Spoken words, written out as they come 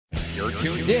You're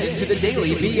tuned in to the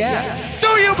Daily BS. Do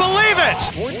you believe it?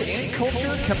 Sports and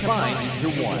culture combined into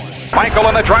one. Michael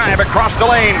on the drive across the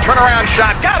lane. Turnaround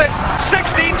shot. Got it.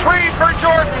 63 for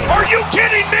Jordan. Are you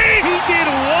kidding me? He did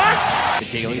what? The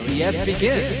Daily BS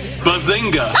begins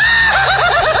Bazinga!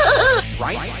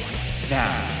 right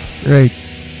now. Great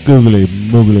googly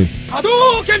moogly.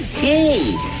 Hadouken!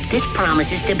 Hey, this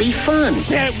promises to be fun.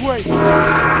 Can't wait.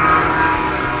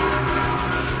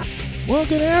 Well,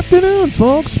 good afternoon,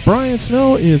 folks. Brian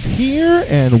Snow is here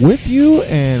and with you,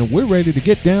 and we're ready to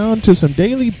get down to some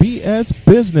daily BS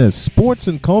business, sports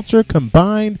and culture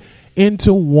combined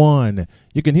into one.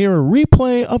 You can hear a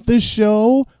replay of this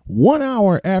show 1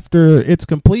 hour after its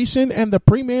completion, and the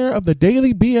premiere of the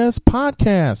Daily BS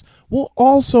podcast will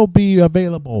also be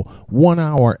available 1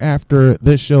 hour after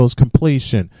this show's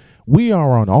completion. We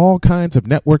are on all kinds of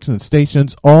networks and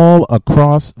stations all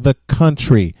across the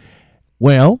country.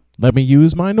 Well, let me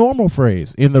use my normal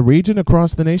phrase, in the region,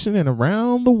 across the nation, and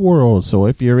around the world. So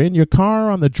if you're in your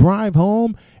car on the drive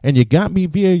home and you got me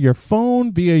via your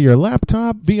phone, via your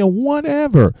laptop, via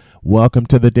whatever, welcome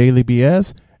to the Daily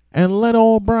BS, and let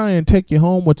old Brian take you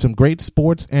home with some great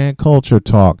sports and culture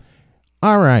talk.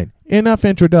 All right, enough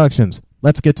introductions.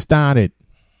 Let's get started.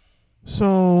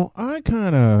 So I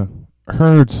kind of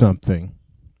heard something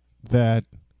that,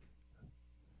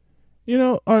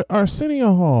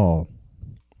 Arsenio Hall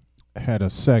had a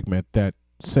segment that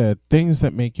said things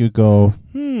that make you go,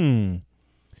 Well,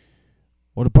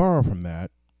 to borrow from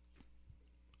that,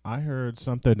 I heard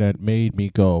something that made me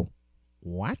go,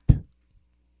 what?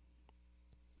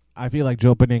 I feel like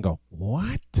Joe Beningo.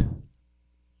 What?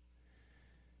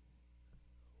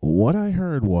 What I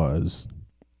heard was,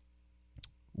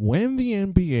 when the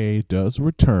NBA does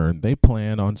return, they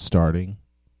plan on starting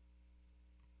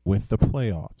with the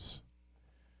playoffs.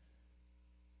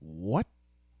 What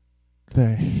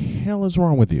the hell is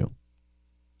wrong with you?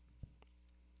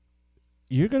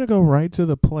 You're going to go right to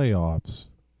the playoffs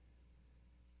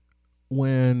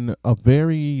when a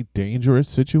very dangerous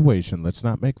situation, let's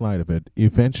not make light of it,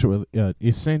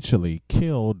 essentially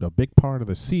killed a big part of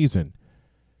the season.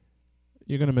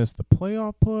 You're going to miss the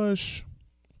playoff push.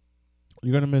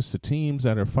 You're going to miss the teams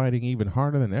that are fighting even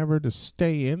harder than ever to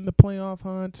stay in the playoff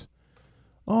hunt.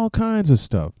 All kinds of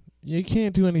stuff. You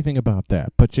can't do anything about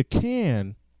that, but you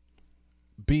can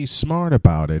be smart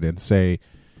about it and say,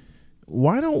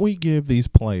 why don't we give these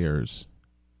players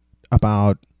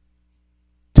about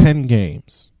 10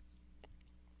 games?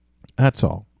 That's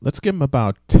all. Let's give them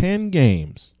about 10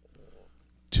 games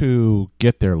to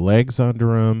get their legs under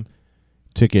them,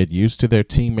 to get used to their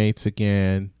teammates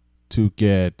again, to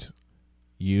get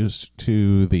used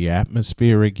to the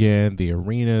atmosphere again, the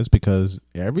arenas, because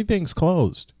everything's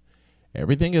closed.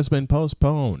 Everything has been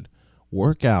postponed.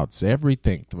 Workouts,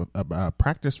 everything,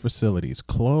 practice facilities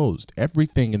closed.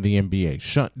 Everything in the NBA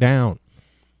shut down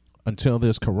until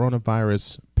this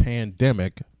coronavirus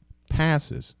pandemic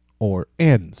passes or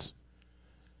ends.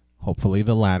 Hopefully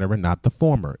the latter and not the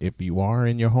former. If you are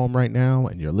in your home right now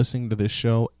and you're listening to this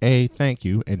show, A, thank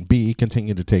you, and B,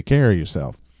 continue to take care of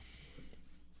yourself.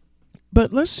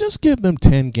 But let's just give them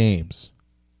 10 games,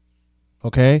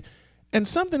 okay? And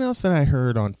something else that I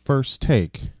heard on First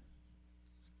Take,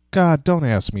 God, don't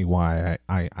ask me why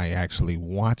I actually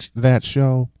watched that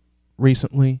show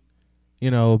recently.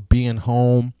 Being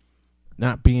home,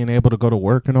 not being able to go to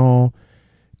work and all.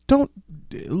 Don't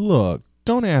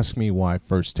ask me why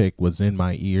First Take was in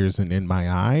my ears and in my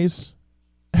eyes.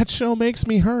 That show makes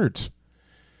me hurt.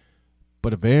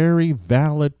 But a very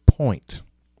valid point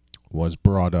was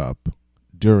brought up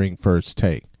during First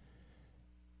Take.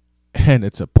 And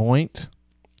it's a point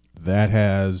that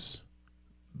has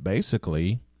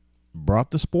basically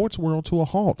brought the sports world to a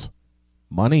halt.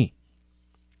 Money.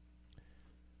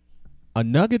 A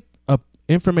nugget of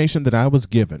information that I was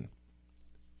given.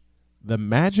 The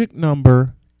magic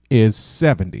number is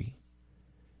 70.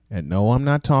 And no, I'm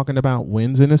not talking about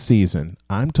wins in a season.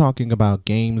 I'm talking about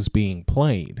games being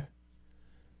played.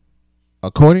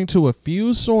 According to a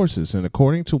few sources and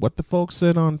according to what the folks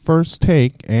said on First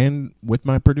Take and with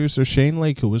my producer Shane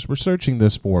Lake, who was researching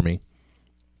this for me,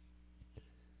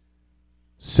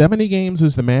 70 games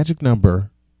is the magic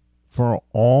number for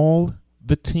all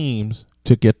the teams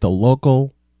to get the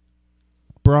local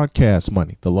broadcast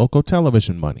money, the local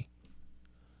television money.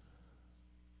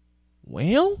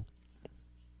 Well,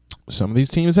 some of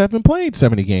these teams haven't played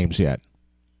 70 games yet.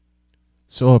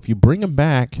 So if you bring them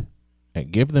back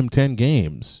and give them 10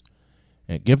 games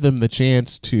and give them the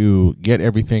chance to get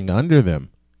everything under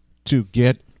them, to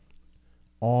get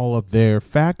all of their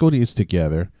faculties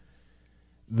together,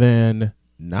 then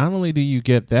not only do you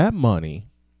get that money,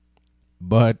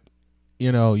 but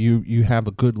you have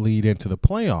a good lead into the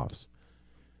playoffs.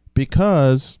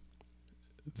 Because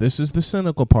this is the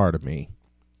cynical part of me.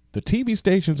 The TV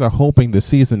stations are hoping the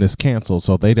season is canceled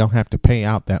so they don't have to pay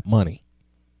out that money.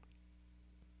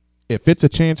 If it's a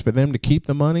chance for them to keep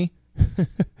the money,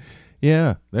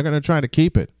 yeah, they're going to try to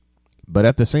keep it. But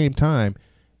at the same time,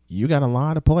 you got a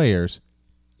lot of players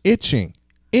itching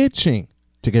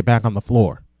to get back on the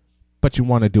floor. But you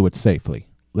want to do it safely.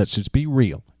 Let's just be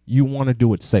real. You want to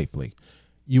do it safely.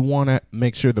 You want to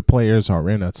make sure the players are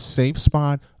in a safe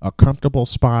spot, a comfortable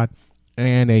spot,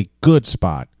 and a good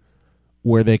spot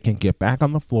where they can get back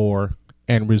on the floor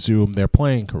and resume their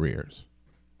playing careers.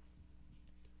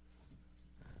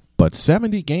 But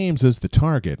 70 games is the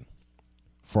target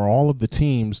for all of the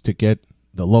teams to get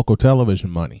the local television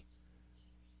money.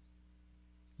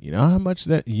 You know how much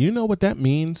you know what that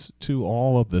means to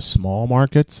all of the small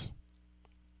markets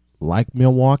like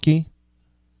Milwaukee,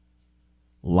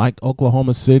 like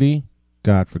Oklahoma City.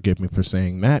 God forgive me for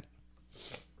saying that.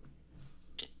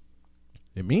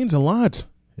 It means a lot.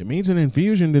 It means an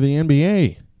infusion to the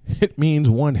NBA. It means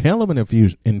one hell of an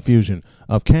infusion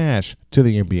of cash to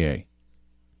the NBA.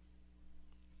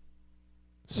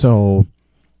 So,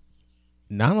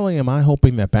 not only am I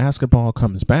hoping that basketball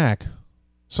comes back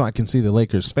so I can see the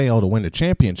Lakers fail to win the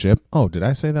championship. Oh, did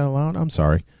I say that aloud? I'm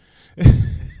sorry.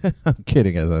 I'm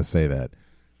kidding as I say that.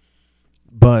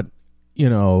 But,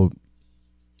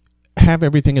 have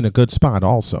everything in a good spot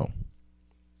also.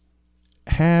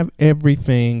 Have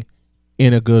everything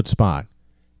in a good spot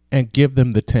and give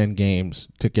them the 10 games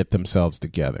to get themselves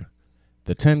together.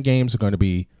 The 10 games are going to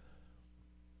be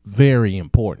very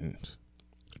important,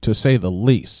 to say the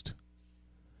least.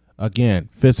 Again,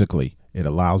 physically, it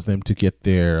allows them to get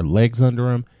their legs under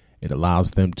them. It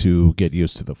allows them to get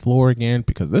used to the floor again,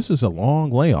 because this is a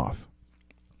long layoff.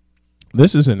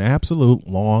 This is an absolute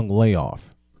long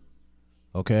layoff.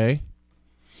 Okay?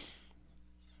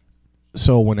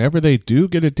 So whenever they do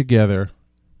get it together,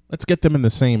 let's get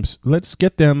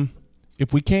them,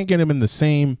 if we can't get them in the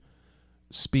same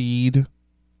speed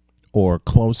or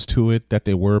close to it that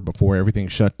they were before everything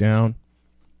shut down,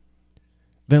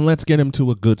 then let's get them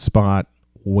to a good spot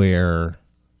where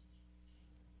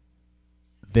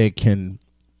they can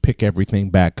pick everything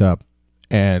back up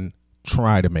and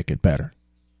try to make it better.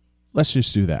 Let's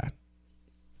just do that.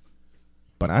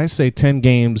 But I say 10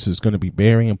 games is going to be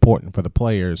very important for the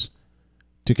players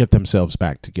to get themselves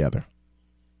back together.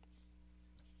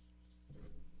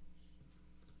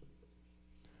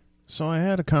 So I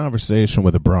had a conversation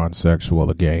with a bronsexual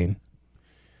again,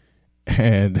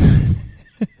 and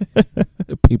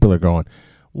people are going,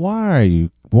 why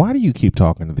do you keep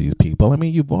talking to these people? I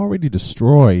mean, you've already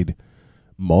destroyed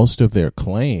most of their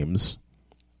claims.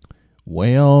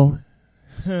 Well,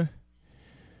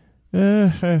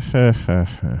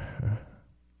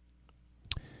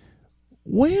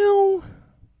 well,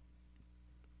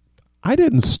 I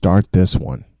didn't start this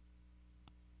one.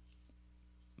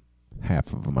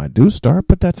 Half of them I do start,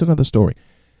 but that's another story.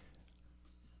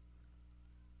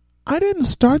 I didn't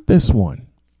start this one.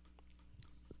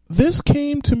 This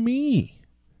came to me.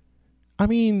 I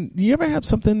mean, you ever have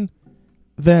something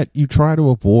that you try to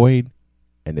avoid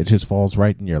and it just falls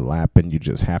right in your lap and you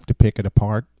just have to pick it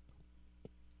apart?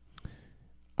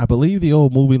 I believe the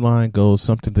old movie line goes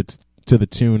something that's to the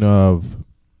tune of,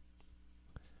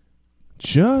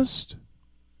 just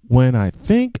when I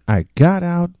think I got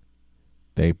out,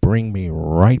 they bring me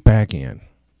right back in.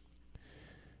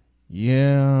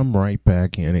 Yeah, I'm right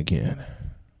back in again.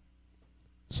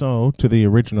 So, to the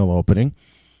original opening,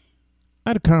 I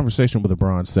had a conversation with a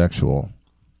bronsexual,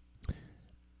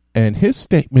 and his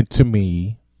statement to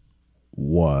me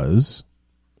was,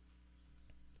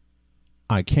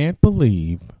 I can't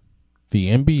believe the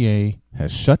NBA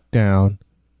has shut down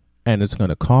and it's going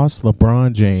to cost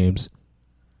LeBron James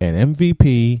an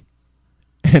MVP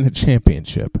and a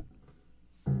championship.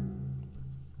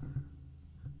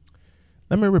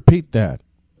 Let me repeat that.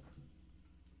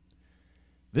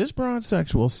 This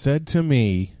bronsexual said to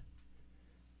me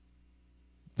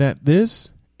that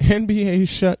this NBA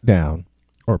shutdown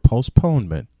or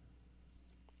postponement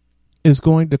is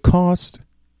going to cost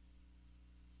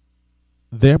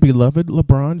their beloved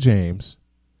LeBron James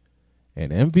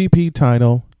an MVP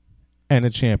title and a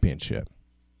championship.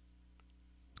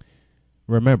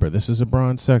 Remember, this is a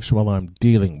bronsexual I'm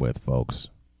dealing with, folks.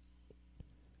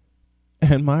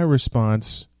 And my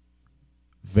response,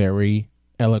 very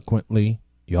eloquently,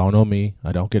 y'all know me,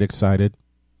 I don't get excited.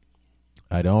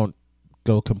 I don't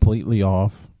go completely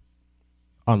off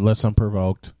unless I'm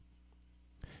provoked.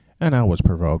 And I was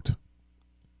provoked.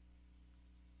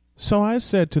 So I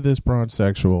said to this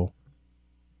bronsexual,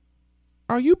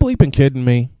 Are you bleeping kidding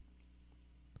me?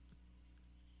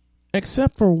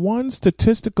 Except for one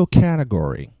statistical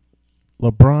category,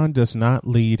 LeBron does not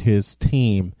lead his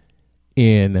team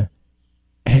in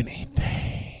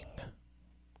anything.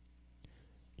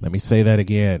 Let me say that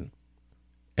again.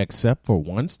 Except for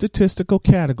one statistical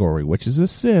category, which is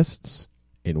assists,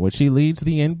 in which he leads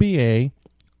the NBA,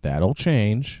 that'll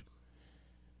change.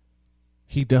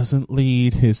 He doesn't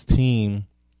lead his team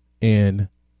in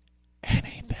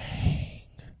anything.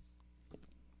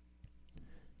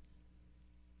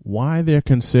 Why they're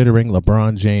considering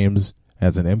LeBron James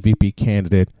as an MVP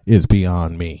candidate is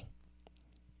beyond me.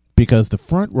 Because the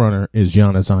front runner is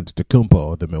Giannis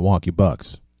Antetokounmpo of the Milwaukee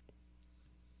Bucks.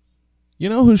 You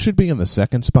know who should be in the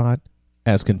second spot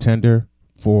as contender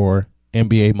for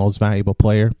NBA Most Valuable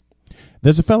Player?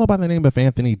 There's a fellow by the name of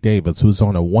Anthony Davis who's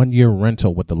on a one-year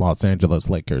rental with the Los Angeles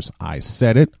Lakers. I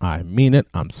said it. I mean it.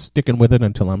 I'm sticking with it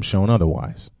until I'm shown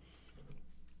otherwise.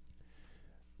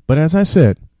 But as I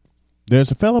said,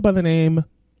 there's a fellow by the name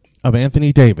of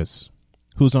Anthony Davis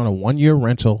who's on a one-year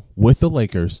rental with the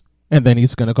Lakers, and then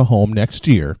he's going to go home next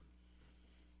year.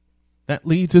 That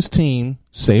leads his team,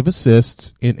 save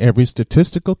assists in every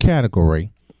statistical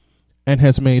category, and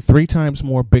has made 3 times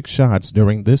more big shots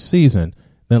during this season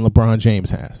than LeBron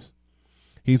James has.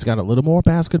 He's got a little more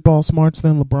basketball smarts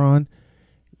than LeBron.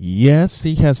 Yes,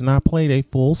 he has not played a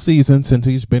full season since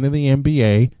he's been in the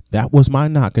NBA. That was my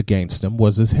knock against him,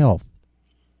 was his health.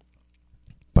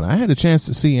 But I had a chance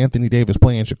to see Anthony Davis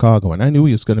play in Chicago, and I knew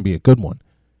he was going to be a good one.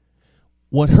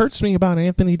 What hurts me about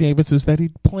Anthony Davis is that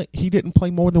he didn't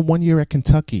play more than 1 year at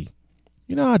Kentucky.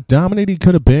 You know how dominant he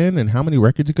could have been and how many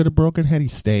records he could have broken had he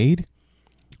stayed?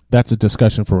 That's a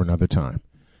discussion for another time.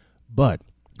 But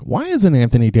why isn't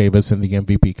Anthony Davis in the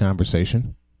MVP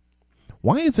conversation?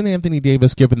 Why isn't Anthony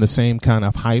Davis given the same kind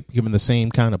of hype, given the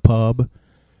same kind of pub?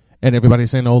 And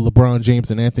everybody's saying, oh, LeBron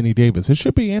James and Anthony Davis. It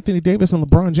should be Anthony Davis and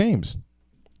LeBron James.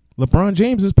 LeBron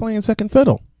James is playing second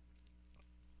fiddle.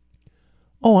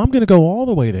 Oh, I'm going to go all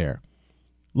the way there.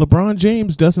 LeBron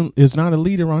James is not a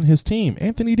leader on his team.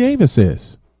 Anthony Davis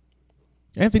is.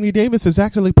 Anthony Davis is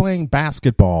actually playing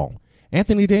basketball.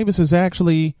 Anthony Davis is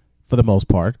actually, for the most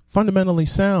part, fundamentally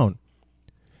sound.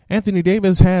 Anthony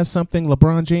Davis has something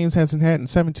LeBron James hasn't had in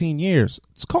 17 years.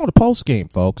 It's called a post game,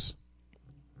 folks.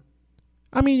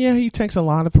 I mean, yeah, he takes a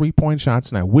lot of three-point shots,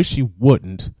 and I wish he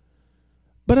wouldn't.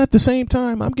 But at the same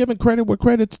time, I'm giving credit where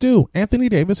credit's due. Anthony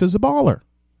Davis is a baller.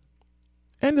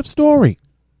 End of story.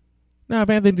 Now, if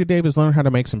Anthony Davis learned how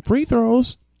to make some free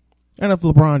throws, and if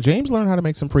LeBron James learned how to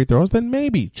make some free throws, then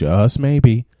maybe, just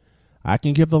maybe, I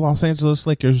can give the Los Angeles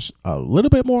Lakers a little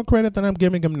bit more credit than I'm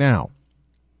giving them now.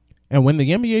 And when the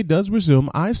NBA does resume,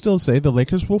 I still say the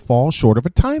Lakers will fall short of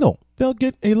a title. They'll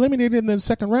get eliminated in the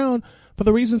second round for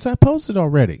the reasons I posted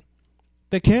already.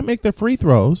 They can't make their free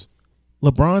throws.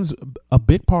 LeBron's a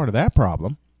big part of that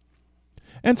problem.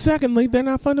 And secondly, they're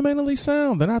not fundamentally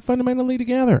sound. They're not fundamentally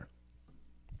together.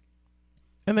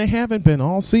 And they haven't been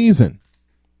all season.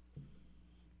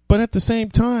 But at the same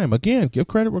time, again, give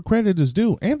credit where credit is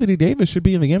due. Anthony Davis should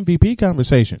be in the MVP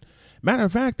conversation. Matter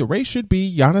of fact, the race should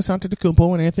be Giannis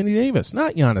Antetokounmpo and Anthony Davis,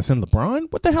 not Giannis and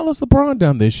LeBron. What the hell has LeBron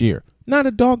done this year? Not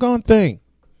a doggone thing.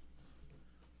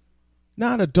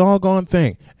 Not a doggone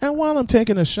thing. And while I'm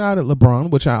taking a shot at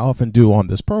LeBron, which I often do on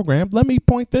this program, let me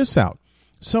point this out.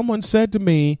 Someone said to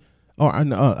me, or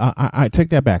I take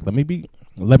that back. Let me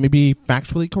be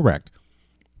factually correct.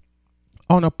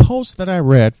 On a post that I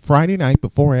read Friday night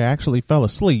before I actually fell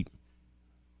asleep,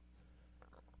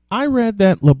 I read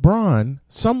that LeBron,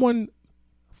 someone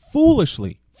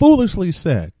foolishly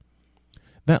said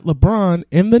that LeBron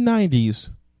in the 90s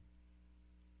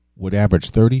would average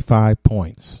 35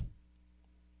 points,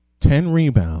 10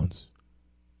 rebounds,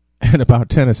 and about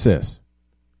 10 assists.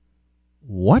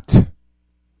 What?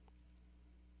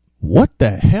 What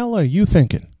the hell are you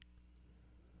thinking?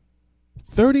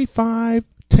 35,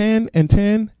 10, and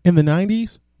 10 in the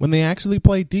 90s when they actually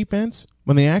played defense,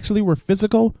 when they actually were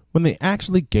physical, when they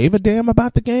actually gave a damn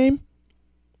about the game?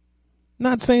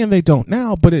 Not saying they don't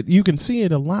now, but you can see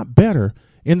it a lot better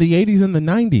in the 80s and the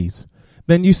 90s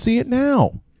than you see it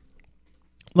now.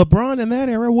 LeBron in that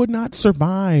era would not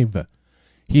survive.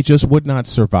 He just would not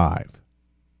survive.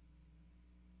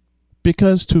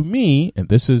 Because to me, and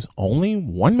this is only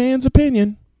one man's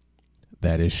opinion,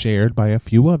 that is shared by a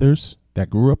few others that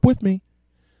grew up with me.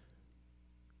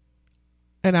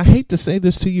 And I hate to say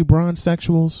this to you,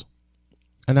 bronze-sexuals,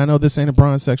 and I know this ain't a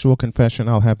bronze-sexual confession.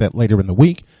 I'll have that later in the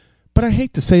week. But I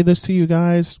hate to say this to you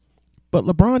guys, but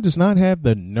LeBron does not have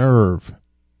the nerve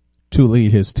to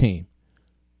lead his team.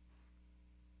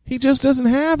 He just doesn't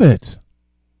have it.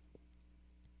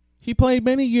 He played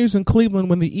many years in Cleveland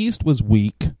when the East was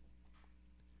weak.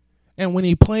 And when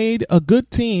he played a good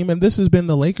team, and this has been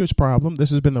the Lakers' problem,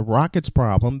 this has been the Rockets'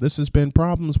 problem, this has been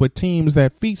problems with teams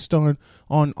that feast on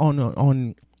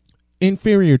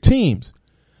inferior teams.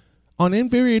 On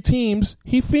inferior teams,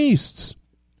 he feasts.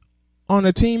 On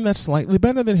a team that's slightly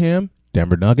better than him,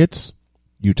 Denver Nuggets,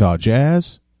 Utah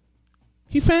Jazz,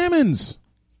 he famines.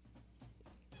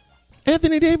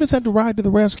 Anthony Davis had to ride to the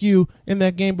rescue in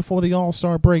that game before the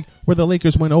All-Star break where the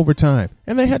Lakers went overtime.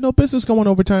 And they had no business going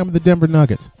overtime with the Denver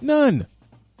Nuggets. None.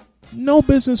 No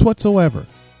business whatsoever.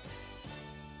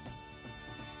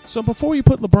 So before you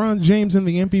put LeBron James in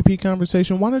the MVP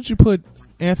conversation, why don't you put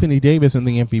Anthony Davis in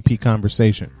the MVP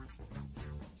conversation?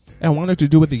 And why don't you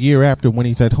do it the year after when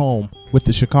he's at home with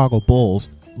the Chicago Bulls,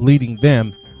 leading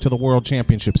them to the World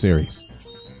Championship Series?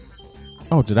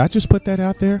 Oh, did I just put that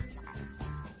out there?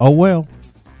 Oh, well.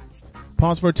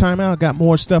 Pause for a timeout. Got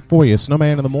more stuff for you.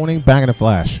 Snowman in the morning, back in a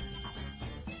flash.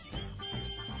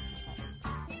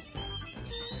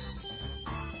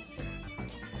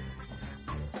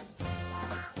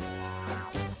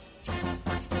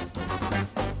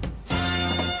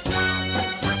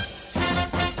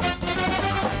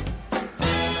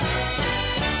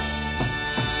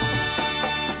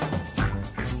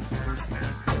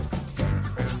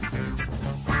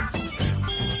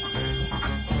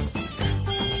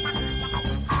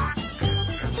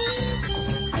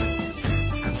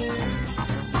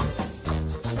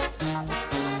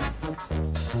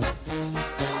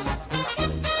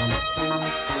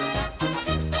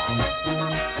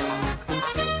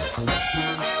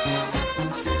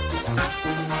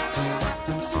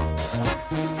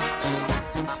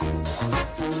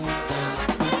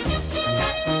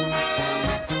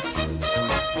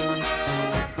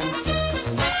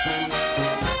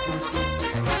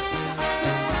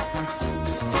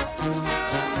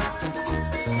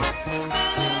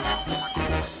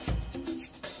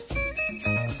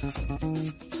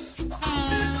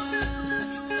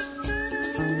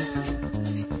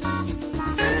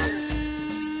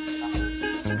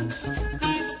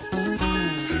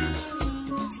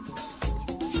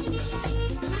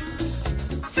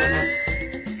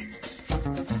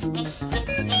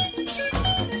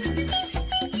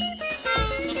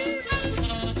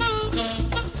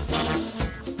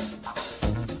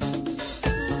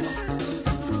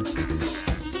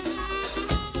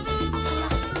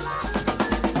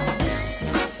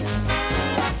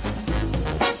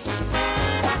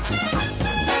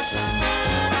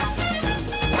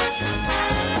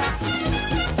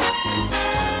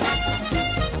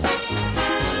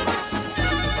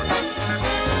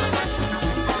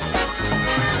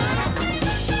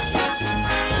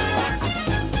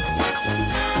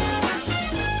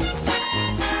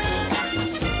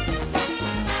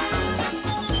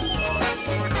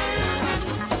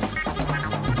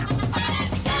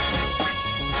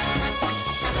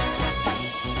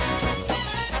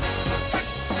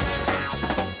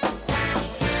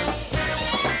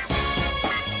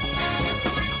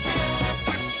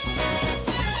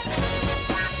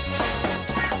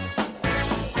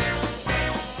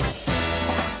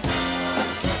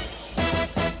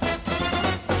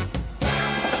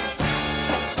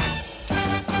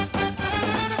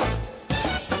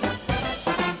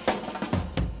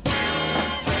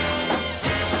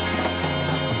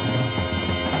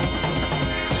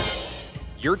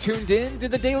 You're tuned in to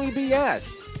the Daily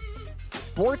BS.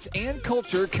 Sports and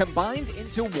culture combined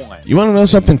into one. You want to know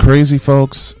something crazy,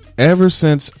 folks? Ever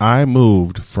since I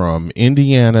moved from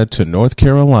Indiana to North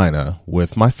Carolina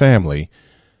with my family,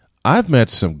 I've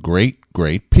met some great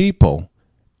people.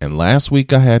 And last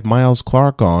week I had Miles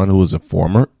Clark on, who was a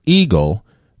former Eagle,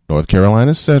 North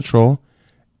Carolina Central.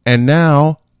 And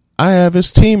now I have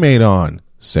his teammate on.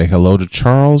 Say hello to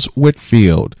Charles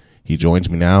Whitfield. He joins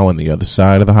me now on the other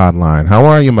side of the hotline. How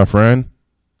are you, my friend?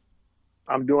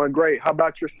 I'm doing great. How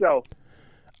about yourself?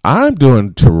 I'm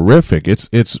doing terrific.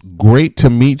 It's great to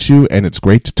meet you, and it's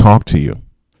great to talk to you.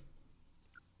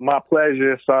 My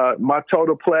pleasure. It's my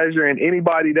total pleasure. And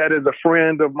anybody that is a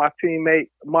friend of my teammate,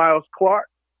 Miles Clark,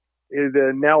 is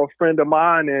now a friend of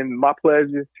mine, and my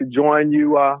pleasure to join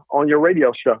you on your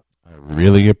radio show. I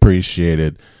really appreciate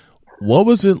it. What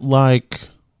was it like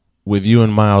with you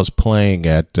and Miles playing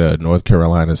at North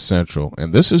Carolina Central?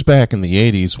 And this is back in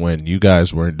the 80s when you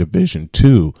guys were in Division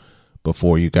II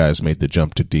before you guys made the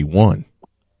jump to D1.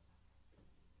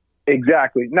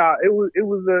 Exactly. No, it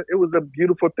was a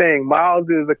beautiful thing. Miles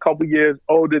is a couple years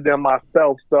older than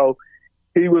myself, so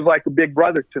he was like a big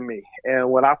brother to me.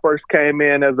 And when I first came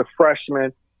in as a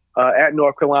freshman at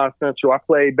North Carolina Central, I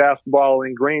played basketball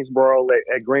in Greensboro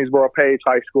at Greensboro Page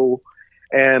High School.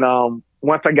 And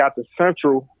once I got to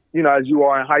Central, you know, as you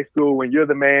are in high school, when you're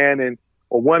the man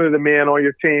or one of the men on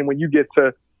your team, when you get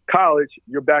to college,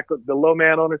 you're back the low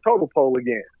man on the totem pole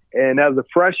again. And as a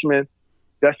freshman,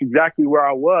 that's exactly where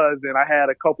I was. And I had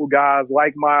a couple guys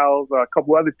like Miles, a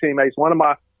couple other teammates. One of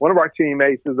our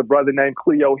teammates is a brother named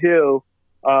Cleo Hill,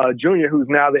 Jr., who's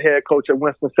now the head coach at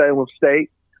Winston-Salem State.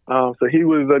 So he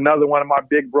was another one of my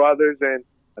big brothers, and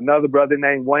another brother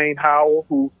named Wayne Howell,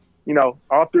 who, you know,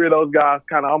 all three of those guys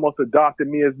kind of almost adopted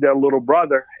me as their little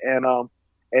brother. And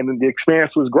the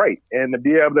experience was great. And to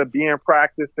be able to be in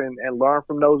practice and learn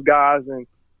from those guys. And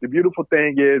the beautiful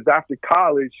thing is, after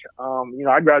college, you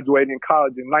know, I graduated in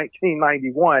college in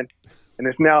 1991, and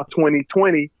it's now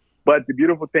 2020. But the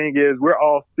beautiful thing is, we're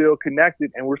all still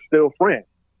connected and we're still friends.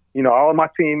 You know, all of my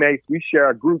teammates, we share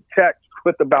a group text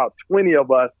with about 20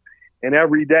 of us. And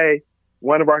every day,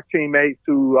 one of our teammates,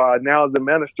 who now is a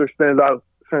minister, sends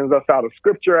us out a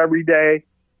scripture every day.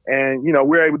 And, you know,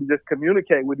 we're able to just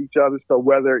communicate with each other. So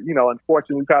whether, you know,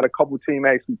 unfortunately, we've had a couple of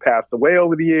teammates who passed away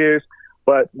over the years,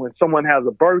 but when someone has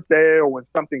a birthday or when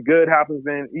something good happens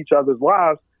in each other's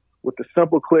lives, with the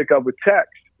simple click of a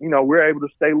text, you know, we're able to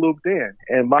stay looped in.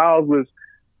 And Miles was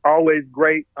always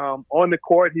great on the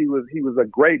court. He was a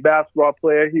great basketball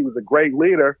player. He was a great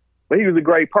leader, but he was a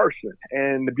great person.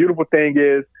 And the beautiful thing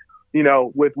is, you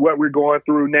know, with what we're going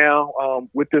through now,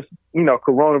 with this, you know,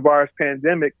 coronavirus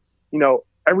pandemic, you know,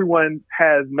 everyone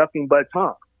has nothing but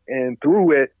time. And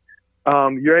through it,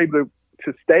 you're able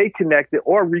to stay connected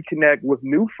or reconnect with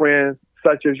new friends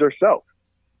such as yourself.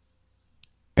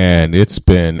 And it's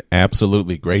been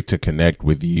absolutely great to connect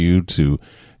with you, to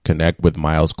connect with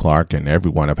Miles Clark and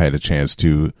everyone I've had a chance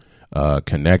to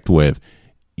connect with.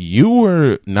 You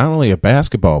were not only a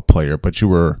basketball player, but you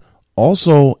were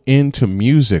also into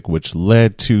music, which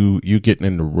led to you getting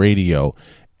into radio.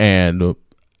 And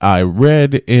I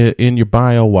read in your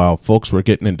bio, while folks were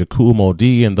getting into Kool Moe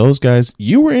Dee and those guys,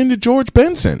 you were into George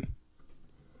Benson.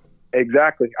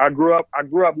 Exactly. I grew up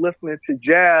listening to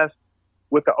jazz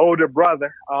with the older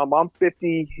brother. I'm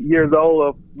 50 years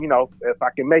old. You know, if I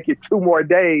can make it 2 more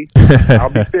days, I'll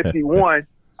be 51.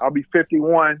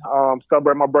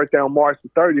 Celebrate my birthday on March the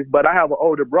 30th. But I have an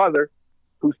older brother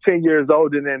who's 10 years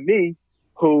older than me,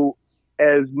 who,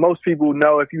 as most people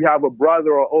know, if you have a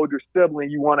brother or older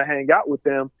sibling, you want to hang out with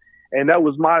them. And that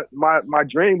was my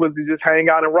dream, was to just hang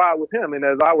out and ride with him. And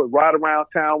as I would ride around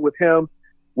town with him,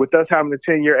 with us having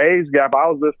a 10-year age gap, I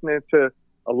was listening to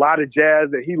a lot of jazz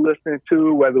that he listened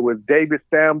to, whether it was David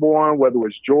Sanborn, whether it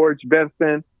was George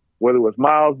Benson, whether it was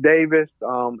Miles Davis.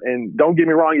 And don't get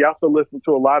me wrong, you also listened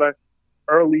to a lot of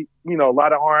early, you know, a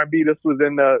lot of R&B. This was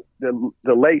in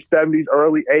the late 70s,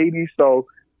 early 80s. So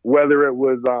whether it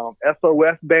was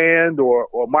SOS Band or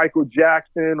Michael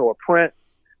Jackson or Prince.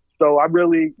 So I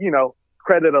really, you know,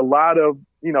 credit a lot of,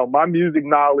 you know, my music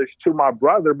knowledge to my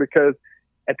brother, because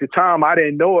at the time I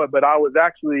didn't know it, but I was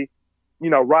actually, you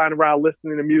know, riding around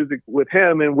listening to music with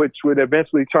him, and which would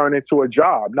eventually turn into a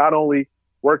job, not only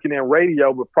working in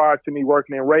radio, but prior to me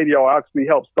working in radio, I actually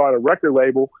helped start a record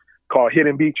label called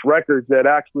Hidden Beach Records that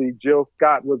actually Jill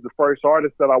Scott was the first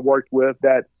artist that I worked with,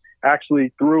 that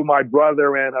actually through my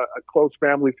brother and a close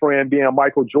family friend being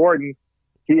Michael Jordan,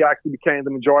 he actually became the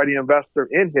majority investor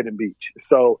in Hidden Beach.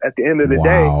 So at the end of the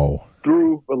day,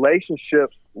 through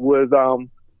relationships was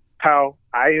how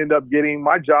I ended up getting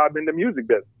my job in the music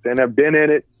business, and have been in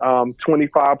it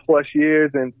 25 plus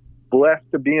years, and blessed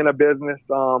to be in a business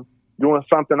doing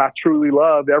something I truly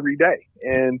love every day.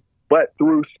 But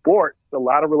through sports, a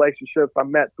lot of relationships I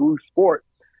met through sports,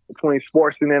 between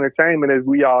sports and entertainment, as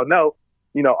we all know.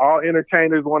 You know, all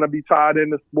entertainers want to be tied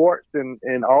into sports, and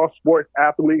all sports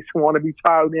athletes want to be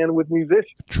tied in with musicians.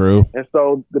 True. And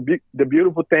so the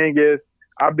beautiful thing is,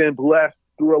 I've been blessed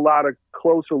through a lot of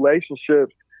close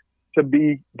relationships to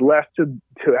be blessed to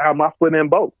have my foot in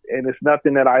both. And it's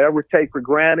nothing that I ever take for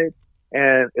granted.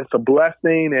 And it's a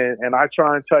blessing. And I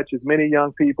try and touch as many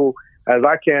young people as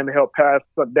I can to help pass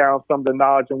down some of the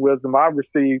knowledge and wisdom I've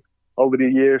received over the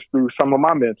years through some of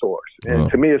my mentors. And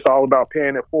to me, it's all about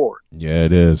paying it forward. Yeah,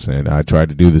 it is. And I try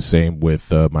to do the same with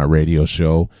my radio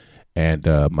show and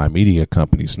my media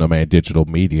company, Snowman Digital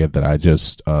Media, that I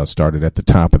just started at the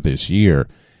top of this year.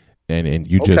 And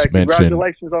you just mentioned,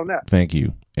 congratulations on that. Thank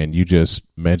you. And you just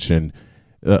mentioned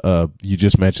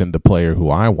the player who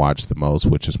I watch the most,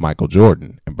 which is Michael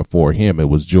Jordan, and before him it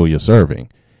was Julius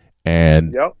Erving.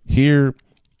 And here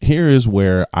is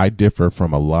where I differ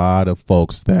from a lot of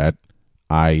folks that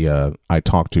I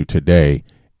talk to today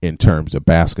in terms of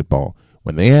basketball.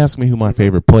 When they ask me who my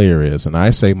favorite player is, and I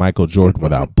say Michael Jordan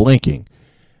without blinking,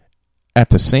 at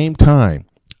the same time,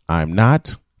 I'm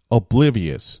not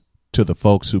oblivious to the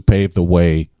folks who paved the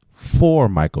way for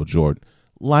Michael Jordan,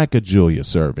 like a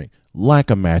Julius Erving, like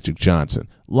a Magic Johnson,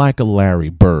 like a Larry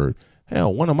Bird.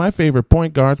 Hell, one of my favorite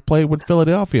point guards played with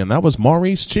Philadelphia, and that was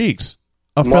Maurice Cheeks,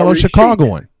 a fellow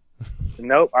Chicagoan.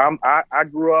 Nope, I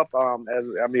grew up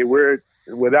we're,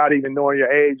 without even knowing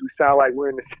your age, we sound like we're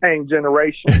in the same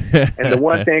generation. And the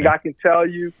one thing I can tell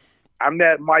you, I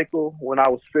met Michael when I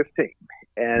was 15,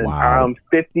 and wow. I'm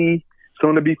 50,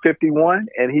 soon to be 51,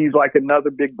 and he's like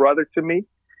another big brother to me.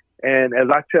 And as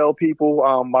I tell people,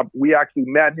 we actually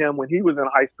met him when he was in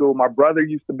high school. My brother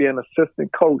used to be an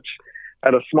assistant coach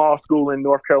at a small school in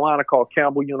North Carolina called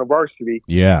Campbell University.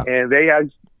 Yeah. And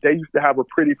they used to have a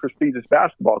pretty prestigious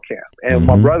basketball camp. And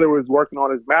my brother was working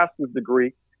on his master's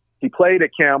degree. He played at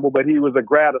Campbell, but he was a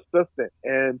grad assistant.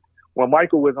 And when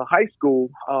Michael was in high school,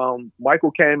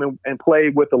 Michael came and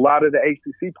played with a lot of the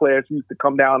ACC players who used to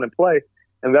come down and play.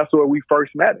 And that's where we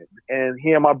first met him. And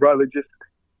he and my brother just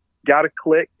got a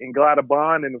click and got a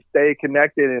bond and stayed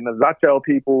connected. And as I tell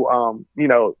people,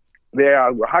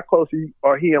 how close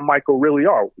are he and Michael really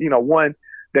are. One,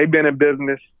 they've been in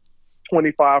business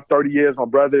 25, 30 years. My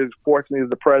brother is fortunately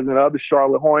the president of the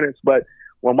Charlotte Hornets. But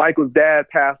when Michael's dad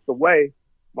passed away,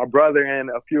 my brother and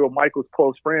a few of Michael's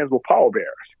close friends were pallbearers.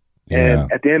 Yeah.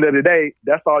 And at the end of the day,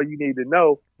 that's all you need to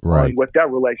know on what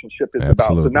that relationship is about.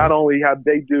 So not only have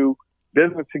they do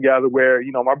business together where,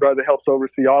 my brother helps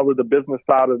oversee all of the business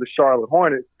side of the Charlotte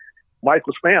Hornets,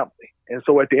 Michael's family. And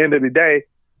so at the end of the day,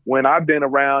 when I've been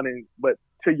around, but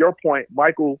to your point,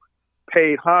 Michael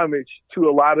paid homage to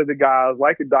a lot of the guys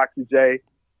like a Dr. J,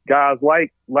 guys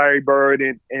like Larry Bird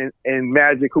and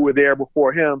Magic who were there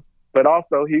before him, but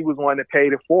also he was one that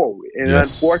paid it forward. And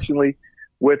unfortunately,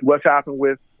 with what's happened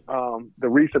with the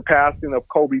recent passing of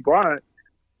Kobe Bryant,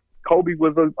 Kobe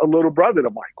was a little brother to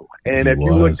Michael. And if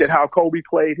you looked at how Kobe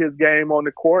played his game on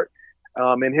the court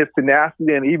and his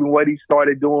tenacity and even what he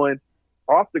started doing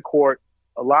off the court,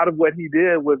 a lot of what he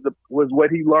did was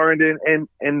what he learned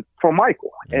and from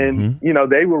Michael. And,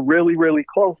 they were really, really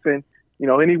close. And,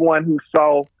 anyone who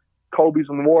saw Kobe's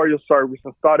memorial service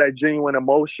and saw that genuine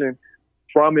emotion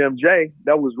from MJ,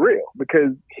 that was real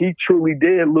because he truly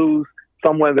did lose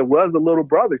someone that was a little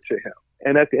brother to him.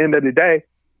 And at the end of the day,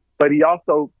 but he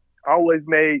also always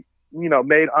made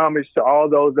homage to all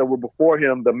those that were before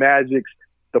him, the Magics,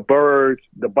 the Birds,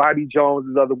 the Bobby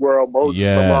Joneses of the world, Moses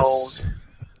Malone,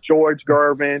 George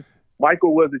Gervin.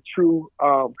 Michael was a true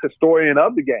historian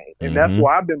of the game. And that's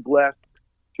why I've been blessed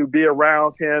to be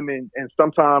around him and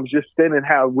sometimes just sit and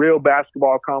have real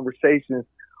basketball conversations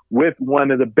with one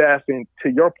of the best. And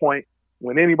to your point,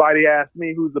 when anybody asks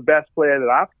me who's the best player that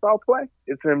I saw play,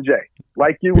 it's MJ.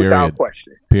 Like you, without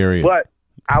question. Period. But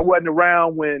I wasn't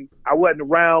around when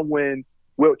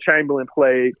Wilt Chamberlain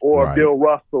played or Bill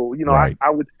Russell. I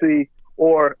would see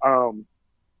or all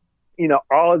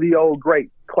of the old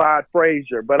greats, Clyde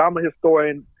Frazier. But I'm a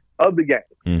historian of the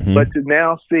game. But to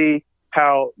now see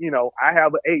how I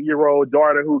have an 8-year-old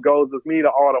daughter who goes with me to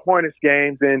all the Hornets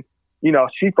games, and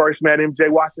she first met MJ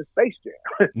watching Space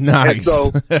Jam. Nice. And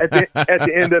so at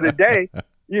the end of the day,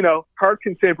 her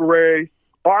contemporaries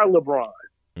are LeBron.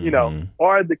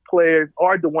 Are the players,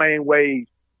 are Dwayne Wade.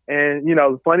 And,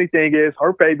 the funny thing is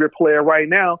her favorite player right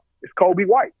now is Kobe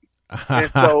White.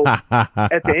 And so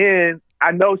at the end,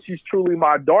 I know she's truly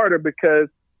my daughter because,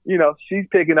 she's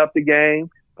picking up the game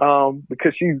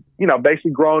because she's,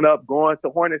 basically grown up going to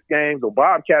Hornets games or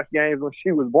Bobcats games when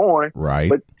she was born. Right.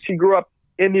 But she grew up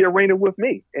in the arena with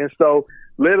me. And so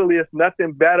literally it's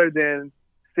nothing better than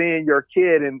seeing your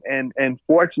kid. And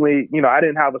fortunately, I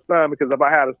didn't have a son because if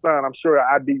I had a son, I'm sure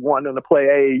I'd be wanting to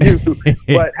play AAU.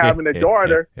 But having a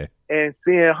daughter and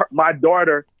seeing my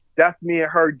daughter, that's me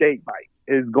and her date night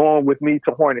is going with me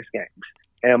to Hornets games.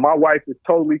 And my wife is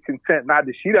totally content, not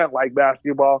that she doesn't like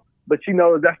basketball, but she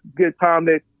knows that's a good time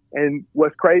and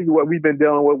what's crazy, what we've been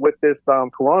dealing with this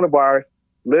coronavirus,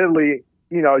 literally,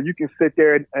 you can sit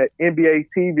there at NBA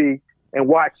TV and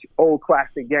watch old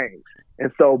classic games.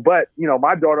 And so, but,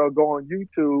 my daughter will go on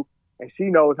YouTube and she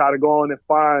knows how to go on and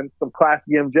find some classic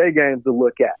MJ games to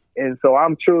look at. And so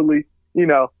I'm truly,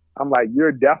 I'm like,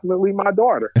 you're definitely my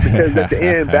daughter because at the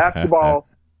end, basketball,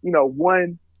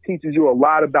 one teaches you a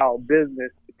lot about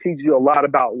business, it teaches you a lot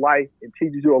about life, it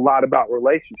teaches you a lot about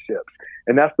relationships.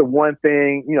 And that's the one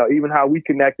thing, even how we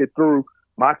connected through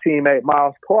my teammate,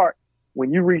 Miles Clark,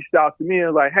 when you reached out to me and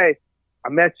was like, hey, I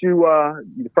met you,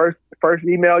 the first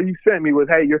email you sent me was,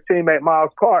 hey, your teammate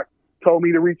Miles Clark told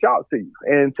me to reach out to you.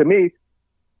 And to me,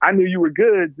 I knew you were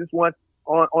good just once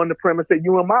on the premise that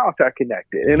you and Miles are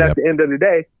connected. And at the end of the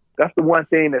day, that's the one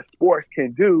thing that sports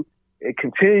can do. It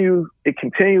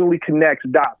continually connects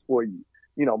dots for you.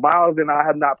 Miles and I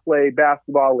have not played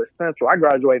basketball at Central. I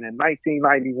graduated in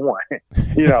 1991.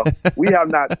 We have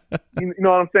not, you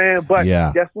know what I'm saying? But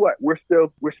guess what? We're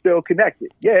still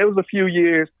connected. Yeah, it was a few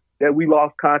years that we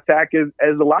lost contact,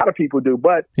 as a lot of people do.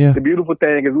 But the beautiful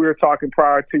thing is, we were talking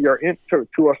prior to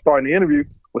to us starting the interview,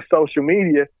 with social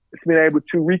media, it's been able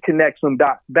to reconnect some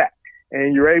dots back,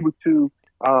 and you're able to,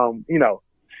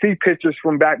 see pictures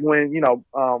from back when,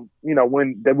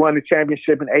 when they won the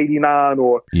championship in '89,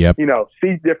 or,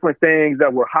 see different things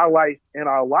that were highlights in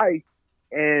our life,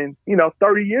 and,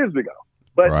 30 years ago,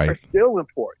 but are still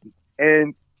important.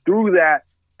 And through that,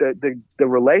 the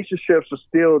relationships are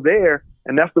still there.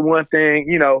 And that's the one thing,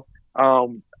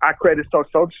 I credit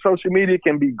social media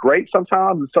can be great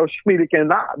sometimes, and social media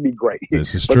cannot be great.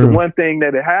 This is but true. The one thing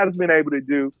that it has been able to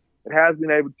do, it has been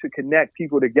able to connect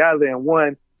people together,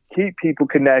 and keep people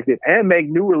connected and make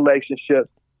new relationships,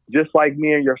 just like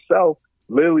me and yourself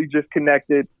literally just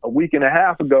connected a week and a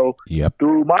half ago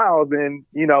through Miles. And,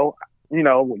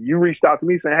 you reached out to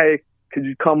me saying, hey, could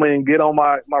you come in and get on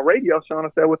my radio show? And I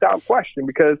said, without question,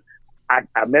 because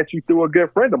I met you through a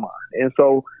good friend of mine. And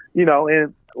so,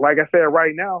 and like I said,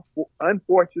 right now,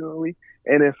 unfortunately,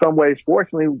 and in some ways,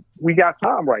 fortunately, we got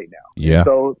time right now. Yeah.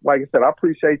 So, like I said, I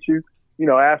appreciate you,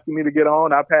 asking me to get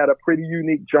on. I've had a pretty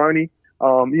unique journey,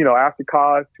 after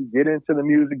college, to get into the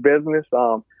music business,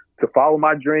 to follow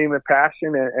my dream and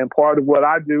passion. And part of what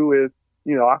I do is,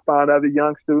 I find other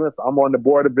young students. I'm on the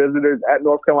board of visitors at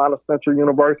North Carolina Central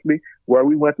University, where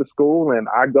we went to school, and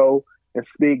I go and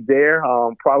speak there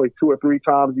probably 2 or 3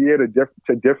 times a year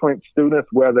to different students,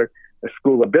 whether it's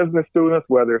School of Business students,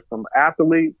 whether it's some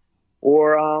athletes,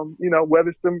 or, whether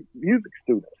it's some music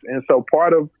students. And so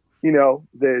part of,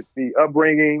 the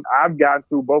upbringing I've gotten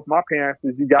through both my parents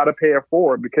is you got to pay it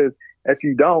forward, because if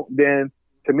you don't, then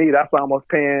to me, that's almost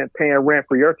paying rent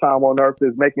for your time on earth,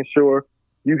 is making sure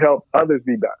you help others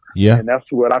be better. Yeah. And that's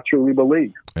what I truly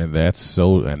believe. And that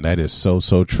is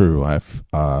so true.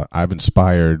 I've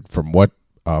inspired, from what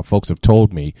folks have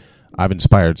told me, I've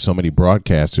inspired so many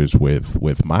broadcasters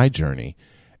with my journey.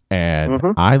 And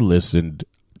I listened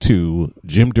to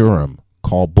Jim Durham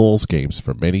call Bulls games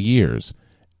for many years.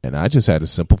 And I just had a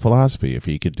simple philosophy: if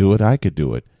he could do it, I could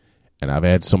do it. And I've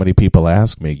had so many people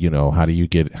ask me, how'd you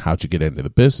get into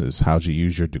the business? How'd you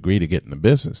use your degree to get in the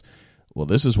business? Well,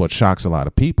 this is what shocks a lot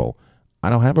of people. I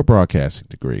don't have a broadcasting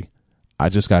degree. I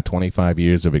just got 25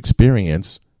 years of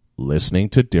experience listening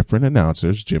to different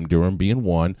announcers, Jim Durham being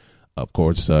one. Of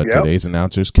course, today's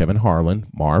announcers, Kevin Harlan,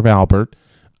 Marv Albert,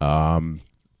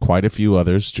 quite a few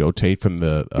others, Joe Tate from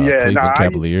the Cleveland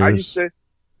Cavaliers.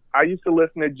 I used to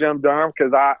listen to Jim Durham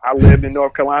because I lived in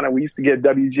North Carolina. We used to get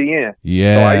WGN.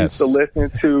 Yes. So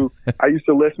I used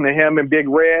to listen to him and Big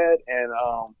Red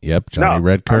and Johnny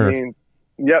Red Kerr.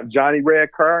 Johnny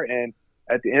Red Kerr. And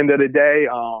at the end of the day,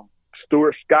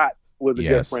 Stuart Scott was a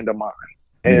good friend of mine.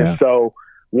 And so,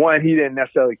 one, he didn't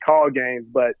necessarily call games,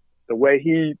 but the way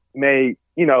he made,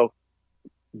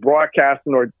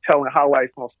 broadcasting or telling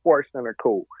highlights on SportsCenter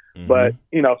cool. But,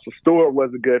 so Stuart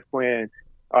was a good friend.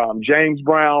 James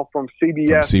Brown from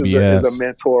CBS, is a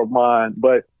mentor of mine.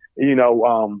 But,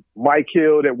 Mike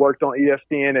Hill, that worked on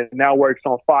ESPN and now works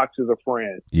on Fox, is a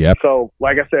friend. Yep. So,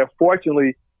 like I said,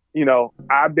 fortunately,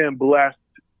 I've been blessed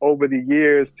over the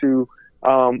years to,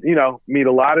 meet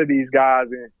a lot of these guys,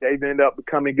 and they've ended up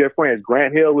becoming good friends.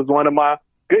 Grant Hill was one of my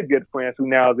good friends who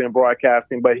now is in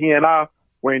broadcasting, but he and I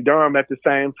were in Durham at the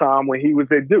same time when he was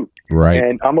at Duke. Right.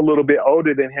 And I'm a little bit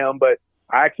older than him, but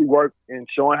I actually worked in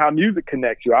showing how music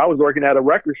connects you. I was working at a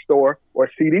record store or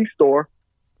CD store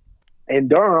in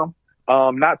Durham,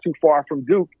 not too far from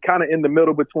Duke, kind of in the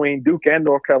middle between Duke and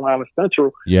North Carolina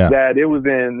Central. Yeah. That it was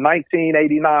in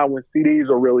 1989 when CDs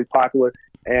were really popular.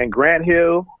 And Grant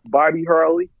Hill, Bobby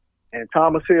Hurley, and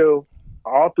Thomas Hill,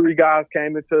 all 3 guys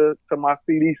came into my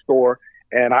CD store,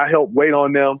 and I helped wait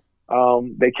on them.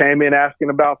 They came in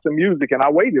asking about some music, and I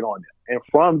waited on them. And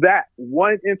from that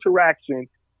one interaction,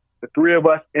 the 3 of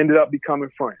us ended up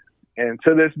becoming friends. And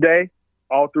to this day,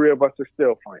 all 3 of us are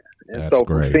still friends. And That's so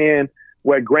great. From seeing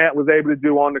what Grant was able to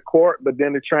do on the court, but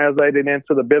then to translate it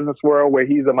into the business world where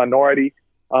he's a minority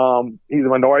owner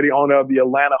of the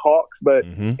Atlanta Hawks, but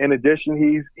in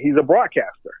addition, he's a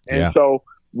broadcaster. And so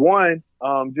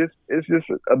it's just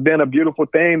been a beautiful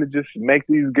thing to just make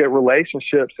these good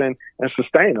relationships and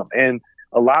sustain them. And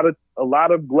a lot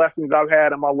of blessings I've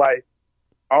had in my life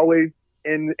always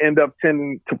end up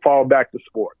tending to fall back to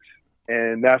sports.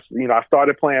 And that's, I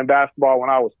started playing basketball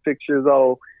when I was 6 years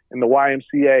old in the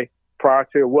YMCA, prior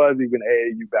to it was even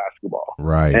AAU basketball.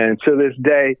 Right. And to this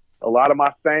day, a lot of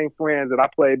my same friends that I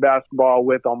played basketball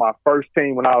with on my first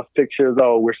team when I was 6 years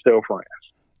old, we're still friends.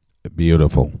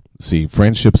 Beautiful. See,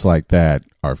 friendships like that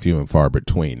are few and far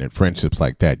between, and friendships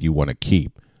like that you want to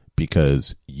keep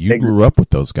because you grew up with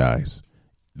those guys.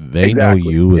 They know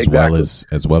you as well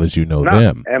as you know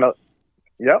them. And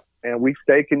yep, and we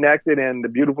stay connected. And the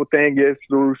beautiful thing is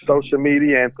through social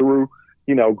media and through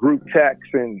group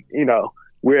texts, and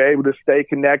we're able to stay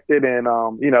connected. And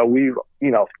we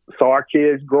saw our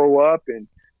kids grow up, and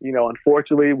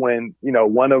unfortunately, when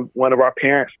one of our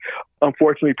parents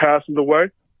unfortunately passes away,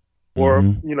 or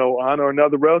aunt or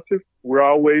another relative, we're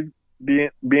always being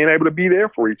able to be there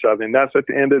for each other. And that's at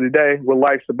the end of the day what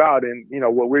life's about. And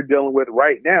what we're dealing with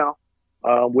right now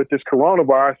with this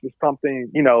coronavirus is something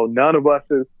none of us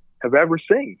have ever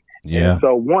seen. Yeah. And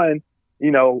so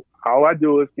all I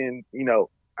do is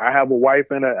I have a wife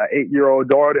and an 8-year-old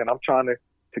daughter, and I'm trying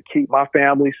to keep my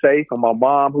family safe. And my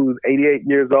mom, who's 88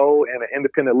 years old, in an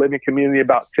independent living community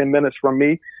about 10 minutes from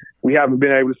me. We haven't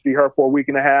been able to see her for a week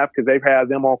and a half because they've had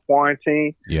them on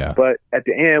quarantine. Yeah. But at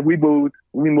the end, we moved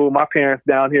my parents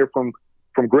down here from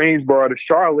Greensboro to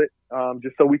Charlotte,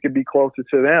 just so we could be closer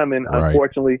to them. And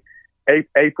unfortunately,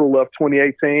 April of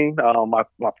 2018, my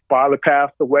father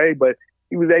passed away, but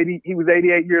he was 88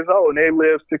 years old,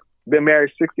 and been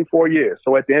married 64 years.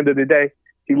 So at the end of the day,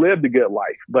 he lived a good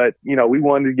life. But, we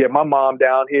wanted to get my mom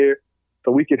down here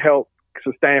so we could help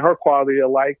sustain her quality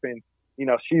of life. And,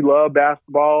 she loved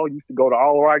basketball, used to go to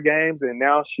all of our games, and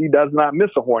now she does not miss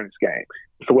a Hornets game.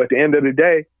 So at the end of the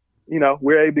day,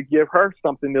 we're able to give her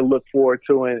something to look forward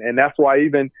to. And that's why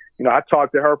even, I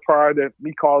talked to her prior to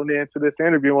me calling into this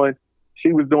interview, and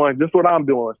she was doing just what I'm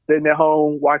doing, sitting at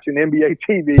home watching NBA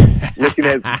TV, looking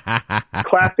at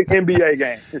classic NBA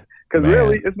games. Because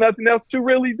really, it's nothing else to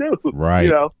really do.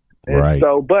 Right. And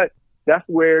so, but that's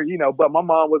where, but my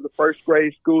mom was a first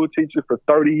grade school teacher for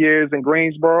 30 years in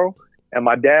Greensboro. And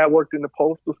my dad worked in the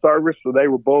Postal Service. So they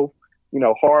were both,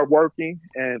 hardworking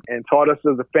and taught us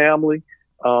as a family,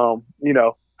 how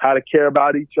to care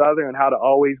about each other and how to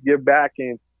always give back.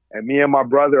 And me and my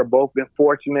brother have both been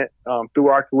fortunate through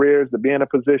our careers to be in a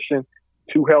position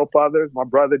to help others. My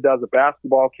brother does a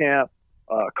basketball camp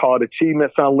called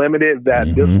Achievements Unlimited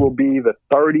that this will be the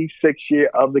 36th year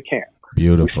of the camp.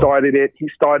 Beautiful. He started it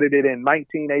in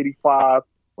 1985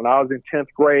 when I was in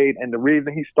 10th grade. And the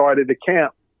reason he started the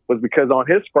camp was because on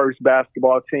his first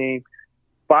basketball team,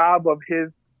 5 of his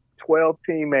 12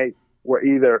 teammates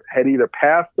had either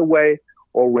passed away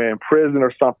or were in prison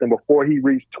or something before he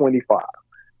reached 25.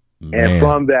 Man. And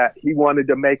from that, he wanted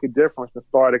to make a difference and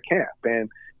start a camp. And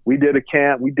we did a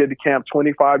camp. We did the camp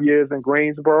 25 years in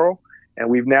Greensboro, and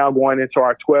we've now going into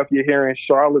our 12th year here in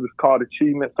Charlotte. It's called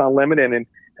Achievements Unlimited, and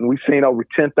we've seen over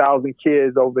 10,000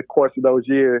 kids over the course of those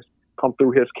years come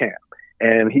through his camp.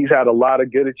 And he's had a lot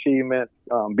of good achievements,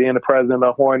 being the president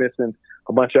of Hornets and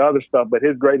a bunch of other stuff. But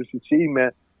his greatest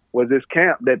achievement was this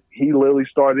camp that he literally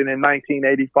started in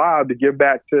 1985 to give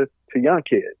back to young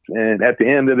kids. And at the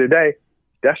end of the day,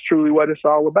 that's truly what it's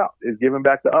all about, is giving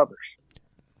back to others.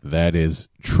 That is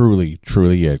truly,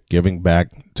 truly it, giving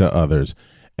back to others.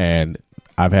 And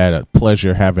I've had a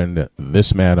pleasure having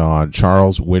this man on,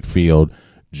 Charles Whitfield,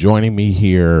 joining me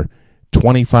here,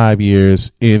 25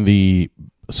 years in the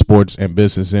sports and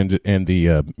business and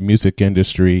the music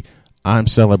industry. I'm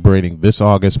celebrating this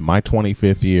August my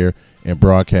 25th year in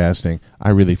broadcasting.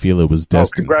 I really feel it was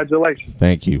destined. Oh, congratulations.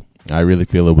 Thank you. I really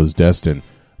feel it was destined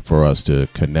for us to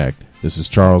connect. This is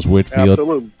Charles Whitfield.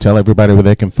 Absolutely. Tell everybody where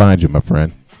they can find you, my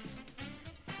friend.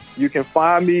 You can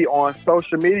find me on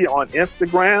social media, on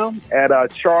Instagram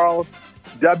at Charles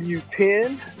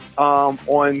W10,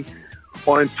 on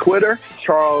Twitter,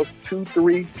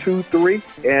 Charles2323,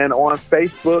 and on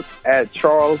Facebook at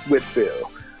Charles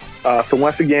Whitfield. So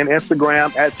once again,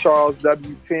 Instagram at Charles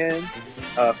W10,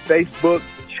 Facebook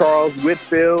Charles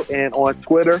Whitfield, and on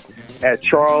Twitter at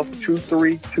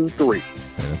Charles2323.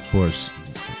 And of course,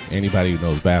 anybody who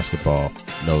knows basketball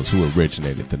knows who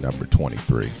originated the number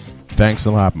 23. Thanks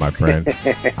a lot, my friend.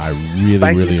 I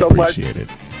really appreciate it.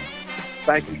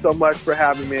 Thank you so much for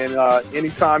having me. And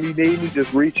anytime you need me,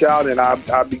 just reach out, and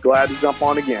I'll be glad to jump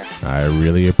on again. I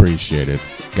really appreciate it.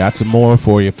 Got some more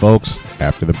for you, folks,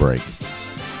 after the break.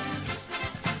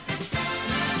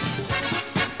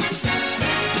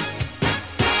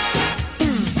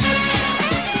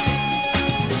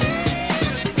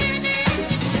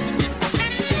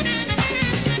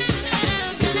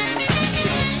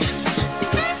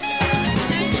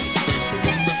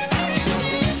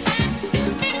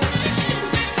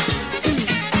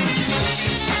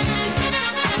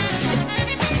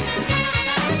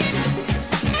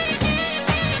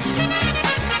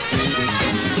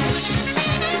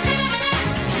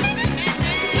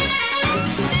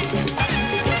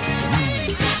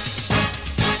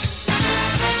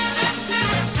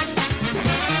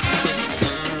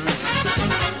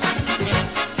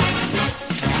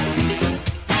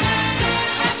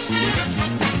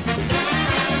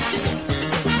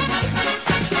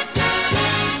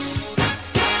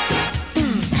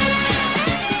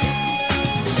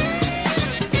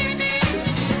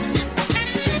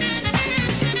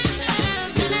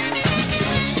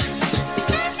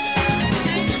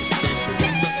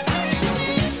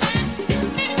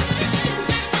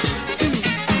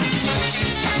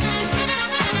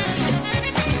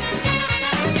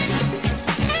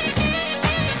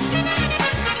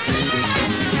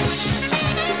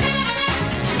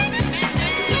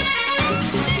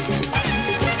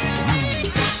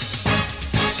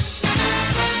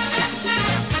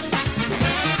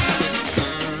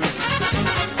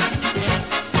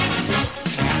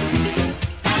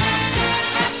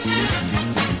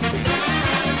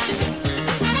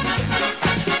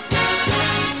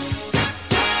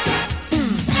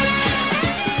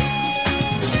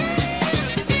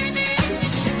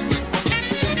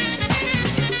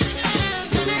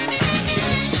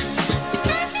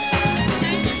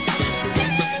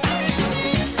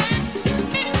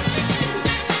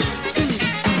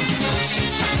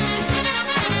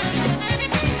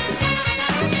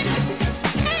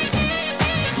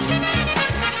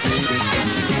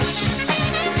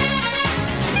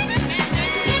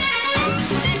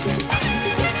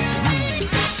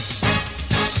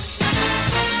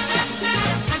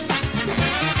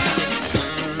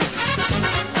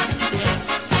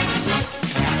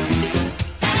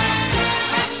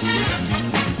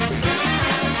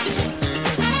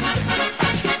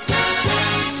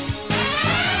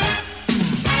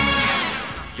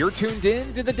 You're tuned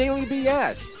in to the Daily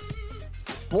BS.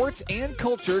 Sports and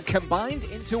culture combined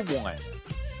into one.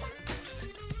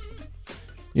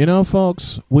 You know,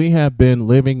 folks, we have been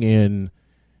living in,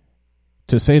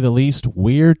 to say the least,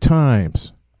 weird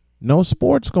times. No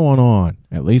sports going on,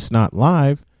 at least not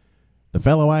live. The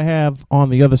fellow I have on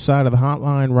the other side of the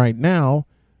hotline right now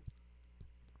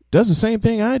does the same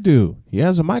thing I do. He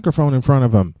has a microphone in front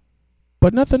of him,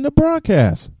 but nothing to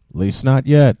broadcast, at least not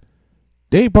yet.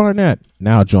 Dave Barnett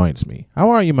now joins me. How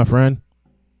are you, my friend?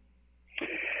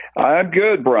 I'm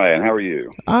good, Brian. How are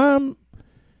you? I'm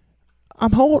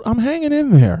hanging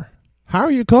in there. How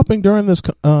are you coping during this?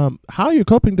 How are you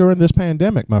coping during this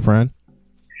pandemic, my friend?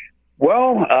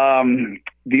 Well,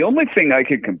 the only thing I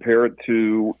could compare it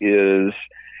to is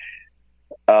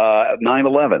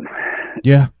 9/11.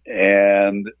 Yeah,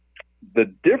 and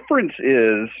the difference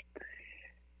is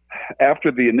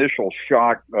after the initial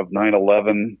shock of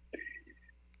 9/11,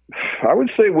 I would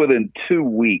say within 2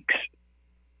 weeks,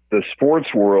 the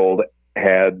sports world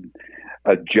had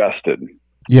adjusted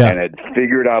and had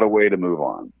figured out a way to move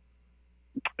on.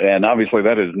 And obviously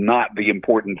that is not the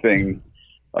important thing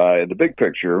in the big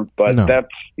picture, but that's,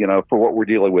 for what we're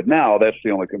dealing with now, that's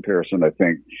the only comparison I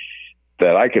think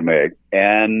that I can make.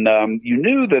 And you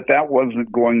knew that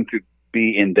wasn't going to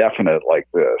be indefinite like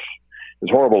this, as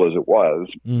horrible as it was.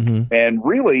 Mm-hmm. And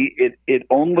really, it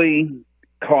only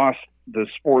cost the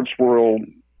sports world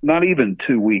not even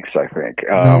 2 weeks, I think,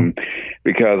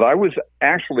 because I was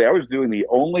doing the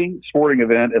only sporting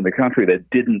event in the country that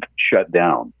didn't shut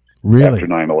down after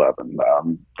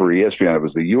 9/11. For ESPN, it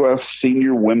was the U.S.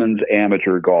 Senior Women's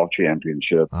Amateur Golf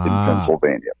Championship in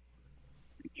Pennsylvania.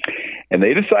 And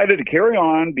they decided to carry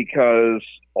on because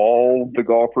all the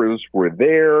golfers were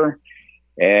there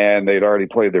and they'd already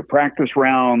played their practice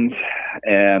rounds.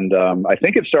 And I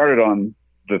think it started on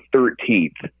the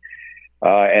 13th.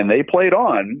 And they played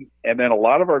on, and then a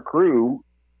lot of our crew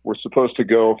were supposed to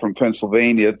go from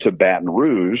Pennsylvania to Baton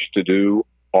Rouge to do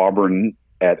Auburn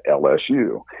at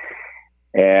LSU.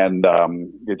 And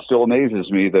it still amazes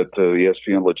me that the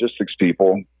ESPN logistics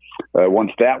people,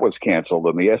 once that was canceled,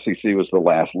 and the SEC was the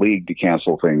last league to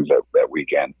cancel things that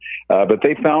weekend, but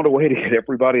they found a way to get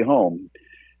everybody home.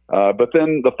 But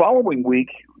then the following week,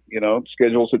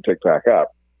 schedules had picked back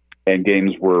up. And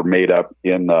games were made up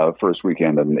in the first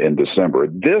weekend in December.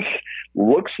 This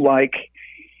looks like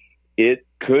it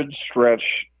could stretch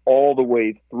all the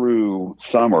way through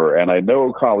summer. And I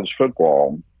know college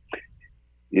football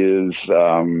is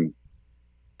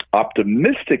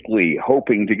optimistically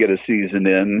hoping to get a season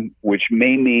in, which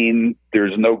may mean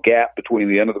there's no gap between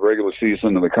the end of the regular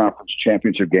season and the conference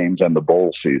championship games and the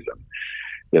bowl season.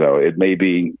 It may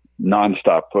be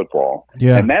nonstop football.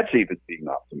 Yeah. And that's even being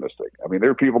optimistic. I mean,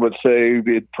 there are people that say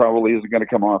it probably isn't going to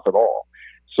come off at all.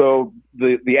 So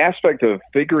the aspect of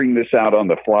figuring this out on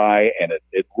the fly, and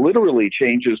it literally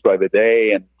changes by the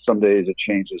day, and some days it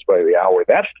changes by the hour.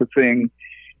 That's the thing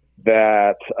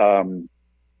that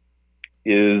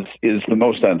is the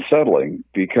most unsettling,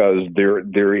 because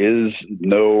there is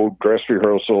no dress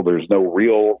rehearsal. There's no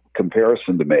real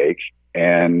comparison to make.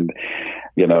 And,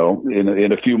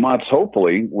 in a few months,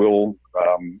 hopefully, we'll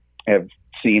have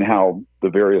seen how the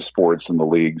various sports and the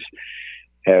leagues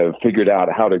have figured out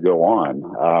how to go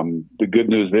on. The good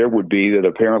news there would be that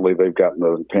apparently they've gotten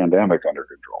the pandemic under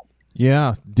control.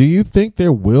 Yeah. Do you think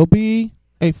there will be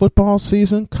a football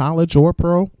season, college or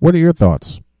pro? What are your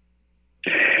thoughts?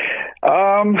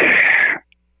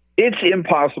 It's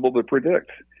impossible to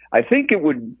predict. I think it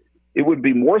would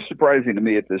be more surprising to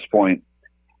me at this point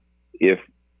if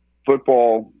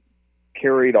football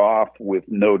carried off with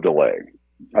no delay.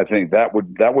 I think that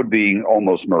would be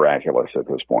almost miraculous at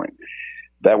this point.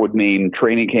 That would mean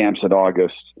training camps in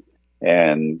August,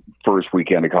 and first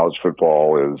weekend of college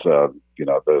football is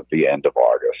the end of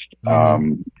August.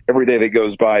 Mm-hmm. Every day that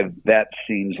goes by, that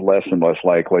seems less and less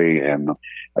likely, and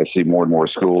I see more and more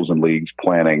schools and leagues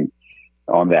planning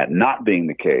on that not being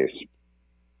the case.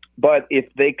 But if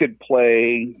they could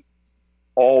play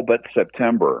all but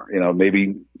September,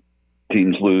 maybe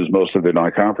teams lose most of their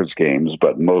non-conference games,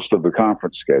 but most of the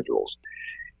conference schedules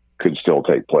could still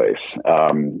take place.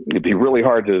 It'd be really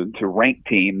hard to rank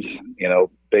teams,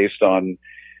 based on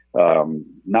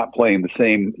not playing the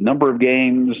same number of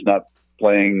games, not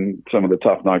playing some of the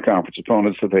tough non-conference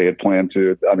opponents that they had planned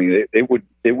to. I mean, it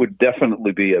would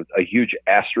definitely be a huge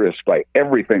asterisk by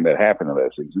everything that happened in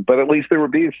that season, but at least there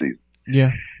would be a season.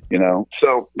 Yeah.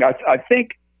 So I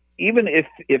think even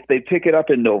if they pick it up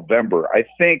in November, I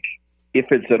think if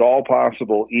it's at all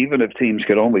possible, even if teams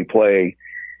could only play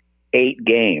 8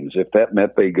 games, if that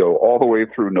meant they go all the way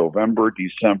through November,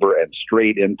 December, and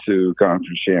straight into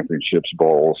conference championships,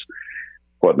 bowls,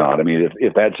 whatnot. I mean,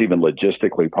 if that's even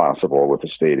logistically possible with the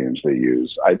stadiums they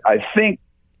use, I think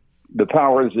the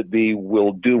powers that be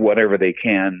will do whatever they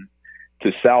can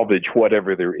to salvage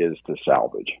whatever there is to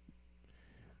salvage.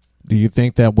 Do you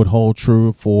think that would hold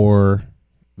true for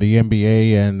the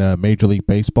NBA and Major League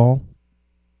Baseball?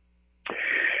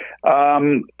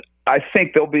 I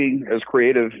think they'll be as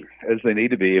creative as they need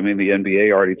to be. I mean, the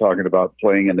NBA already talking about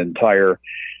playing an entire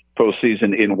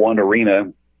postseason in one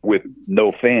arena with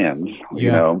no fans. Yeah.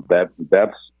 You know, that's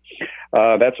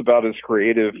about as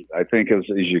creative, I think, as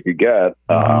you could get.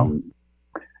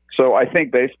 So I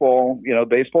think baseball's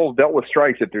dealt with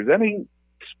strikes. If there's any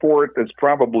sport that's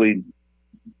probably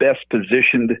best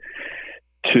positioned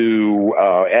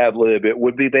to ad lib, it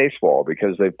would be baseball,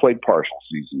 because they've played partial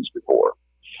seasons before.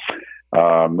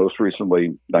 Most recently,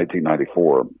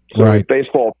 1994. So right. If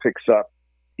baseball picks up,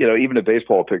 even if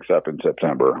baseball picks up in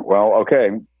September, well, okay,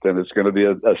 then it's going to be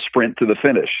a sprint to the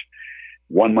finish.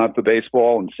 1 month of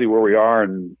baseball and see where we are,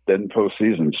 and then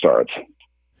postseason starts.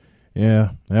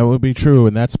 Yeah, that would be true,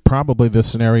 and that's probably the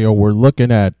scenario we're looking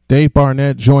at. Dave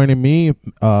Barnett joining me,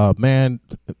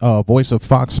 voice of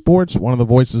Fox Sports, one of the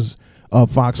voices of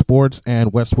Fox Sports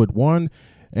and Westwood One,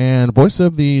 and voice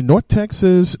of the North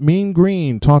Texas Mean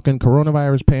Green, talking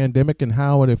coronavirus pandemic and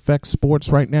how it affects sports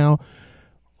right now.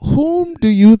 Whom do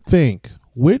you think,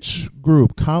 which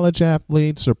group, college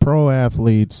athletes or pro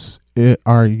athletes, do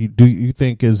you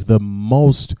think is the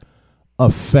most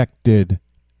affected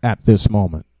at this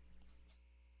moment?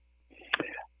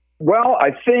 Well, I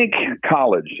think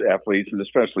college athletes, and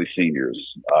especially seniors.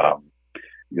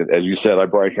 As you said, I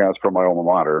broadcast from my alma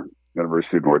mater,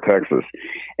 University of North Texas.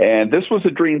 And this was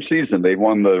a dream season. They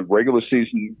won the regular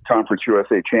season Conference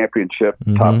USA Championship,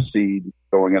 top seed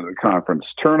going into the conference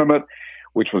tournament,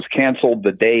 which was canceled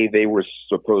the day they were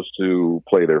supposed to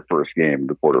play their first game,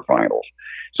 the quarterfinals.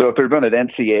 So if there had been an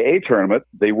NCAA tournament,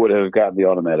 they would have gotten the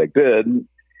automatic bid.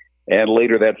 And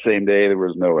later that same day, there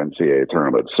was no NCAA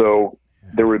tournament. So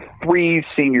there were 3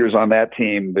 seniors on that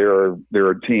team. There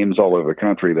are teams all over the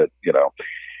country that,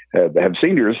 have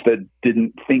seniors that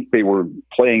didn't think they were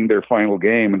playing their final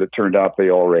game, and it turned out they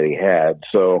already had.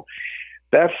 So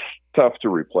that's tough to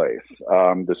replace.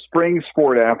 The spring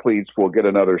sport athletes will get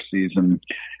another season.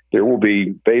 There will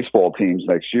be baseball teams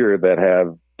next year that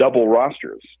have double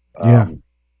rosters,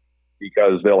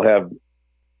 because they'll have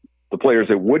the players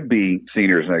that would be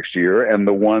seniors next year and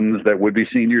the ones that would be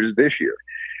seniors this year.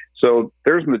 So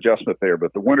there's an adjustment there,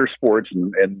 but the winter sports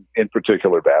and in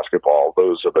particular basketball,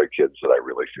 those are the kids that I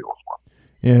really feel for.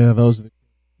 Yeah,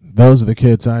 those are the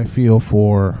kids I feel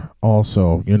for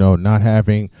also, not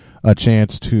having a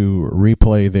chance to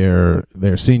replay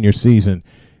their senior season.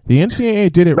 The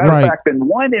NCAA did it right. Matter of fact, and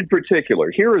one in particular,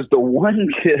 here is the one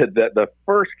kid the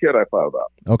first kid I thought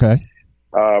about. Okay.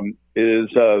 Is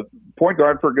point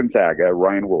guard for Gonzaga,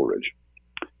 Ryan Woolridge,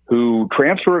 who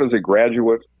transferred as a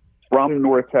graduate from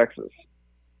North Texas.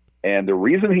 And the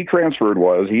reason he transferred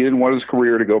was he didn't want his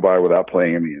career to go by without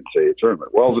playing in the NCAA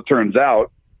tournament. Well, as it turns out,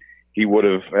 he would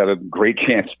have had a great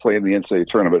chance to play in the NCAA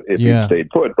tournament if he stayed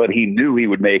put, but he knew he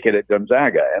would make it at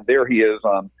Gonzaga. And there he is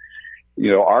on,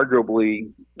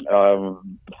 arguably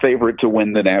favorite to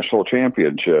win the national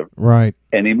championship. Right.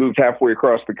 And he moved halfway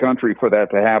across the country for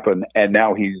that to happen, and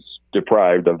now he's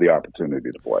deprived of the opportunity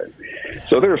to play.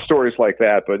 So there are stories like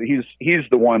that, but he's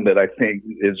the one that I think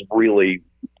is really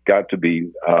got to be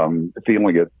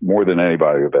feeling it more than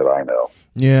anybody that I know.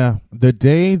 Yeah. The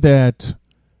day that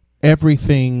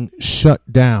everything shut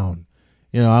down,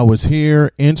 I was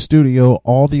here in studio,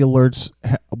 all the alerts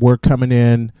were coming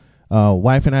in.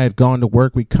 Wife and I had gone to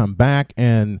work. We come back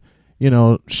and,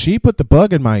 she put the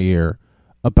bug in my ear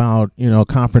about,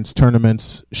 conference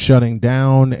tournaments shutting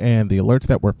down and the alerts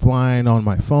that were flying on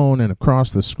my phone and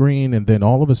across the screen. And then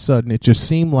all of a sudden it just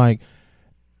seemed like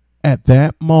at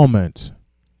that moment,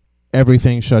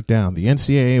 everything shut down. The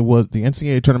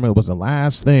NCAA tournament was the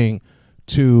last thing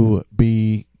to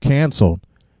be canceled.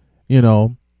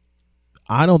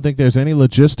 I don't think there's any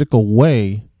logistical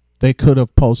way they could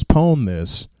have postponed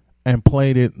this and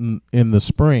played it in the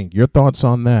spring. Your thoughts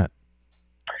on that?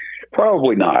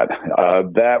 Probably not.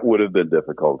 That would have been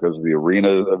difficult because of the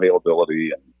arena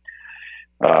availability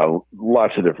and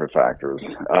lots of different factors.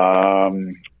 I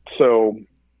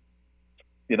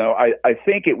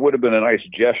think it would have been a nice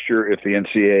gesture if the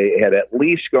NCAA had at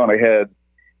least gone ahead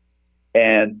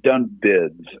and done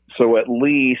bids. So at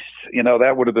least,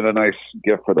 that would have been a nice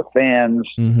gift for the fans,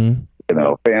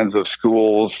 fans of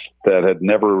schools that had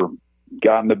never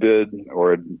gotten a bid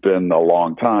or had been a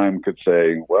long time could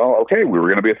say, well, okay, we were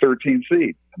going to be a 13 seed.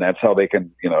 And that's how they can,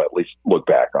 at least look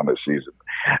back on this season.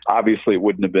 Obviously, it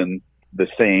wouldn't have been the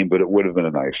same, but it would have been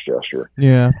a nice gesture.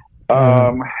 Yeah.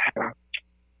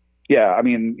 Yeah, I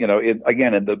mean,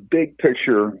 again, in the big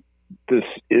picture, this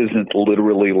isn't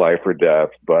literally life or death,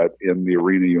 but in the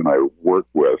arena you and I work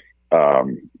with,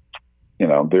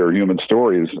 they're human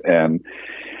stories. And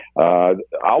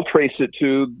I'll trace it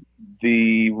to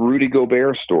the Rudy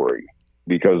Gobert story,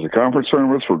 because the conference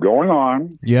tournaments were going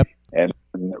on. Yep. And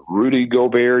Rudy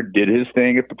Gobert did his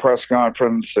thing at the press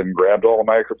conference and grabbed all the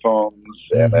microphones.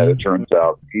 And then it turns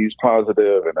out he's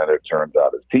positive. And then it turns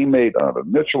out his teammate,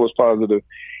 Donovan Mitchell, was positive.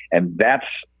 And that's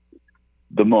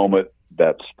the moment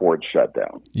that sports shut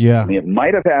down. Yeah. I mean, it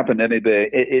might have happened any day.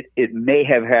 It may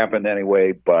have happened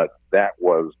anyway, but that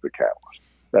was the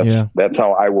catalyst. That's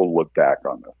how I will look back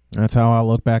on this. That's how I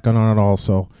look back on it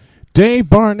also. Dave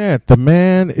Barnett, the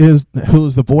man who's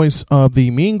the voice of the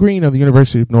Mean Green of the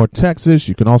University of North Texas.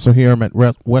 You can also hear him at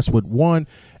Westwood One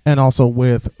and also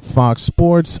with Fox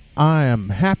Sports. I am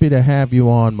happy to have you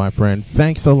on, my friend.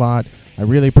 Thanks a lot. I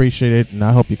really appreciate it, and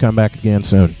I hope you come back again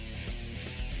soon.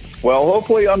 Well,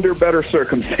 hopefully under better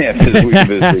circumstances we can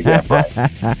visit again,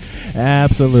 Brian.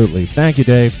 Absolutely. Thank you,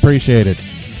 Dave. Appreciate it.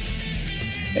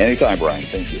 Anytime, Brian.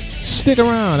 Thank you. Stick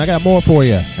around. I got more for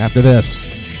you after this.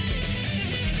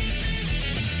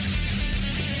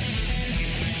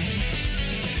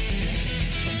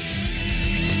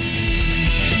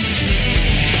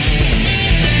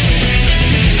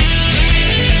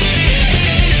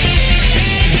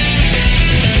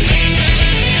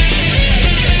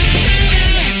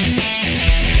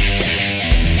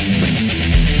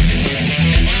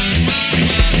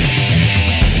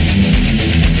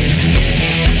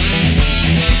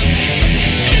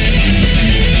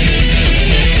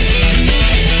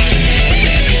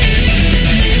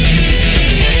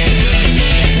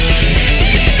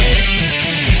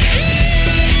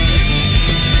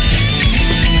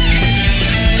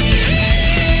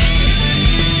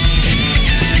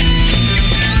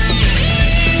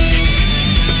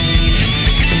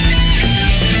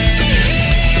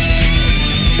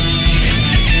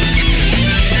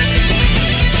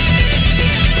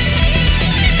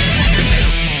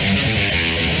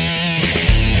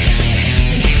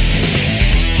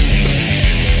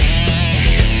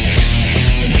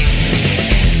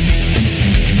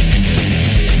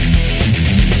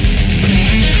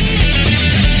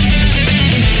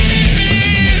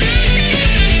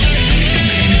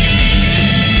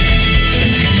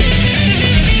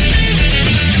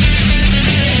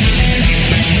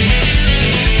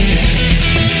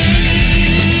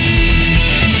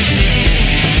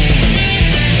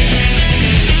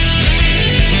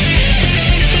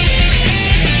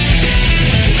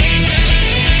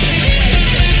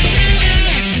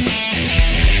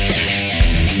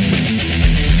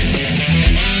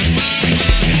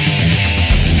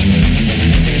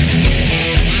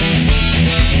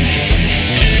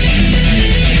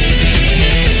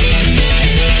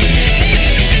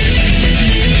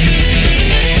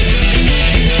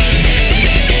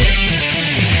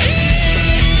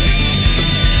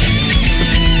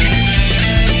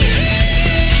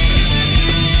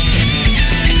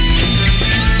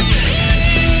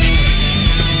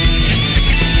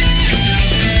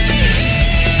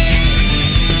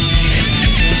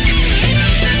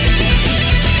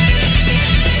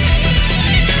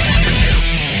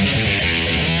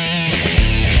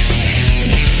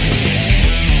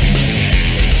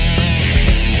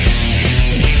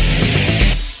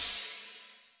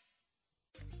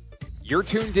 You're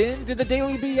tuned in to the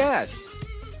Daily BS.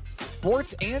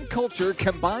 Sports and culture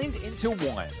combined into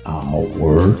one.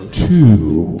 Hour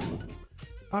 2.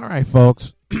 All right,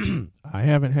 folks. I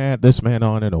haven't had this man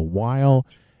on in a while,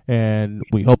 and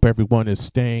we hope everyone is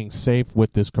staying safe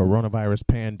with this coronavirus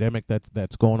pandemic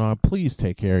that's going on. Please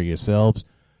take care of yourselves.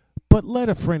 But let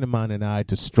a friend of mine and I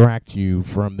distract you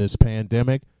from this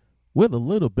pandemic with a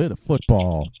little bit of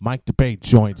football. Mike DeBate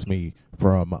joins me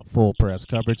from Full Press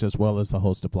Coverage, as well as the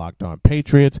host of Locked On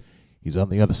Patriots. He's on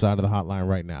the other side of the hotline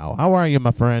right now. How are you,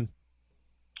 my friend?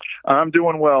 I'm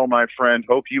doing well, my friend.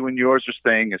 Hope you and yours are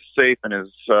staying as safe and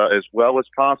as well as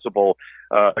possible.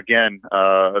 Again,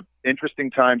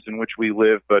 interesting times in which we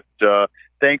live, but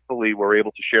thankfully we're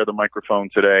able to share the microphone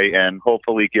today and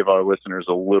hopefully give our listeners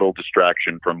a little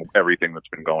distraction from everything that's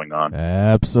been going on.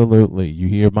 Absolutely. You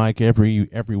hear Mike every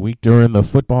week during the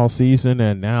football season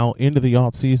and now into the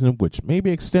off season, which may be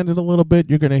extended a little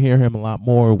bit. You're going to hear him a lot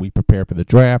more. We prepare for the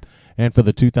draft and for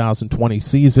the 2020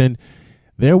 season.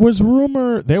 There were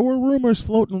rumors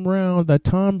floating around that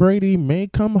Tom Brady may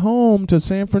come home to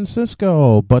San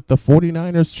Francisco, but the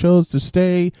 49ers chose to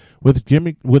stay with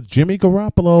Jimmy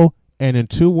Garoppolo, and in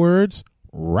 2 words,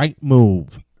 right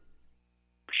move.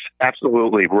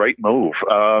 Absolutely. Right move.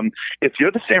 If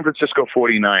you're the San Francisco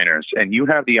 49ers and you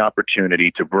have the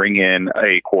opportunity to bring in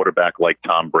a quarterback like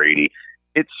Tom Brady,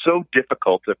 it's so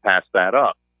difficult to pass that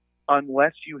up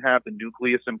unless you have the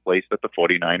nucleus in place that the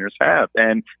 49ers have.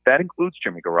 And that includes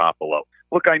Jimmy Garoppolo.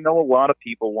 Look, I know a lot of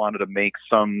people wanted to make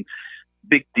some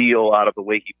big deal out of the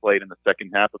way he played in the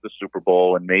second half of the Super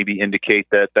Bowl and maybe indicate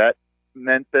that that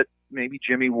meant that maybe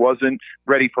Jimmy wasn't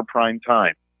ready for prime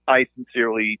time. I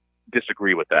sincerely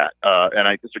disagree with that, and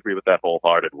I disagree with that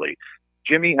wholeheartedly.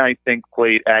 Jimmy, I think,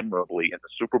 played admirably in the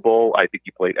Super Bowl. I think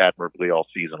he played admirably all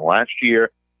season last year.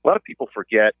 A lot of people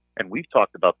forget, and we've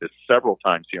talked about this several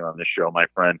times here on this show, my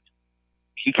friend,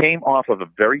 he came off of a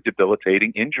very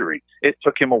debilitating injury. It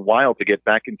took him a while to get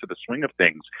back into the swing of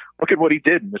things. Look at what he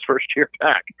did in his first year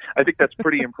back. I think that's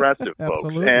pretty impressive, folks.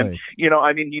 And,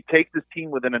 he takes his team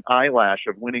within an eyelash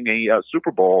of winning a Super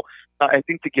Bowl. I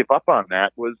think to give up on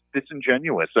that was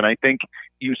disingenuous. And I think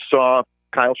you saw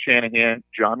Kyle Shanahan,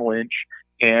 John Lynch,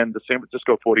 and the San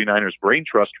Francisco 49ers brain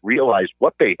trust realize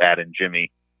what they had in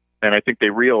Jimmy. And I think they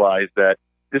realized that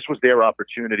this was their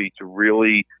opportunity to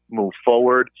really move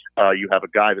forward. You have a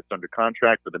guy that's under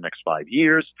contract for the next 5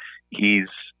 years. He's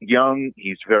young.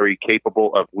 He's very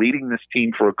capable of leading this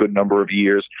team for a good number of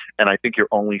years. And I think you're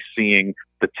only seeing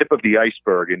the tip of the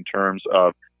iceberg in terms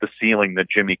of the ceiling that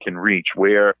Jimmy can reach,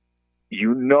 where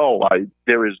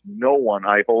there is no one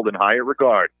I hold in higher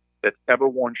regard that's ever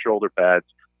worn shoulder pads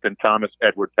than Thomas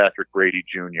Edward Patrick Brady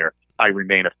Jr. I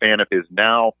remain a fan of his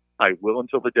now. I will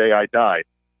until the day I die.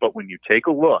 But when you take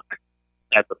a look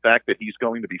at the fact that he's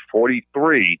going to be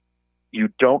 43, you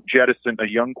don't jettison a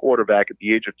young quarterback at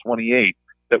the age of 28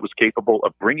 that was capable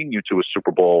of bringing you to a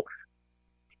Super Bowl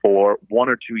for 1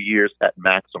 or 2 years at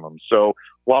maximum. So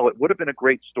while it would have been a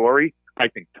great story, I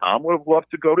think Tom would have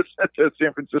loved to go to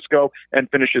San Francisco and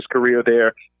finish his career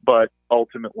there. But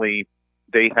ultimately,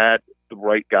 they had the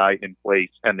right guy in place,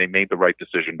 and they made the right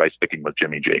decision by sticking with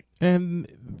Jimmy G. And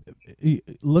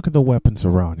look at the weapons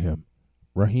around him.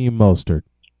 Raheem Mostert,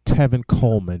 Tevin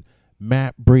Coleman,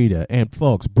 Matt Breida. And,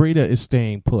 folks, Breida is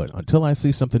staying put. Until I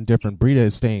see something different, Breida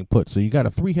is staying put. So you got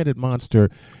a three-headed monster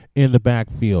in the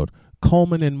backfield.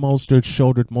 Coleman and Mostert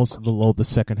shouldered most of the load the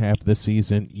second half of the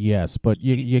season, yes, but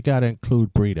you got to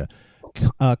include Breida.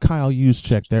 Kyle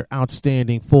Juszczyk, their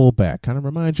outstanding fullback. Kind of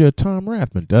reminds you of Tom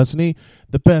Rathman, doesn't he?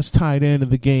 The best tight end in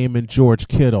the game in George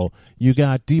Kittle. You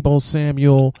got Deebo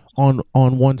Samuel on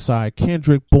one side,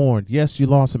 Kendrick Bourne. Yes, you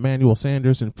lost Emmanuel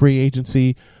Sanders in free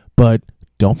agency, but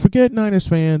don't forget, Niners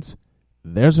fans,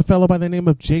 there's a fellow by the name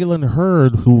of Jalen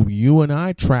Hurd who you and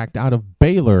I tracked out of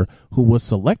Baylor, who was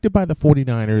selected by the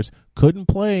 49ers, couldn't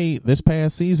play this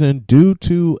past season due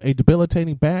to a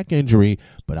debilitating back injury,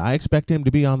 but I expect him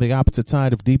to be on the opposite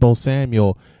side of Deebo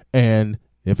Samuel. And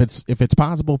if it's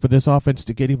possible for this offense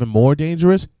to get even more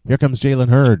dangerous, here comes Jalen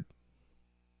Hurd.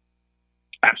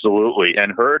 Absolutely.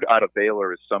 And Hurd out of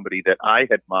Baylor is somebody that I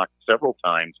had mocked several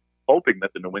times, hoping that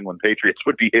the New England Patriots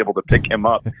would be able to pick him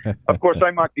up. Of course,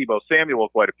 I mocked Deebo Samuel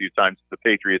quite a few times to the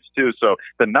Patriots, too. So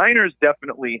the Niners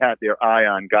definitely had their eye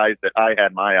on guys that I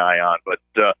had my eye on. But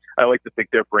I like to think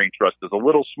their brain trust is a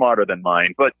little smarter than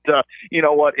mine. But you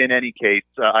know what? In any case,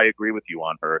 I agree with you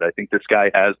on Hurd. I think this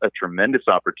guy has a tremendous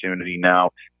opportunity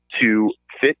now to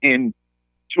fit into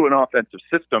an offensive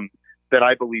system that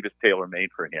I believe is tailor-made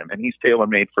for him, and he's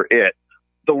tailor-made for it.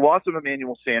 The loss of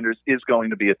Emmanuel Sanders is going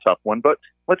to be a tough one, but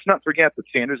let's not forget that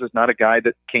Sanders is not a guy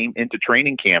that came into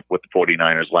training camp with the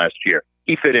 49ers last year.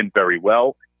 He fit in very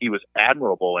well. He was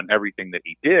admirable in everything that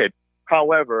he did.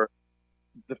 However,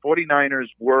 the 49ers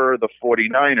were the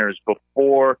 49ers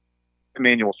before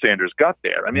Emmanuel Sanders got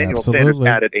there. Emmanuel Sanders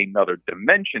added another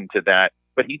dimension to that,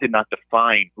 but he did not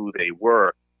define who they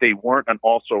were. They weren't an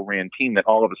also-ran team that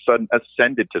all of a sudden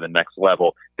ascended to the next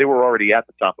level. They were already at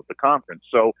the top of the conference.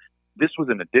 So this was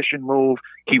an addition move.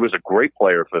 He was a great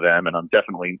player for them, and I'm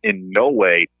definitely in no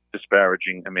way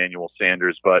disparaging Emmanuel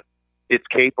Sanders, but it's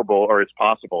capable, or it's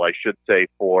possible, I should say,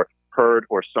 for Hurd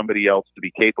or somebody else to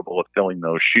be capable of filling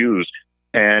those shoes.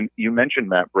 And you mentioned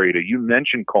Matt Breida, you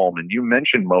mentioned Coleman, you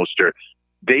mentioned Mostert.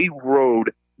 They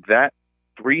rode that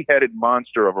three-headed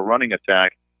monster of a running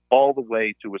attack all the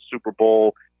way to a Super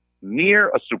Bowl, near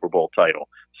a Super Bowl title.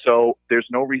 So there's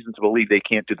no reason to believe they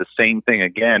can't do the same thing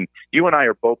again. You and I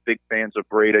are both big fans of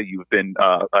Breida. You've been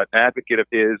an advocate of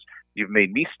his. You've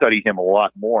made me study him a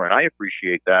lot more, and I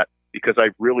appreciate that because I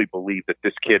really believe that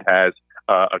this kid has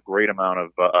a great amount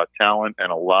of talent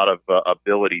and a lot of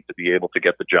ability to be able to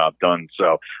get the job done.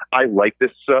 So I like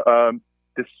this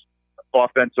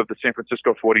offense of the San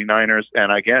Francisco 49ers,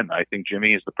 and again, I think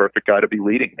Jimmy is the perfect guy to be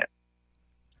leading it.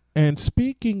 And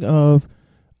speaking of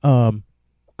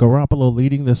Garoppolo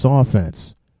leading this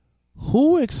offense,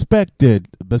 who expected,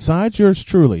 besides yours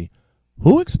truly,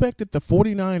 who expected the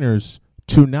 49ers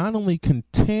to not only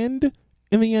contend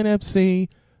in the NFC,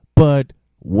 but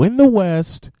win the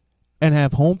West and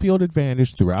have home field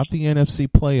advantage throughout the NFC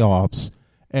playoffs?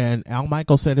 And Al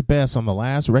Michaels said it best on the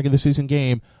last regular season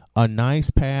game, a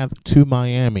nice path to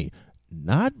Miami.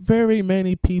 Not very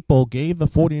many people gave the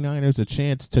 49ers a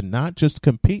chance to not just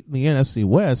compete in the NFC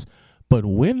West, but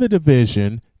win the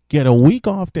division, get a week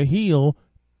off to heal,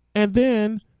 and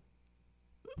then,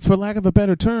 for lack of a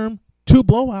better term, 2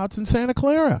 blowouts in Santa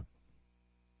Clara.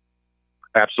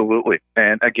 Absolutely.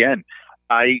 And again,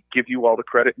 I give you all the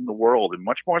credit in the world, and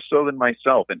much more so than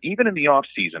myself. And even in the off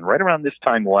season, right around this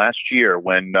time last year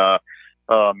when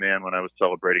when I was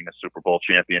celebrating a Super Bowl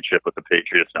championship with the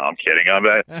Patriots. No, I'm kidding.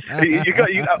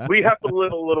 We have to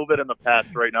live a little bit in the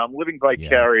past right now. I'm living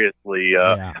vicariously.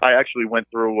 I actually went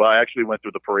through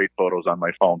the parade photos on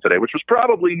my phone today, which was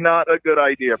probably not a good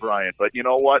idea, Brian. But you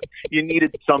know what? You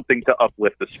needed something to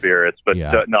uplift the spirits. But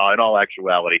no, in all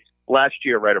actuality, last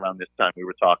year, right around this time, we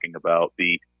were talking about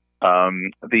the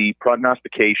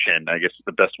prognostication, I guess is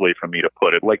the best way for me to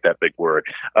put it, like that big word,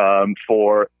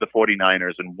 for the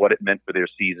 49ers and what it meant for their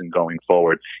season going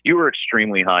forward. You were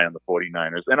extremely high on the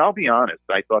 49ers, and I'll be honest,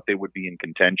 I thought they would be in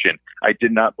contention. I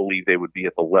did not believe they would be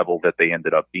at the level that they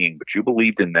ended up being, but you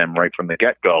believed in them right from the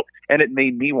get-go, and it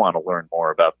made me want to learn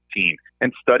more about the team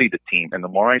and study the team, and the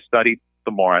more I studied,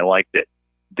 the more I liked it.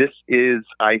 This is,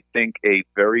 I think, a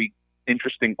very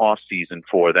interesting off season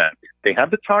for them. They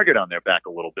have the target on their back a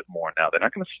little bit more now. They're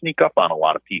not going to sneak up on a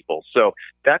lot of people. So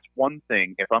that's one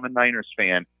thing. If I'm a Niners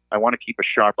fan, I want to keep a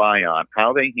sharp eye on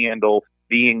how they handle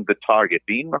being the target,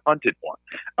 being the hunted one.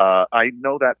 I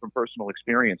know that from personal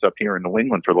experience up here in New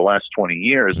England for the last 20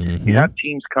 years. Mm-hmm. You have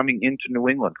teams coming into New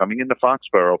England, coming into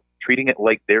Foxborough, treating it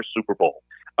like their Super Bowl.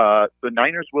 The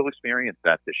Niners will experience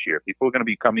that this year. People are going to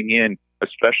be coming in,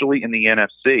 especially in the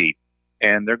NFC,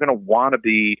 and they're going to want to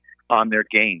be on their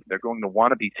game. They're going to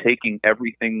want to be taking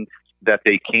everything that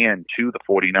they can to the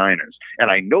 49ers. And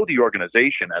I know the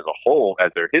organization as a whole,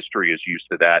 as their history is used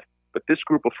to that, but this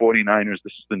group of 49ers,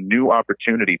 this is the new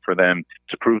opportunity for them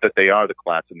to prove that they are the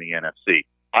class in the NFC.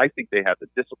 I think they have the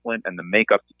discipline and the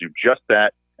makeup to do just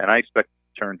that, and I expect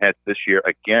to turn heads this year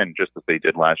again, just as they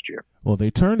did last year. Well,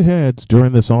 they turned heads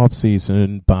during this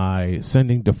offseason by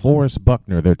sending DeForest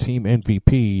Buckner, their team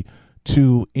MVP,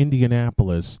 to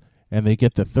Indianapolis, and they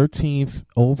get the 13th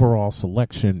overall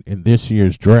selection in this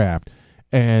year's draft.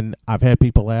 And I've had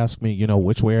people ask me,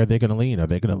 which way are they going to lean? Are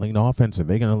they going to lean offense? Are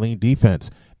they going to lean defense?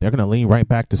 They're going to lean right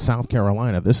back to South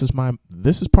Carolina. This is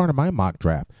part of my mock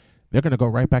draft. They're going to go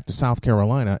right back to South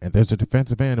Carolina, and there's a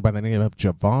defensive end by the name of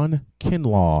Javon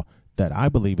Kinlaw that I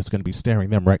believe is going to be staring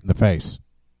them right in the face.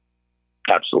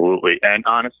 Absolutely. And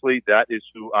honestly, that is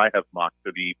who I have mocked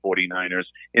for the 49ers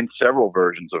in several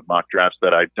versions of mock drafts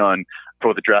that I've done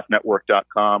for the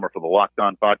draftnetwork.com or for the Locked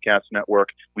On Podcast Network.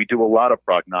 We do a lot of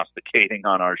prognosticating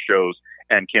on our shows,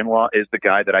 and Kinlaw is the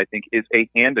guy that I think is a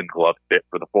hand-in-glove fit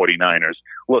for the 49ers.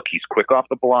 Look, he's quick off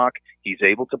the block. He's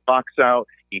able to box out.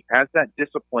 He has that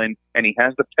discipline, and he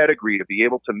has the pedigree to be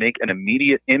able to make an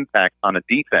immediate impact on a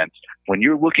defense. When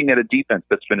you're looking at a defense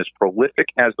that's been as prolific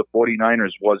as the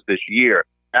 49ers was this year,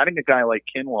 adding a guy like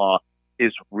Kinlaw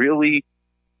is really,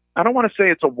 I don't want to say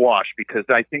it's a wash because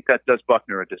I think that does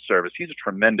Buckner a disservice. He's a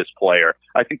tremendous player.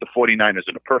 I think the 49ers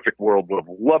in a perfect world would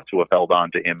have loved to have held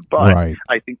on to him, but right.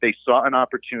 I think they saw an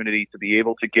opportunity to be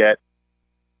able to get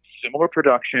similar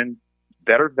production,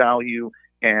 better value,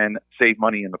 and save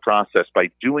money in the process.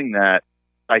 By doing that,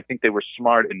 I think they were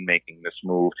smart in making this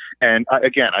move. And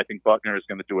again, I think Buckner is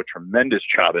going to do a tremendous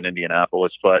job in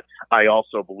Indianapolis, but I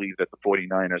also believe that the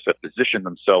 49ers have positioned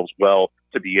themselves well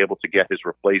to be able to get his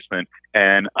replacement.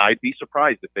 And I'd be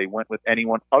surprised if they went with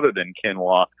anyone other than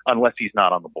Kinlaw, unless he's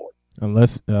not on the board.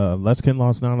 Unless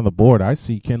Kinlaw's not on the board, I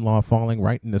see Kinlaw falling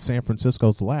right into San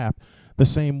Francisco's lap, the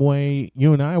same way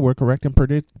you and I were correct in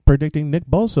predicting Nick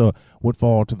Bosa would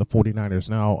fall to the 49ers.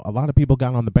 Now, a lot of people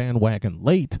got on the bandwagon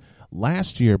late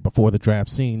last year before the draft,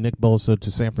 seeing Nick Bosa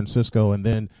to San Francisco, and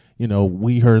then,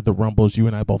 we heard the rumbles. You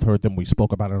and I both heard them. We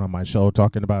spoke about it on my show,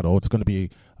 talking about, it's going to be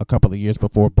a couple of years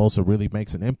before Bosa really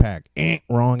makes an impact.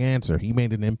 Wrong answer. He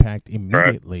made an impact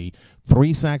immediately.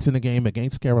 3 sacks in the game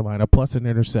against Carolina, plus an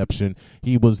interception.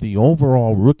 He was the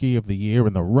overall Rookie of the Year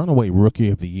and the runaway Rookie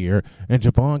of the Year. And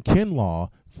Javon Kinlaw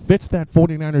fits that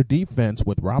 49er defense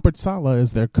with Robert Saleh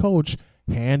as their coach,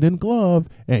 hand in glove,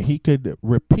 and he could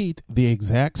repeat the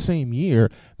exact same year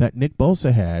that Nick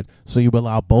Bosa had. So you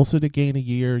allow Bosa to gain a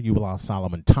year. You allow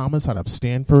Solomon Thomas out of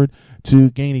Stanford to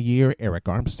gain a year. Eric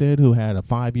Armstead, who had a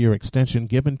 5-year extension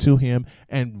given to him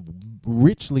and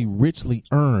richly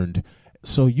earned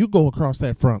So you go across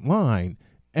that front line,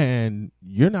 and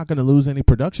you're not going to lose any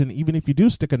production, even if you do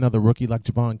stick another rookie like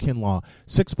Javon Kinlaw,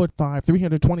 6'5",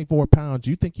 324 pounds.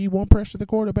 You think he won't pressure the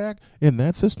quarterback in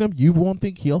that system? You won't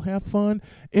think he'll have fun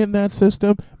in that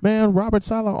system? Man, Robert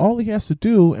Saleh, all he has to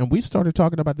do, and we started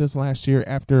talking about this last year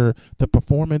after the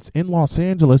performance in Los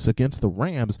Angeles against the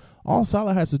Rams, all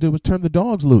Saleh has to do is turn the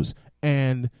dogs loose.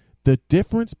 And the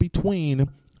difference between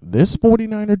this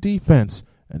 49er defense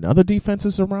and other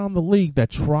defenses around the league that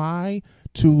try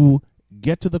to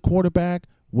get to the quarterback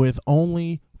with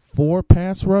only 4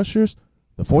 pass rushers,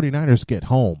 the 49ers get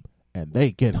home, and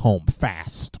they get home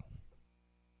fast.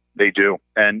 They do.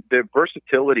 And the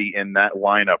versatility in that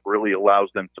lineup really allows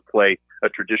them to play a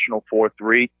traditional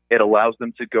 4-3. It allows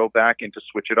them to go back and to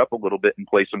switch it up a little bit and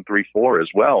play some 3-4 as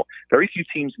well. Very few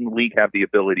teams in the league have the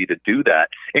ability to do that,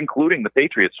 including the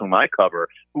Patriots, whom I cover,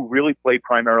 who really played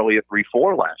primarily a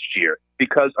 3-4 last year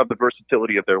because of the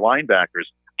versatility of their linebackers.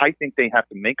 I think they have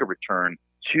to make a return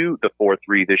to the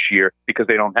 4-3 this year because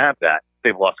they don't have that.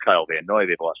 They've lost Kyle Van Noy.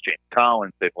 They've lost James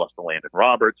Collins. They've lost Landon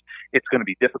Roberts. It's going to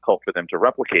be difficult for them to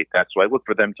replicate that. So I look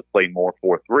for them to play more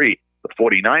 4-3. The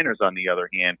 49ers, on the other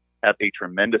hand, have a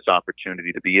tremendous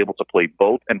opportunity to be able to play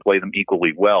both and play them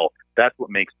equally well. That's what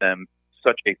makes them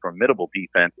such a formidable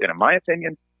defense. And in my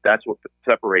opinion, that's what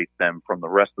separates them from the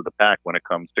rest of the pack when it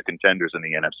comes to contenders in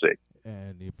the NFC.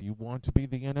 And if you want to be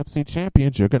the NFC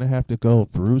champions, you're going to have to go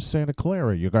through Santa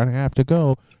Clara. You're going to have to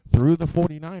go through the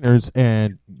 49ers.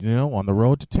 And, on the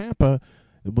road to Tampa,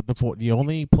 the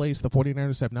only place the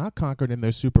 49ers have not conquered in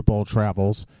their Super Bowl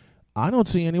travels, I don't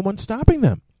see anyone stopping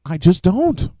them. I just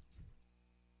don't.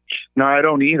 No, I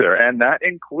don't either. And that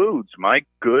includes my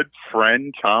good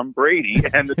friend Tom Brady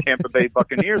and the Tampa Bay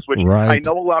Buccaneers, which right. I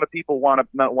know a lot of people want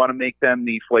to make them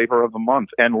the flavor of the month.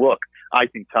 And look, I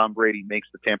think Tom Brady makes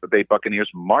the Tampa Bay Buccaneers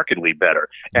markedly better.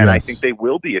 And yes. I think they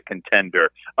will be a contender.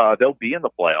 They'll be in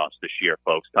the playoffs this year,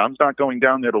 folks. Tom's not going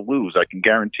down there to lose. I can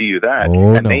guarantee you that.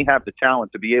 And they have the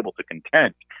talent to be able to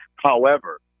contend.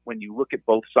 However, when you look at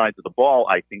both sides of the ball,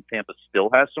 I think Tampa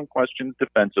still has some questions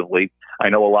defensively. I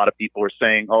know a lot of people are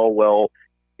saying, oh, well,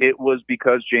 it was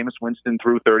because Jameis Winston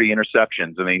threw 30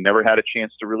 interceptions and they never had a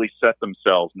chance to really set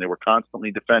themselves and they were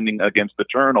constantly defending against the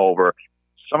turnover.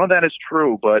 Some of that is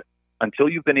true, but until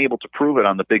you've been able to prove it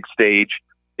on the big stage,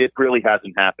 it really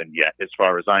hasn't happened yet as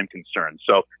far as I'm concerned.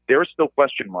 So there are still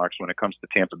question marks when it comes to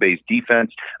Tampa Bay's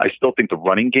defense. I still think the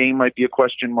running game might be a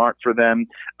question mark for them.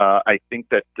 I think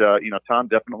that, Tom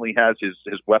definitely has his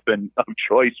weapon of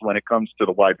choice when it comes to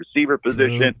the wide receiver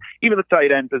position. Even the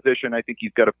tight end position, I think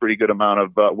he's got a pretty good amount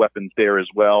of weapons there as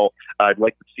well. I'd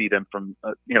like to see them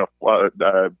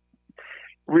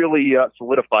really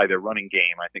solidify their running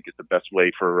game, I think is the best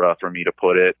way for me to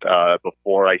put it,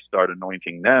 before I start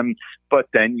anointing them. But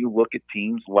then you look at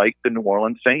teams like the New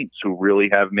Orleans Saints, who really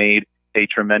have made a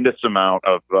tremendous amount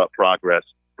of progress,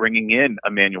 bringing in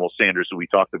Emmanuel Sanders, who we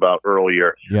talked about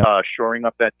earlier, shoring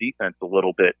up that defense a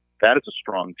little bit. That is a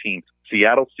strong team.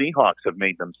 Seattle Seahawks have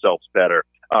made themselves better,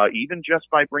 even just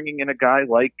by bringing in a guy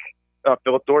like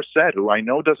Philip Dorsett, who I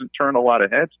know doesn't turn a lot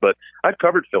of heads, but I've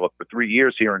covered Philip for 3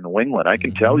 years here in New England. I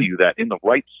can tell you that in the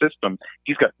right system,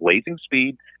 he's got blazing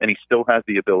speed, and he still has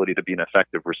the ability to be an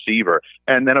effective receiver.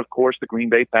 And then, of course, the Green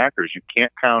Bay Packers. You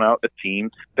can't count out a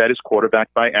team that is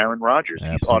quarterbacked by Aaron Rodgers.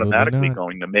 Absolutely he's automatically not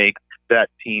going to make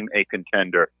that team a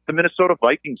contender. The Minnesota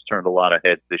Vikings turned a lot of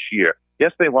heads this year.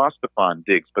 Yes, they lost Stephon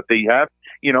Diggs, but they have,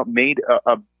 made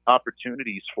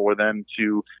opportunities for them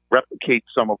to replicate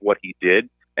some of what he did.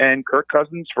 And Kirk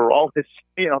Cousins, for all his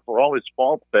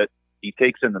faults that he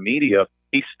takes in the media,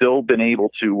 he's still been able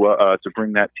to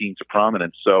bring that team to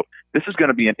prominence. So this is going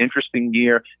to be an interesting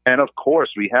year. And of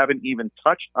course, we haven't even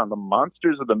touched on the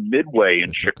monsters of the Midway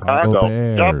in Chicago.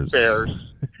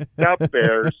 Duck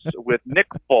Bears with Nick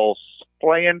Foles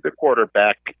playing the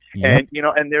quarterback. Yep.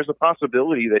 And there's a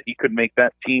possibility that he could make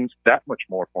that team that much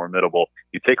more formidable.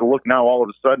 You take a look now, all of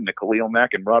a sudden, at Khalil Mack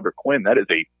and Robert Quinn. That is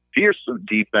a fearsome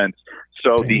defense.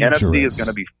 So Dangerous. The NFC is going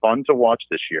to be fun to watch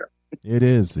this year. It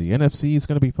is. The NFC is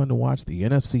going to be fun to watch. The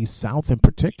NFC South in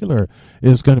particular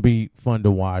is going to be fun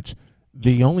to watch.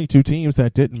 The only two teams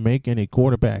that didn't make any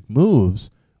quarterback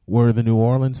moves were the New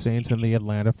Orleans Saints and the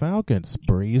Atlanta Falcons.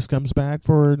 Breeze comes back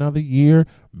for another year.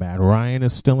 Matt Ryan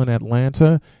is still in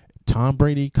Atlanta. Tom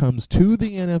Brady comes to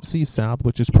the NFC South,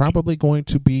 which is probably going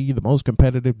to be the most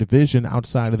competitive division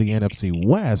outside of the NFC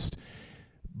West.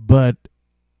 But,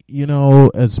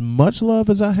 as much love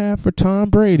as I have for Tom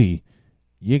Brady,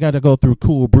 you got to go through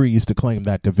Cool Breeze to claim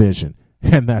that division.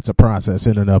 And that's a process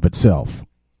in and of itself.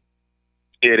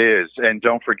 It is. And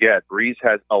don't forget, Breeze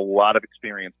has a lot of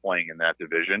experience playing in that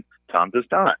division. Tom does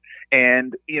not.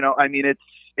 And,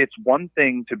 it's one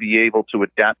thing to be able to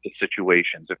adapt to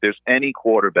situations. If there's any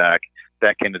quarterback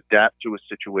that can adapt to a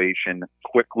situation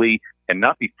quickly and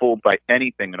not be fooled by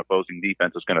anything an opposing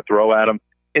defense is going to throw at him,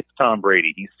 it's Tom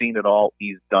Brady. He's seen it all.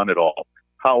 He's done it all.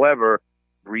 However,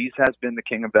 Brees has been the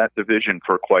king of that division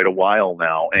for quite a while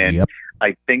now. And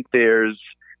I think there's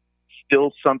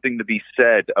still something to be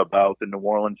said about the New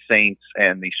Orleans Saints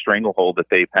and the stranglehold that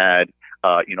they've had,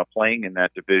 playing in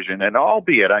that division. And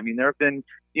albeit, I mean, there have been,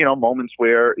 moments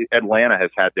where Atlanta has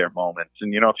had their moments.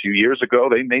 And, a few years ago,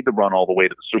 they made the run all the way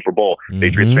to the Super Bowl.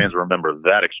 Patriots fans remember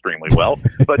that extremely well.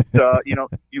 But,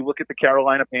 you look at the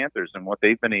Carolina Panthers and what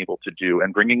they've been able to do,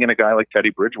 and bringing in a guy like Teddy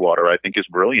Bridgewater, I think is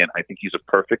brilliant. I think he's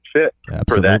a perfect fit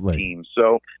for that team.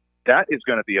 So that is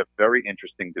going to be a very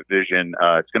interesting division.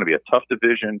 It's going to be a tough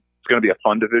division. It's going to be a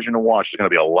fun division to watch. There's going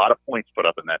to be a lot of points put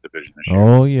up in that division this year.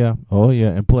 Oh, yeah.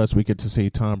 And plus, we get to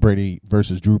see Tom Brady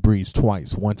versus Drew Brees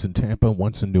twice, once in Tampa,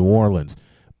 once in New Orleans.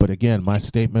 But again, my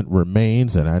statement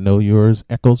remains, and I know yours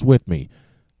echoes with me.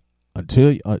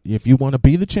 If you want to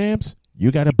be the champs, you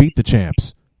got to beat the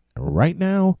champs. Right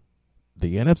now,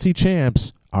 the NFC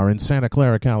champs are in Santa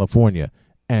Clara, California.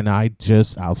 And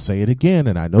I'll say it again,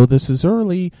 and I know this is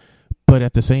early, but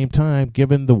at the same time,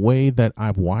 given the way that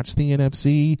I've watched the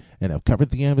NFC and I've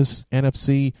covered the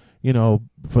NFC,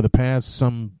 for the past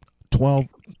some 12,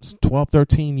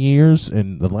 13 years,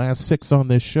 and the last 6 on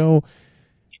this show,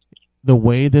 the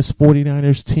way this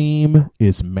 49ers team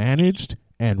is managed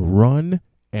and run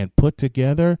and put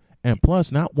together, and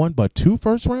plus not 1 but 2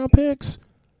 first-round picks,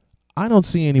 I don't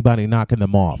see anybody knocking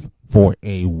them off for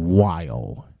a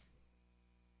while.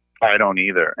 I don't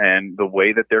either. And the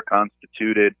way that they're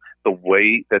constituted, the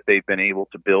way that they've been able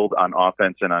to build on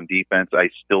offense and on defense, I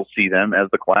still see them as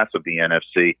the class of the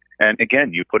NFC. And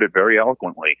again, you put it very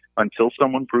eloquently. Until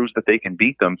someone proves that they can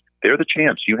beat them, they're the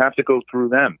champs. You have to go through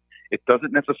them. It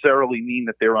doesn't necessarily mean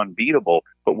that they're unbeatable,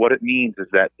 but what it means is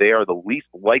that they are the least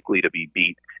likely to be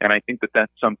beat. And I think that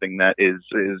that's something that is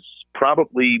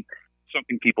probably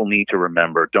something people need to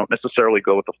remember. Don't necessarily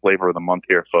go with the flavor of the month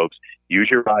here, folks. Use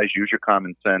your eyes, use your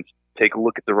common sense. Take a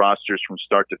look at the rosters from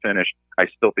start to finish. I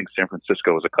still think San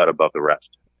Francisco is a cut above the rest.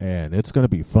 And it's going to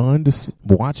be fun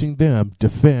watching them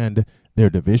defend their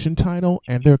division title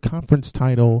and their conference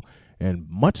title. And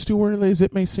much too early as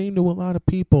it may seem to a lot of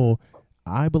people,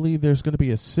 I believe there's going to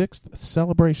be a 6th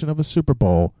celebration of a Super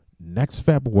Bowl next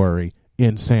February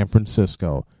in San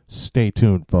Francisco. Stay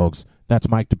tuned, folks. That's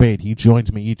Mike Debate. He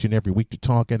joins me each and every week to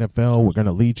talk NFL. We're going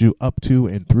to lead you up to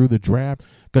and through the draft.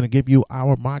 Going to give you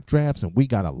our mock drafts, and we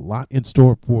got a lot in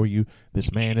store for you.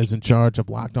 This man is in charge of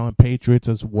Locked On Patriots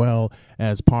as well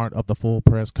as part of the Full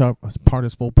Press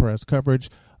coverage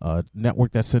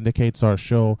network that syndicates our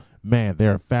show. Man,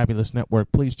 they're a fabulous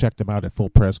network. Please check them out at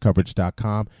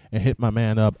fullpresscoverage.com and hit my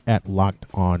man up at Locked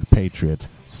On Patriots.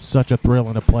 Such a thrill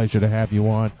and a pleasure to have you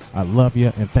on. I love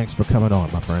you, and thanks for coming on,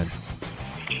 my friend.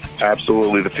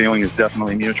 Absolutely. The feeling is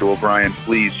definitely mutual, Brian.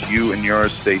 Please, you and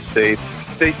yours, stay safe.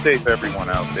 Stay safe, everyone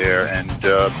out there, and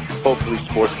hopefully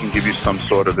sports can give you some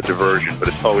sort of a diversion. But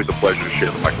it's always a pleasure to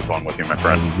share the microphone with you, my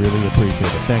friend. I really appreciate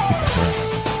it. Thank you, my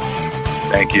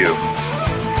friend. Thank you.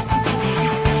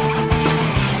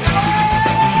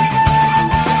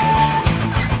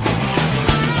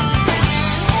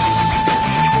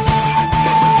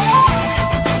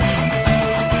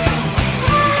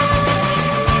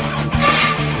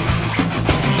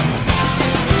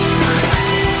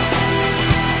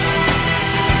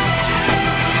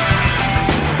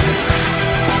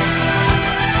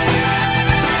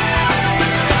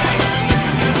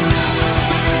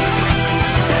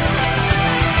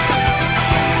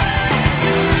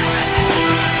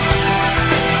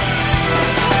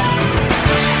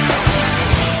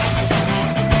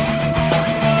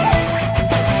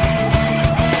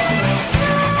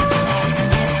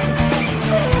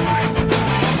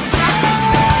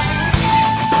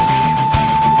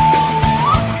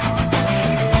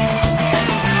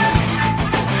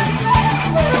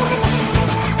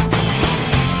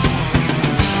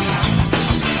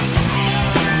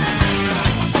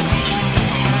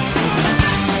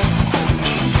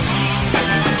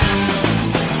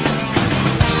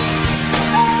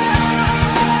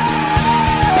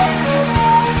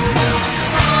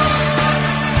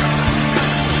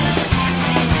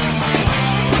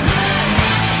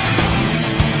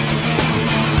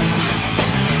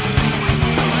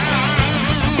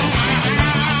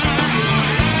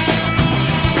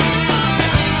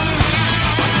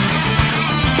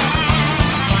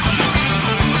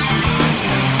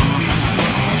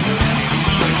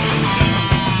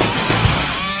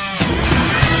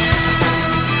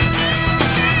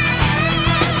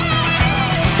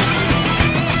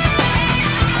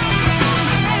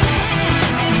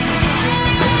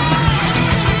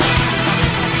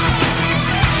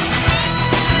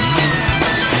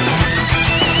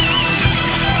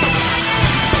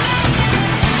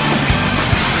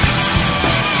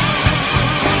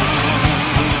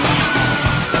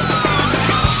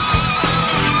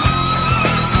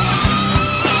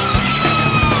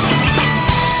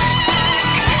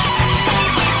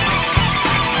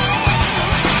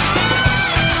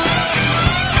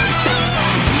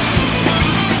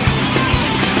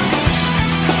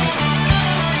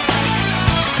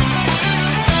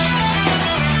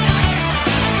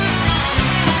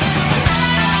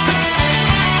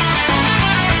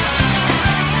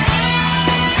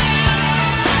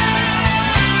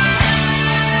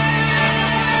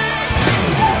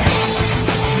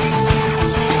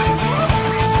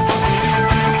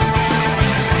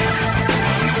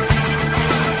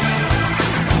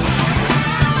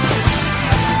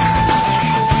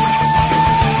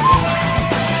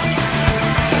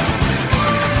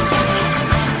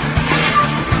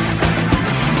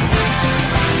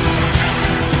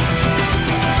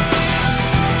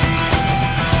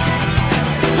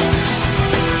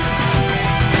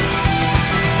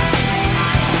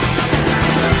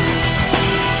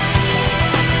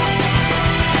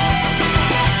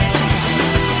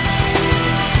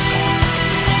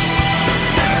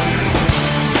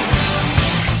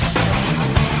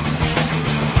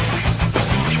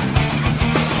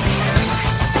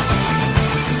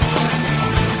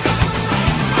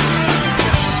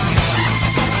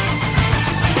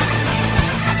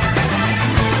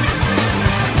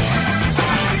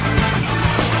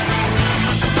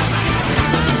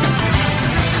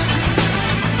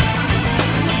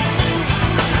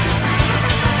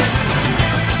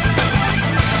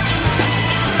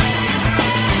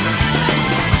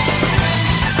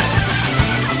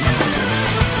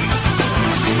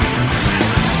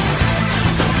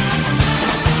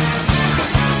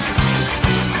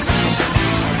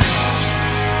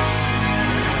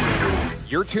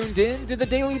 tuned in to the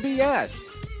Daily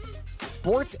BS.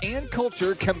 Sports and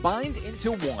culture combined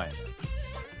into one.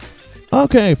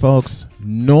 Okay, folks.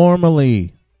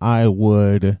 Normally, I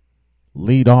would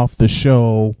lead off the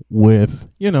show with,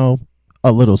 a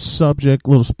little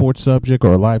sports subject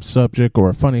or a life subject or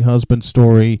a funny husband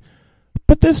story.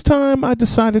 But this time, I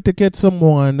decided to get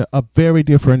a very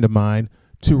dear friend of mine,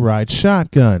 to ride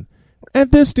shotgun.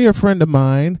 And this dear friend of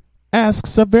mine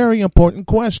asks a very important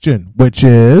question, which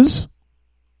is...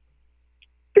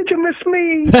 Did you miss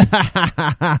me?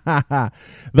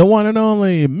 The one and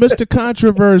only Mr.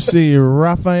 Controversy,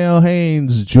 Raphael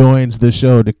Haynes, joins the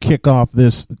show to kick off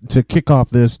this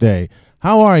day.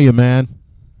 How are you, man?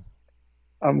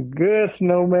 I'm good,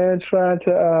 Snowman. Trying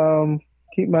to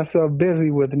keep myself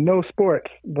busy with no sports,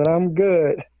 but I'm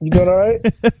good. You doing all right?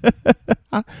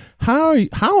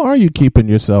 How are you keeping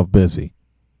yourself busy?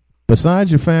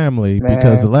 Besides your family, Man.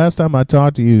 Because the last time I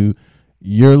talked to you,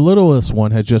 your littlest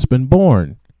one had just been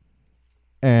born,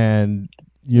 and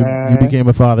you became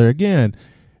a father again.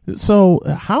 So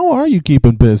how are you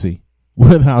keeping busy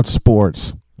without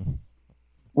sports?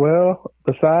 Well,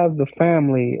 besides the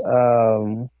family,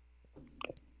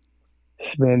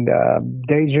 it's been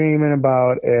daydreaming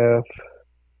about if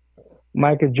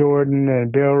Michael Jordan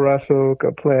and Bill Russell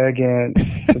could play against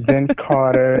Vince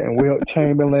Carter and Wilt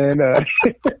Chamberlain. I've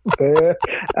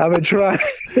been trying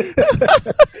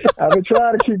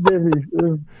to keep busy.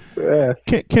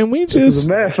 Can we It's just a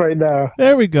mess right now?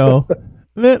 There we go.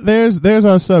 There's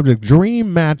our subject.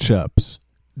 Dream matchups.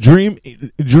 Dream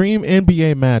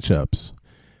NBA matchups.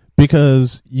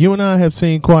 Because you and I have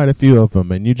seen quite a few of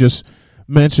them, and you just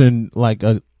mentioned like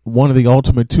one of the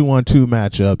ultimate 2-on-2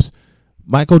 matchups.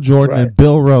 Michael Jordan and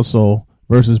Bill Russell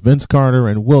versus Vince Carter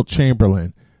and Wilt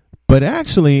Chamberlain. But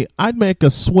actually, I'd make a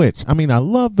switch. I mean, I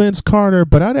love Vince Carter,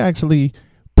 but I'd actually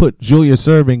put Julius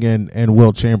Erving and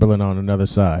Wilt Chamberlain on another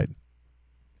side.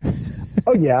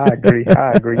 Oh, yeah, I agree.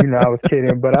 I was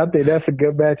kidding, but I think that's a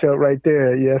good matchup right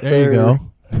there. Yes, there you sir. go.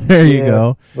 There you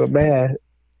go. But, man,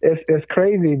 it's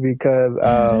crazy because,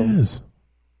 It is.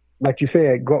 like you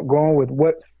said, going with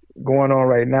what's going on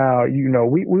right now,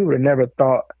 we would have never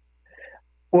thought.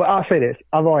 Well, I'll say this.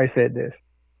 I've always said this.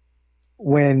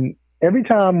 Every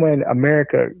time when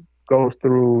America goes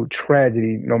through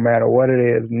tragedy, no matter what it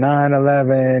is,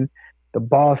 9/11, the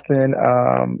Boston,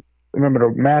 remember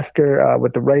the massacre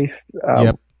with the race,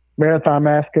 marathon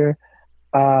massacre,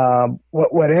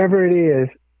 whatever it is,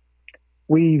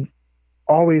 we've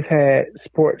always had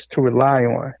sports to rely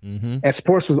on. Mm-hmm. And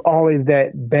sports was always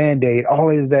that Band-Aid,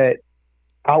 always that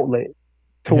outlet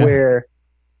to where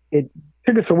it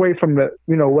took us away from the,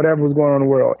 whatever was going on in the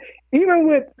world. Even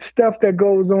with stuff that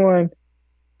goes on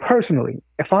personally,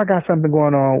 if I got something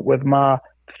going on with my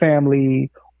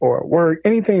family or work,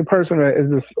 anything personal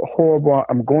is just horrible,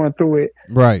 I'm going through it.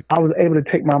 Right. I was able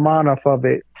to take my mind off of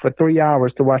it for 3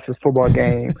 hours to watch this football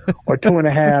game or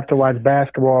 2.5 to watch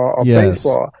basketball or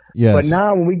baseball. Yes. But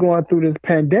now when we going through this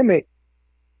pandemic,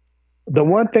 the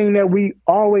one thing that we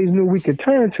always knew we could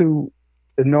turn to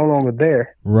is no longer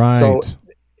there. Right. So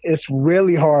it's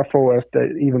really hard for us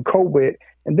to even cope with.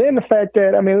 And then the fact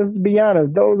that, let's be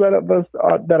honest, those of us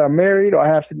that are married or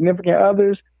have significant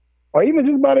others, or even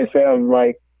just by themselves,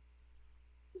 like,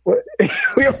 we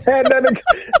don't have nothing,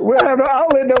 we don't have no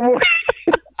outlet no more.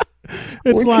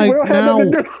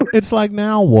 It's like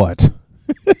now what?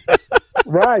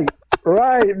 Right.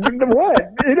 What?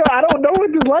 I don't know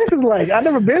what this life is like. I've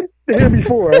never been here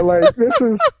before. Like, this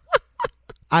is.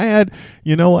 I had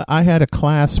a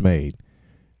classmate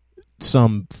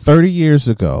some 30 years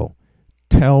ago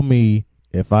tell me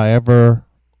if I ever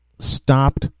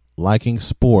stopped liking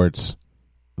sports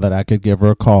that I could give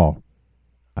her a call.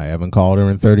 I haven't called her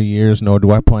in 30 years, nor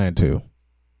do I plan to.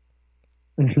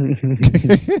 Man,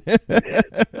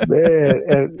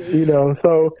 and,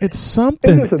 so it's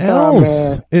something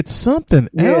else. It's something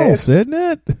else, isn't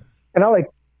it? And I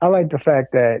like the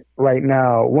fact that right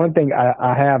now, one thing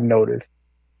I have noticed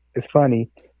is funny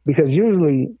because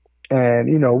usually, and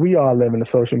we all live in the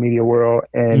social media world,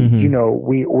 and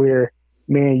we're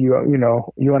me and you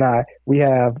and I, we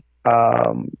have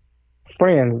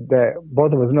friends that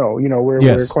both of us know.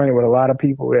 We're acquainted with a lot of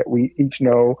people that we each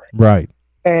know. Right.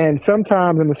 And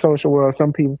sometimes in the social world,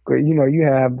 some people, you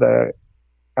have the,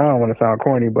 I don't want to sound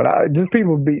corny, but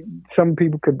some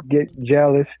people could get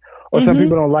jealous, or some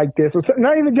people don't like this, or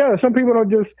not even jealous. Some people don't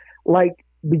just like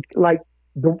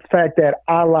the fact that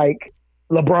I like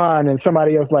LeBron and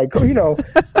somebody else like,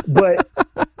 but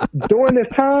during this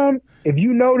time, if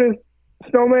you notice,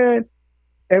 Snowman,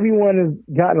 everyone has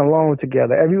gotten along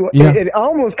together. Everyone, it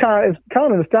almost it's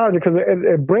kind of nostalgic because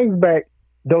it brings back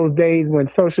those days when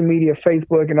social media,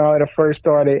 Facebook and all that first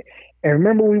started. And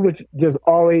remember, we would just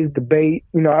always debate,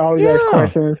 always ask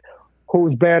questions,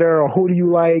 who's better or who do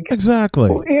you like?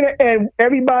 Exactly. And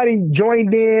everybody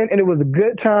joined in, and it was a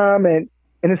good time. And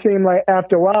it seemed like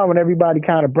after a while, when everybody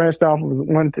kind of branched off and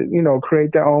wanted to,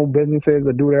 create their own businesses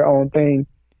or do their own thing,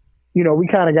 we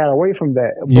kind of got away from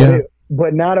that. Yeah.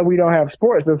 But now that we don't have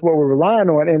sports, that's what we're relying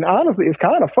on. And honestly, it's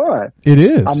kind of fun. It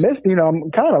is. I missed,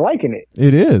 I'm kind of liking it.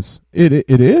 It is. It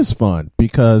is fun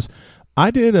because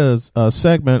I did a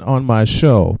segment on my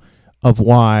show of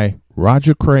why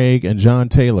Roger Craig and John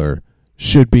Taylor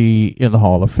should be in the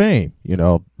Hall of Fame.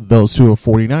 Those two are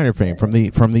 49er fame from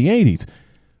the 80s.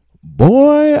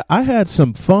 Boy, I had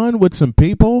some fun with some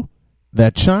people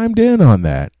that chimed in on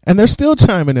that, and they're still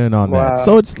chiming in on that.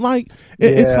 So it's like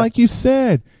it's like you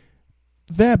said,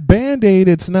 that Band-Aid,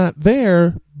 it's not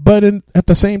there, but at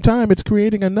the same time, it's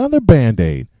creating another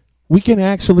Band-Aid. We can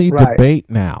actually debate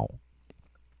now.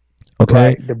 Okay,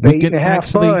 right. Debate and have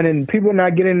fun, and people are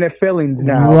not getting their feelings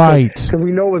now, right? Because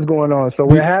we know what's going on, so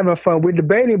we're having fun. We're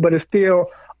debating, but it's still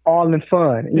all in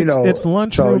fun. It's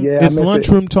lunchroom. It's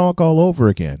lunchroom talk all over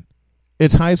again.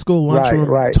 It's high school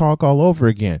lunchroom talk all over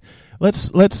again.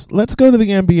 Let's go to the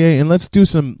NBA and let's do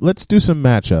some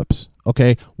matchups.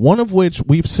 Okay, one of which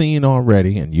we've seen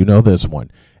already, and this one.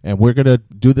 And we're going to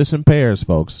do this in pairs,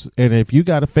 folks. And if you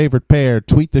got a favorite pair,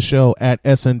 tweet the show at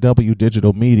SNW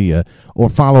Digital Media or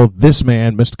follow this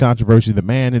man, Mr. Controversy, the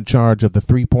man in charge of the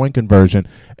three-point conversion,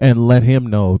 and let him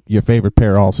know your favorite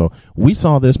pair also. We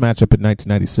saw this matchup in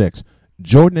 1996.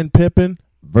 Jordan and Pippen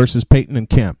versus Peyton and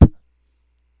Kemp.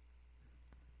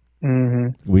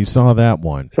 Mm-hmm. We saw that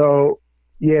one. So,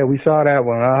 yeah, we saw that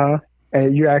one. Uh-huh.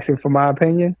 And you're asking for my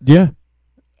opinion? Yeah.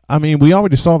 I mean, we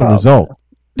already saw the result.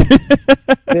 yeah.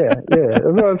 That's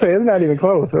what I'm saying. It's not even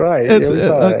close, right? We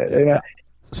saw that.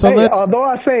 So although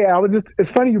I say,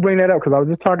 it's funny you bring that up because I was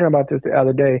just talking about this the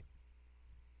other day.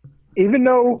 Even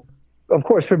though, of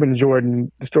course, Pippen and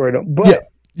Jordan destroyed them, but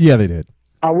yeah, they did.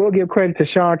 I will give credit to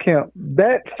Shawn Kemp.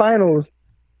 That finals,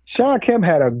 Shawn Kemp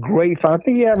had a great final. I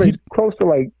think he averaged close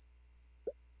to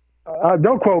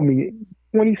don't quote me,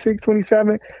 26,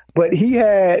 27, but he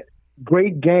had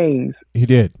great games. He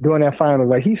did during that final.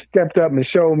 Like he stepped up and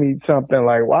showed me something.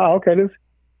 Like, wow, okay, this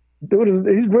dude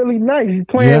he's really nice. He's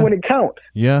playing when it counts.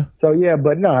 Yeah. So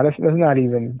but no, that's not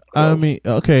even close. I mean,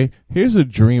 okay, here's a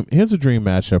dream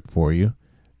matchup for you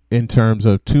in terms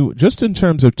of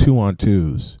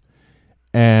 2-on-2s,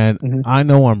 and I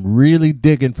know I'm really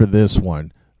digging for this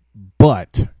one,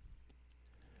 but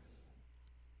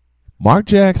Mark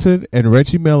Jackson and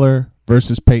Reggie Miller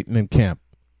versus Peyton and Kemp.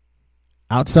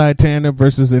 Outside tandem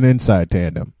versus an inside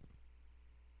tandem.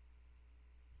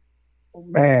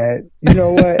 Man, you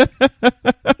know what?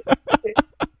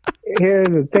 Here's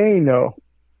the thing, though.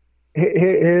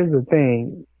 Here's the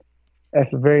thing.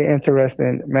 That's a very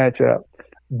interesting matchup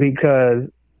because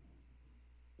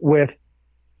with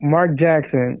Mark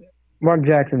Jackson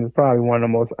is probably one of the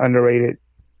most underrated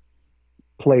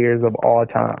players of all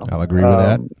time. I'll agree with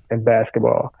that. In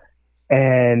basketball.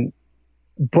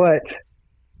 But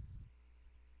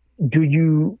do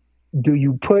you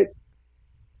put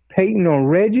Peyton on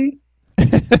Reggie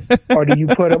or do you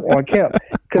put him on Kemp?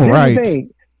 Because here's the thing.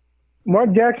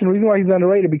 Mark Jackson, the reason why he's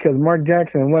underrated because Mark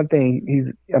Jackson, one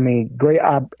thing, great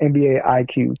NBA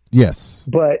IQ. Yes.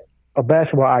 But a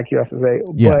basketball IQ, I should say.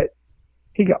 Yeah. But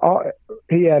he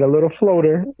had a little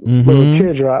floater, little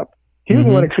teardrop. He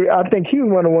was I think he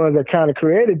was one of the ones that kind of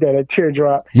created that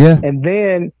teardrop. Yeah. And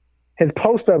then his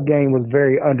post-up game was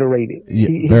very underrated. Yeah,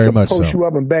 he very could much post so. you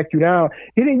up and back you down.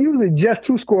 He didn't use it just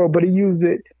to score, but he used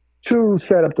it to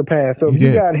set up the pass. So if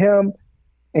you got him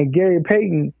and Gary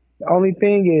Payton, the only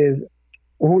thing is,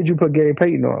 who would you put Gary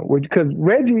Payton on? Because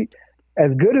Reggie,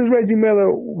 as good as Reggie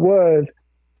Miller was,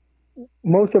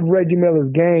 most of Reggie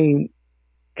Miller's game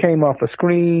came off a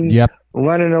screen,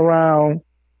 running around.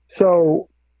 So,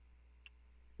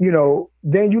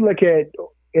 then you look at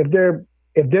if there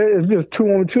is just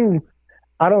 2-on-2,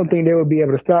 I don't think they would be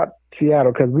able to stop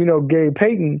Seattle because we know Gary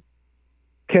Payton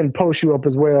can post you up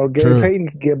as well. Gary Payton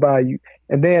can get by you.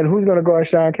 And then who's going to guard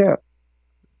Shawn Kemp?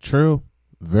 True.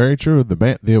 Very true.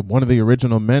 One of the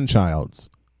original man-childs.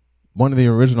 One of the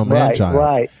original man-childs.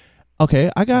 Right.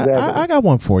 Okay, I got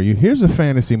one for you. Here's a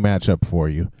fantasy matchup for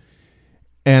you.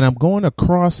 And I'm going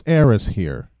across eras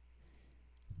here.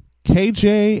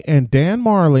 KJ and Dan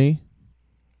Marley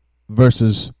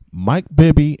versus Mike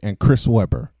Bibby and Chris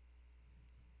Webber.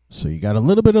 So you got a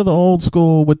little bit of the old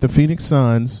school with the Phoenix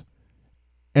Suns,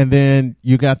 and then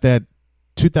you got that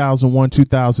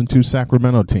 2001-2002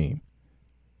 Sacramento team.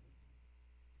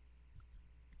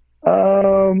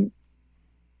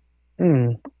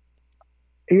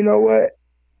 You know what?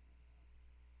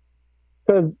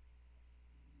 Because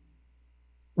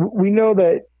we know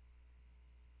that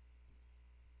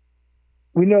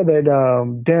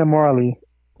Dan Marley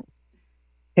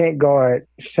can't guard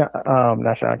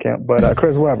not Sean Kemp, but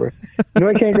Chris Webber. You know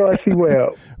he can't guard C.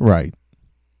 Webb. Right.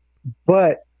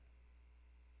 But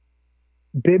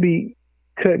Bibby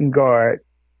couldn't guard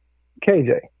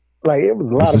KJ. Like, it was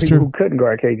a lot of people who couldn't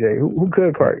guard KJ, who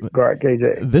could guard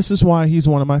KJ. This is why he's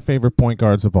one of my favorite point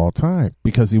guards of all time,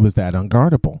 because he was that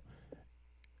unguardable.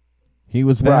 He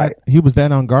was that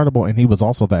unguardable, and he was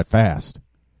also that fast.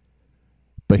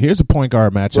 But here's a point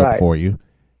guard matchup for you.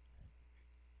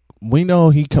 We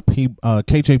know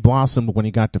KJ blossomed when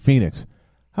he got to Phoenix.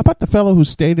 How about the fellow who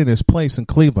stayed in his place in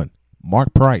Cleveland,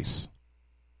 Mark Price?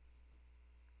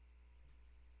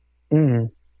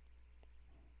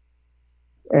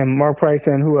 And Mark Price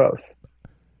and who else?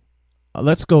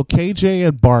 Let's go KJ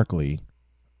and Barkley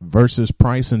versus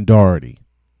Price and Doherty.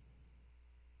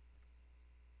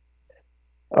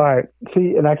 All right.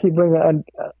 See, and I keep bringing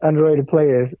underrated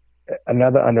players.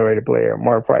 Another underrated player,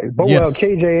 Mark Price. But well,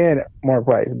 KJ and Mark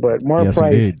Price. But Mark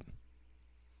Price, indeed.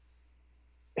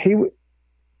 He was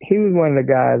one of the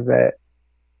guys that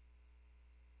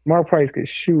Mark Price could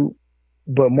shoot,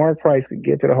 but Mark Price could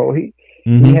get to the hole. He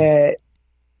was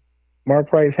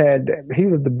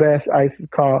the best ISIS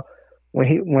call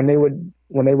when they would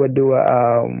do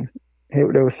they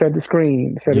would set the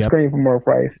screen for Mark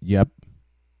Price. Yep.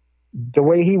 The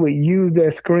way he would use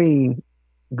that screen,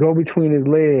 go between his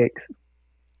legs.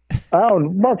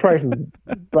 Mark Price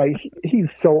is like, he's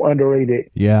so underrated.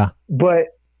 Yeah. But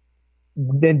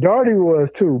then Doherty was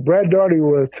too. Brad Doherty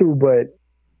was too, but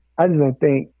I just don't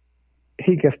think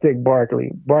he can stick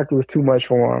Barkley. Barkley was too much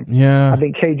for him. Yeah. I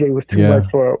think KJ was too much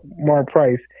for Mark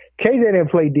Price. KJ didn't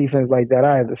play defense like that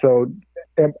either, so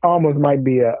it almost might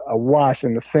be a wash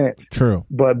in a sense. True.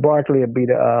 But Barkley would be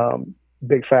the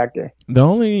big factor. The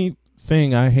only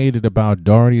thing I hated about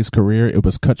Doherty's career, it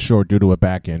was cut short due to a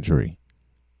back injury.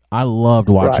 I loved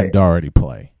watching Doherty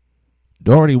play.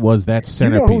 Doherty was that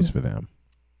centerpiece for them.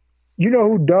 You know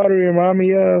who Doherty reminded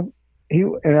me of?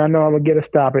 And I know I'm going to get a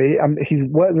stop. He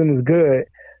wasn't as good,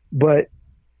 but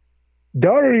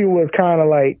Doherty was kind of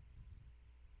like,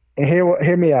 and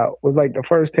hear me out, was like the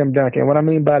first Tim Duncan. What I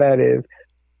mean by that is,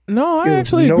 no, I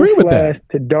actually agree with that. No flash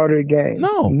to Doherty game.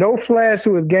 No flash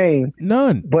to his game.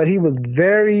 None. But he was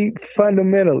very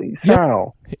fundamentally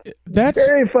sound. That's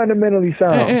very fundamentally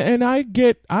sound. And I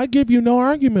give you no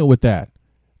argument with that.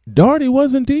 Doherty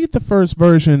was indeed the first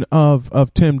version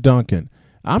of Tim Duncan.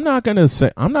 I'm not gonna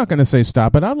say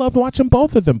stop it. I loved watching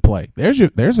both of them play. There's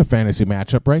a fantasy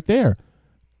matchup right there.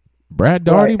 Brad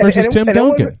Doherty versus Tim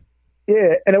Duncan.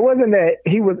 Yeah, and it wasn't that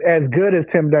he was as good as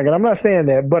Tim Duncan. I'm not saying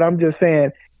that, but I'm just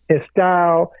saying his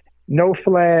style, no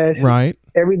flash, right?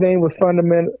 Everything was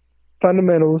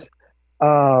fundamentals,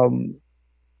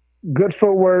 good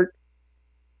footwork.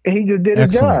 He just did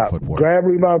his job. Footwork. Grab,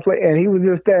 rebound, play, and he was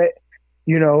just that.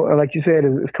 You know, like you said,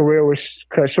 his career was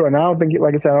cut short. And I don't think,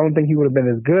 like I said, I don't think he would have been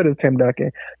as good as Tim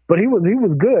Duncan, but he was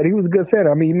good. He was a good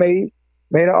center. I mean, he made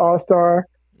an All-Star.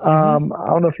 I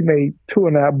don't know if he made two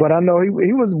or not, but I know he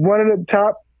was one of the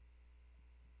top,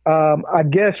 I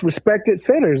guess, respected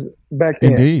centers back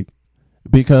then. Indeed,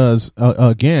 because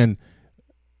again,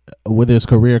 with his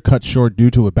career cut short due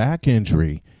to a back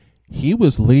injury, he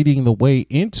was leading the way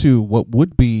into what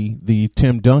would be the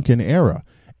Tim Duncan era,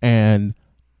 and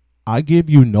I give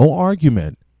you no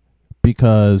argument,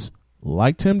 because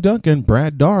like Tim Duncan,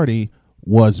 Brad Doherty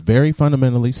was very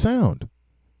fundamentally sound.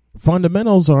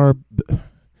 Fundamentals are,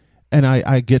 and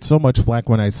I get so much flack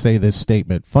when I say this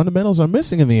statement, fundamentals are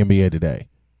missing in the NBA today.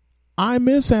 I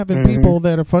miss having people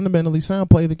that are fundamentally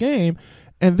sound play the game.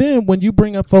 And then when you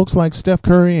bring up folks like Steph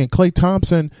Curry and Klay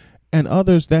Thompson and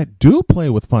others that do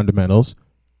play with fundamentals,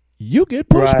 you get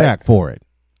pushback for it.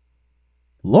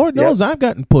 Lord knows I've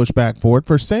gotten pushback for it,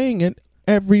 for saying it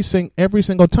every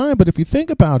single time. But if you think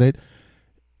about it,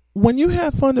 when you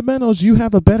have fundamentals, you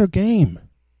have a better game.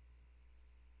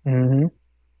 Mm-hmm.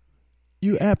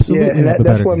 You absolutely have a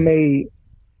better game.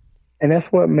 That's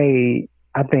what made,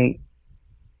 I think,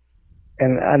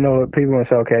 and I know people will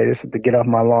say, okay, this is the get off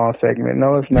my lawn segment.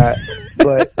 No, it's not.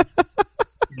 But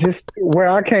just where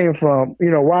I came from, you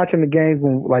know, watching the games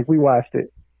when, like, we watched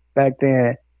it back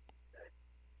then,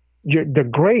 the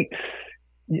greats,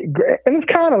 and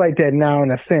it's kind of like that now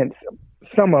in a sense,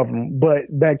 some of them, but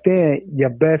back then your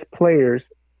best players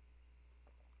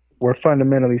were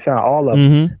fundamentally sound. All of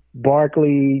them.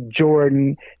 Barkley,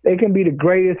 Jordan, they can be the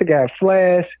greatest. They got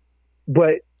flash,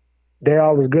 but they're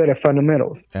always good at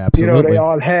fundamentals. Absolutely. You know, they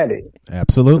all had it.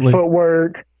 Absolutely.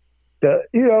 Footwork, the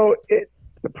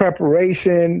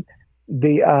preparation,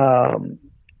 it all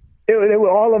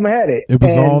of them had it. It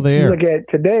was all there. You look at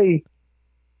today,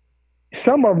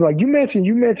 some of them, like you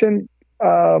mentioned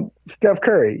Steph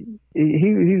Curry.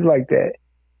 He's like that.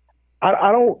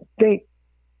 I don't think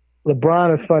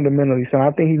LeBron is fundamentally sound.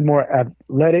 I think he's more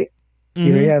athletic.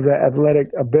 Mm-hmm. He has that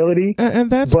athletic ability, and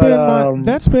that's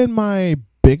been my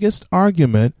biggest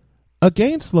argument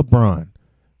against LeBron.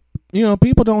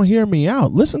 People don't hear me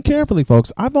out. Listen carefully,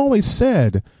 folks. I've always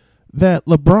said that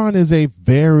LeBron is a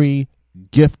very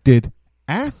gifted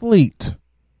athlete.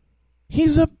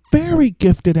 He's a very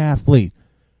gifted athlete.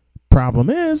 Problem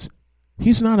is,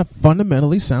 he's not a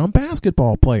fundamentally sound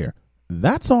basketball player.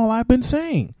 That's all I've been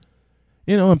saying.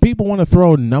 And people want to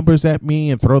throw numbers at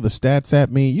me and throw the stats at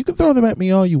me. You can throw them at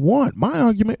me all you want. My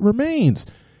argument remains.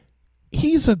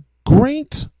 He's a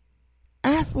great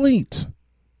athlete,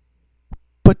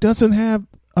 but doesn't have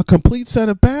a complete set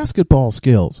of basketball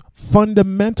skills,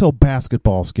 fundamental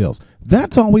basketball skills.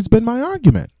 That's always been my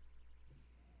argument.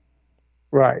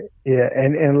 Right. Yeah.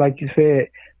 And like you said,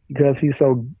 because he's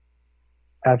so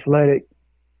athletic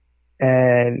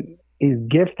and he's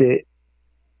gifted,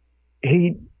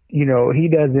 he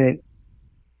doesn't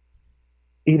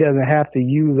have to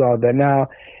use all that. Now,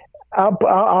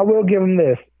 I will give him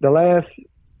this. The last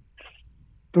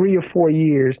 3 or 4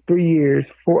 years,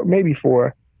 maybe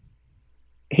 4,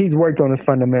 he's worked on his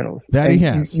fundamentals. That he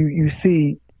has. You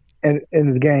see in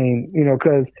his game,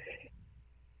 because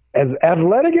as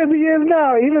athletic as he is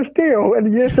now, even still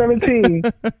in the year 17,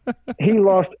 he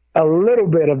lost a little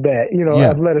bit of that,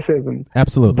 athleticism.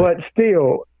 Absolutely. But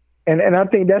still, and I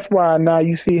think that's why now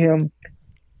you see him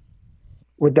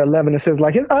with the 11 assists.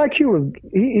 Like his IQ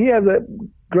he has a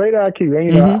great IQ.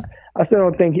 And, I still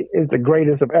don't think it's the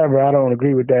greatest of ever. I don't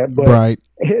agree with that. But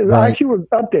his IQ was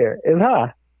up there. It's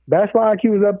high. Basketball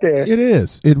IQ is up there. It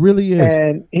is. It really is.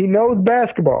 And he knows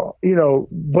basketball, and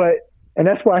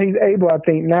that's why he's able, I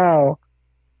think, now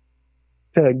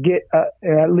to get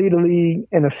lead the league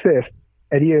in assists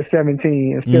at year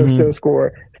 17 and still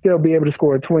score, still be able to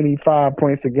score 25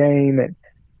 points a game. And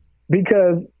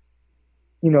because,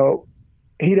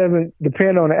 he doesn't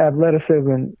depend on the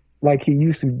athleticism like he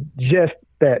used to, just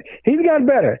that. He's gotten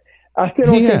better. I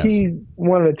still don't think he's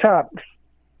one of the top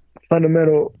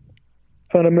fundamentally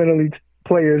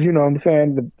players, I'm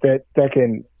saying, that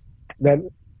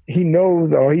he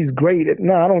knows or he's great at.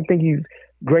 No, I don't think he's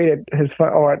great at his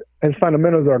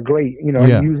fundamentals are great. He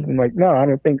uses them like, no, I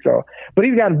don't think so. But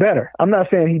he's gotten better. I'm not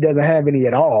saying he doesn't have any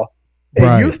at all.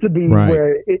 It used to be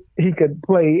where he could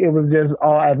play. It was just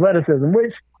all athleticism,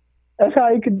 which that's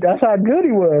how good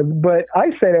he was. But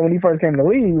I say that when he first came to the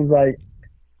league, he was like,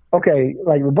 okay,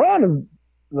 like LeBron is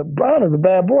a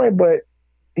bad boy, but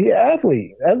he's an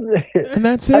athlete. And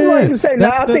that's it. I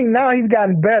think now he's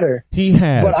gotten better. He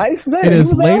has. But I said in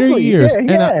his later years,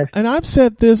 yeah, and I've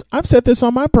said this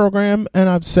on my program, and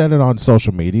I've said it on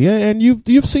social media, and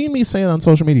you've seen me say it on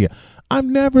social media. I've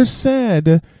never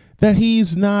said that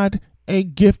he's not a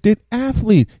gifted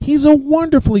athlete. He's a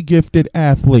wonderfully gifted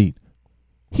athlete.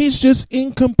 He's just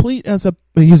incomplete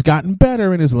he's gotten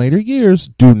better in his later years.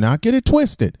 Do not get it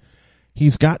twisted.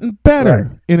 He's gotten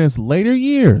better in his later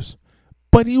years.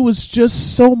 But he was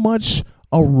just so much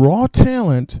a raw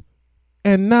talent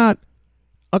and not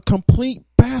a complete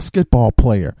basketball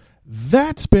player.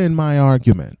 That's been my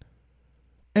argument.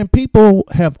 And people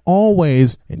have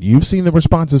always, and you've seen the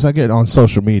responses I get on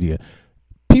social media,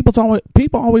 people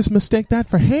always mistake that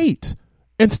for hate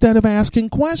instead of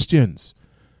asking questions.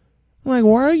 Like,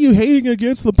 why are you hating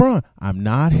against LeBron? I'm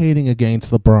not hating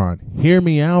against LeBron. Hear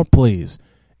me out, please.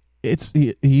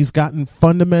 He's gotten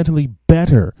fundamentally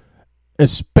better,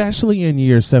 especially in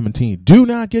year 17. Do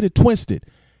not get it twisted.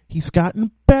 He's gotten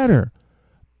better,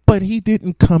 but he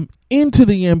didn't come into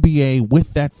the NBA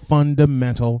with that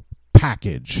fundamental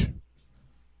package.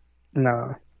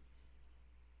 No,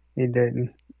 he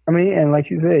didn't. I mean, and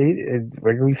like you said,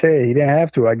 like we said, he didn't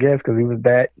have to, I guess, because he was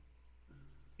that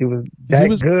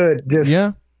good.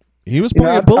 He was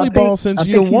playing bully ball since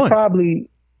year 1.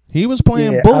 He was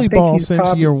playing bully ball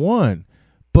since year 1.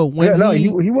 But when he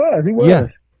was. Yeah.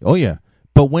 Oh yeah.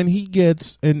 But when he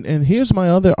gets and here's my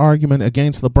other argument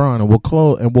against LeBron, and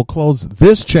we'll close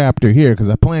this chapter here because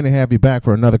I plan to have you back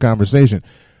for another conversation.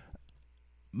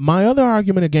 My other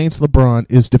argument against LeBron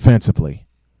is defensively.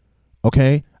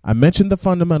 Okay? I mentioned the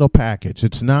fundamental package.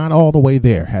 It's not all the way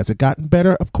there. Has it gotten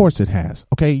better? Of course it has.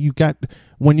 Okay,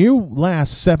 when you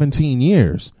last 17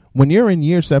 years, when you're in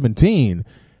year 17,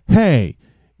 hey,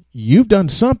 you've done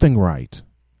something right.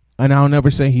 And I'll never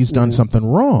say he's done something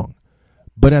wrong.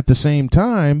 But at the same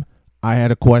time, I had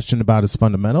a question about his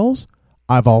fundamentals.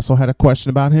 I've also had a question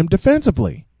about him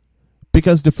defensively,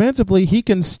 because defensively he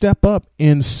can step up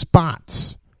in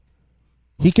spots.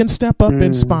 He can step up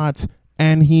in spots,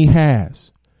 and he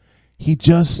has. He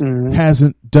just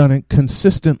hasn't done it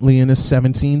consistently in his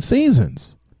 17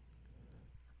 seasons.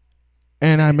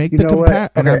 And I make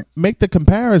the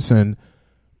comparison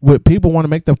with people want to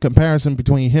make the comparison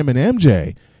between him and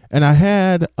MJ. And I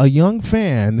had a young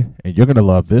fan, and you're going to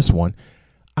love this one.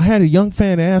 I had a young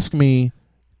fan ask me,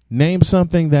 name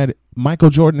something that Michael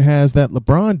Jordan has that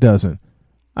LeBron doesn't.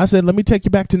 I said, let me take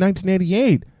you back to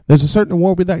 1988. There's a certain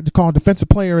award we like to call Defensive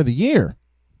Player of the Year,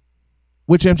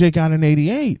 which MJ got in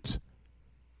 88.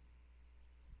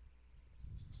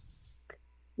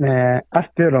 Man, I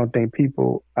still don't think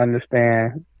people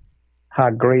understand how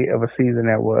great of a season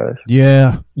that was.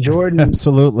 Yeah, Jordan,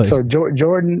 absolutely. So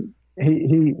Jordan,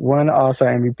 he won the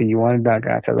All-Star MVP, he won the dunk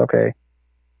contest. Okay,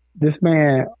 this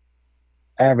man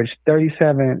averaged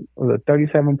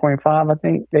 37.5, I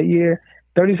think, that year.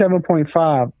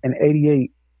 37.5 and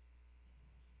 88,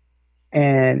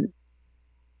 and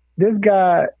this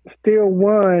guy still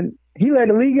won. He led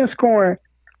the league in scoring.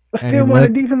 Still won the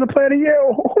Defensive Player of the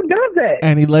Year. Who does that?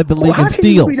 And he led the league in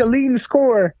steals. How can you be the leading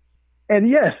scorer? And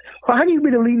yes, how can you be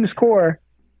the leading scorer,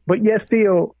 but yet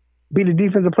still be the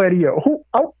Defensive Player of the Year?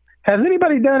 Has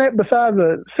anybody done that besides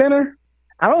a center?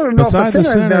 I don't even know besides if a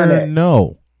center has done that.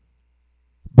 No.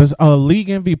 But a league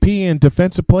MVP and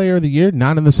Defensive Player of the Year,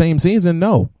 not in the same season.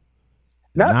 No,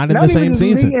 not in the same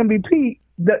season. League MVP,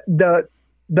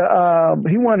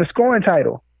 he won the scoring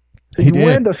title. He did.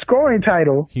 Won the scoring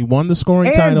title. He won the scoring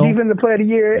and title. Defensive Player of the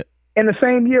Year in the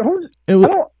same year. No one's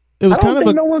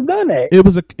done that.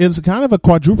 It was kind of a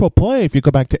quadruple play if you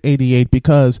go back to 88,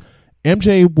 because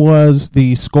MJ was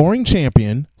the scoring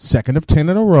champion, second of 10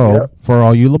 in a row. Yep. For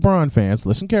all you LeBron fans,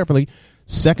 listen carefully.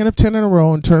 Second of 10 in a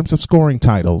row in terms of scoring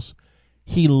titles.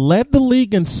 He led the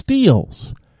league in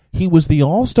steals. He was the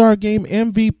All-Star Game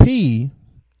MVP,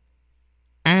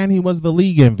 and he was the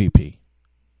league MVP.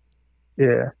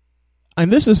 Yeah. And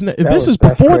this is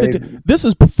before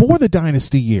the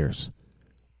dynasty years.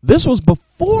 This was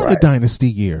before the dynasty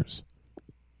years.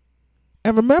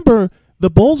 And remember, the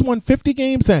Bulls won 50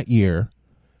 games that year.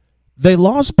 They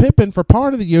lost Pippen for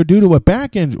part of the year due to a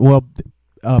back injury. Well,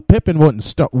 Pippen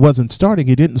wasn't starting.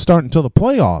 He didn't start until the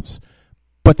playoffs.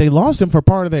 But they lost him for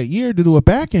part of that year due to a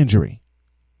back injury.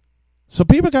 So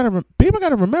people got to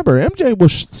remember, MJ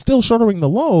was still shouldering the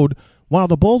load while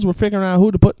the Bulls were figuring out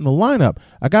who to put in the lineup.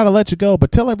 I got to let you go,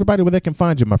 but tell everybody where they can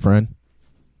find you, my friend.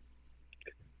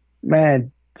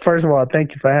 Man, first of all,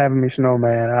 thank you for having me,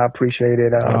 Snowman. I appreciate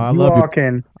it. I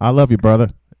love you, brother.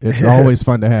 It's always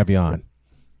fun to have you on.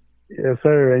 Yes,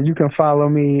 sir. And you can follow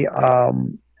me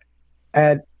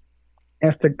at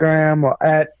Instagram or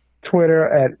at Twitter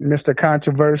at Mr.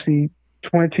 Controversy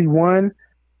 21.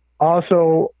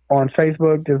 Also on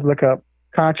Facebook, just look up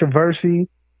Controversy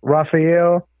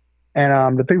Raphael.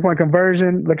 And the 3-point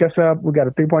conversion, look us up. We got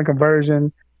a 3-point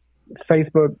conversion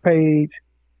Facebook page.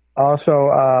 Also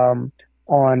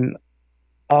on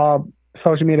all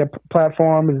social media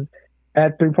platforms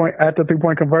at the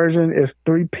 3-point conversion is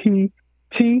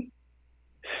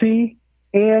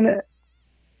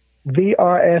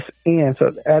 3PTCNVRSN.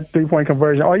 So at 3-point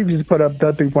conversion, or you can just put up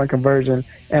the 3-point conversion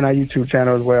and our YouTube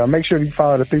channel as well. Make sure you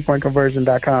follow the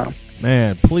 3pointconversion.com.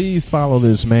 Man, please follow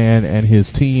this man and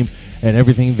his team and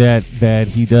everything that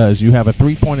he does. You have a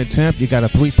 3-point attempt, you got a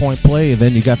 3-point play, and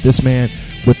then you got this man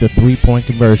with the 3-point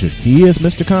conversion. He is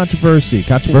Mr. Controversy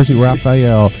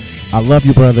Raphael. I love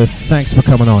you, brother. Thanks for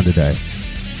coming on today.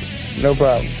 No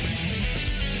problem.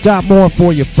 Got more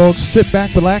for you, folks. Sit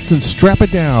back, relax, and strap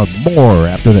it down. More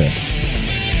after this.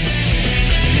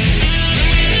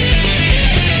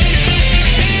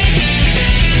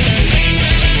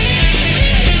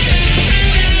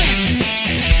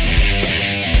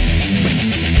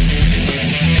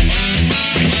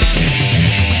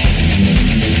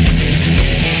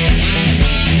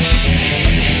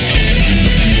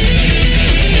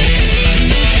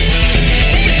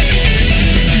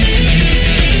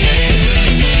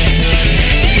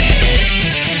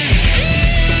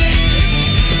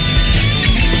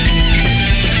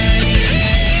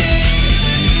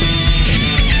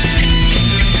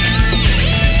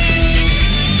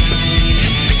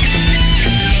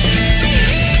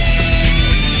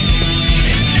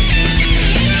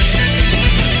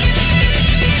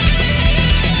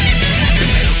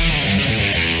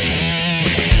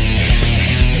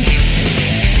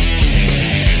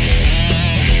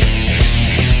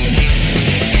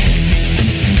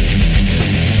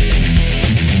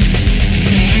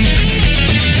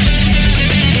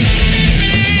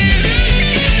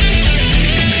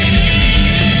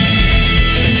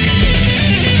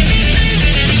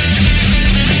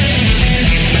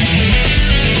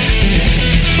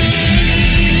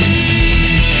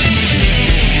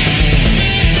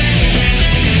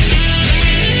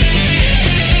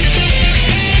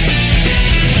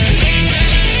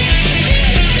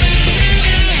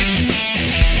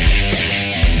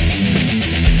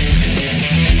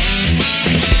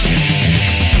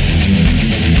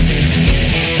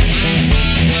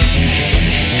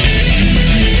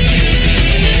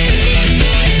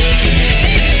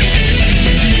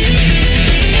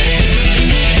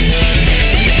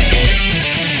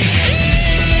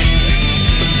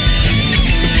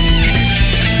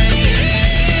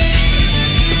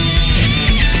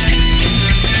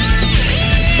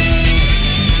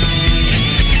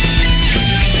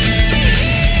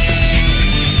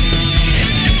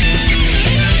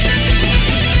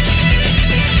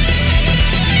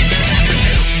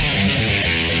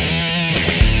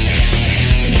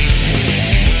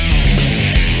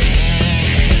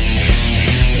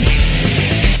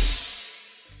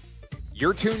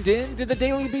 tuned in to the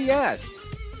Daily BS.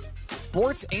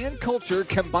 Sports and culture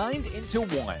combined into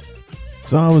one.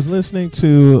 So I was listening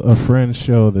to a friend's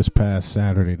show this past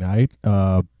Saturday night.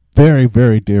 Very,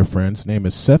 very dear friend. His name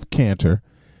is Seth Cantor.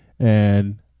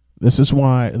 And this is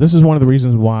one of the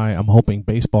reasons why I'm hoping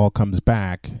baseball comes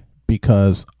back,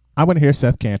 because I want to hear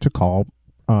Seth Cantor call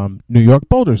New York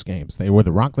Boulders games. They were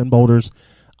the Rockland Boulders.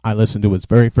 I listened to his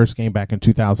very first game back in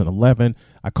 2011.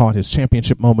 I caught his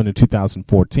championship moment in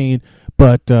 2014.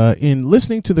 But in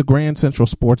listening to the Grand Central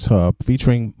Sports Hub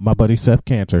featuring my buddy Seth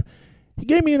Cantor, he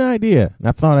gave me an idea, and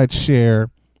I thought I'd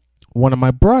share one of my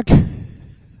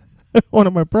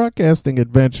broadcasting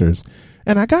adventures.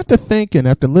 And I got to thinking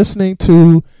after listening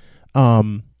to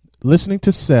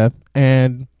Seth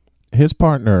and his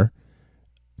partner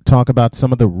talk about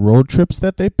some of the road trips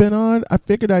that they've been on, I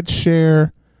figured I'd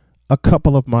share a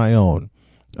couple of my own.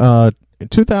 In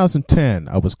 2010,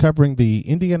 I was covering the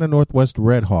Indiana Northwest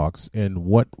Redhawks in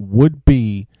what would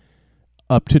be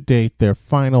up to date their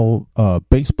final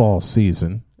baseball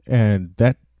season, and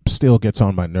that still gets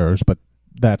on my nerves, but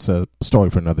that's a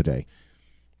story for another day.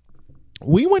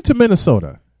 We went to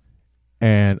Minnesota,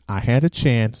 and I had a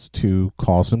chance to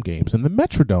call some games in the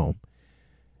Metrodome,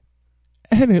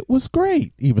 and it was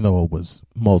great. Even though it was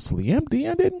mostly empty,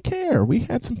 I didn't care. We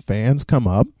had some fans come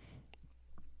up,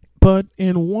 but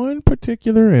in one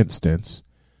particular instance,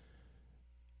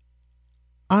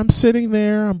 I'm sitting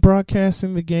there, I'm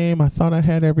broadcasting the game. I thought I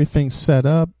had everything set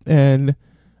up, and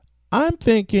I'm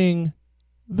thinking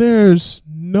there's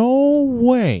no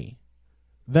way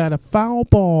that a foul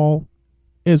ball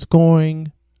is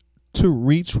going to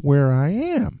reach where I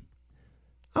am.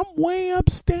 I'm way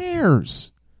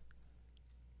upstairs.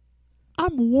 And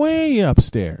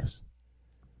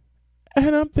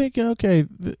I'm thinking, okay,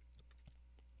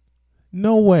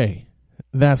 no way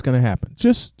that's going to happen.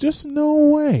 Just no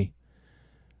way.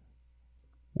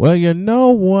 Well, you know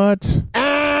what?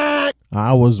 I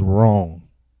was wrong.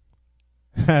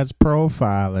 That's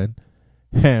profiling,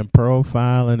 and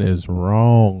profiling is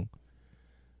wrong.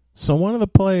 So one of the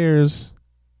players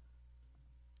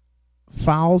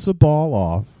fouls the ball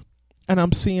off, and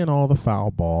I'm seeing all the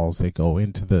foul balls. They go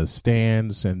into the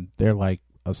stands, and they're like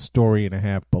a story and a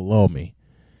half below me.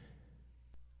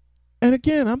 And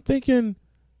again, I'm thinking,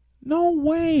 no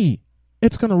way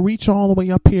it's going to reach all the way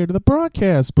up here to the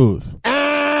broadcast booth.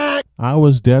 I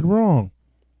was dead wrong.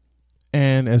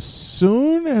 And as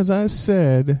soon as I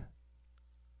said,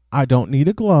 I don't need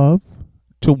a glove,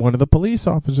 to one of the police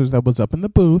officers that was up in the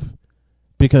booth,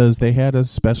 because they had a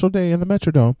special day in the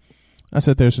Metrodome, I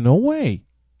said, there's no way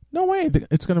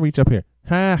it's going to reach up here.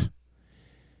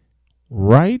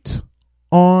 Right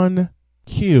on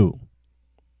cue.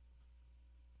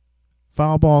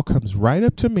 Foul ball comes right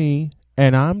up to me,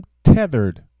 and I'm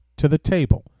tethered to the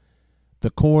table. The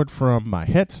cord from my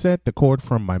headset, the cord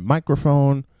from my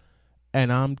microphone,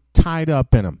 and I'm tied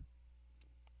up in them.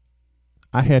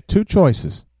 I had two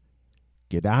choices.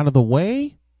 Get out of the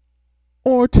way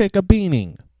or take a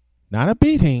beating. Not a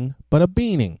beating, but a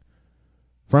beating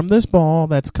from this ball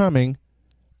that's coming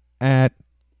at,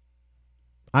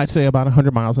 I'd say, about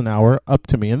 100 miles an hour up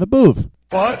to me in the booth.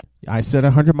 What? I said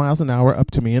 100 miles an hour up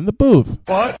to me in the booth.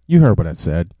 What? You heard what I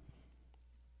said.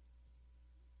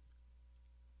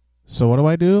 So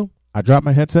what do? I dropped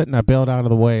my headset and I bailed out of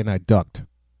the way and I ducked.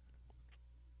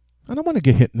 I don't want to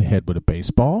get hit in the head with a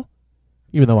baseball.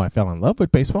 Even though I fell in love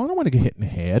with baseball, I don't want to get hit in the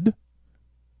head.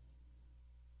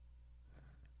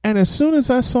 And as soon as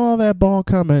I saw that ball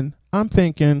coming, I'm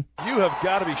thinking, You have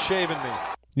got to be shaving me.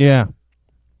 yeah,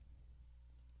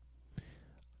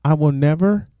 I will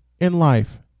never in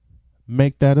life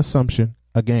make that assumption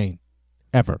again.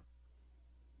 Ever.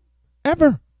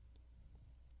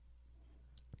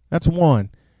 That's one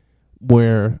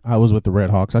where I was with the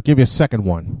Redhawks. I'll give you a second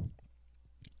one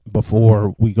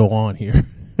before we go on here.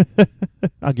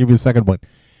 I'll give you a second one.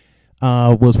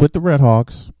 Was with the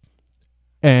Redhawks,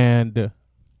 and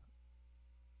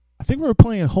I think we were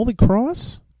playing Holy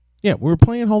Cross. Yeah, we were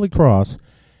playing Holy Cross.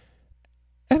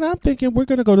 And I'm thinking we're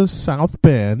going to go to South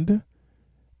Bend.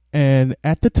 And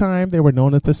at the time, they were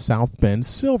known as the South Bend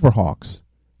Silverhawks.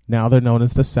 Now they're known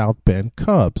as the South Bend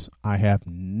Cubs. I have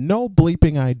no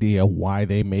bleeping idea why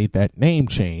they made that name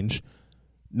change,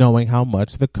 knowing how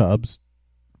much the Cubs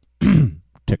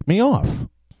ticked me off.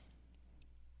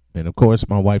 And, of course,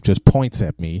 my wife just points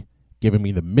at me, giving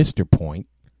me the Mr. point.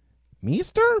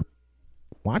 Mister?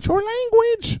 Watch your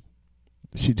language.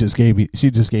 She just gave me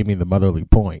the motherly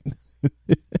point.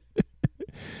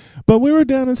 But we were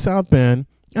down in South Bend,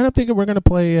 and I'm thinking we're going to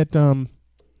play at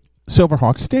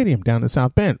Silverhawk Stadium down in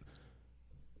South Bend.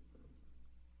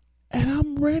 And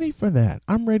I'm ready for that.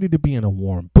 I'm ready to be in a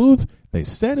warm booth. They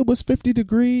said it was 50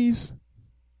 degrees.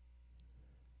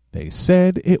 They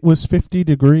said it was 50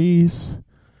 degrees.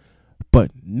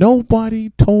 But nobody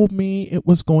told me it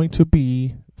was going to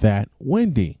be that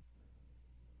windy.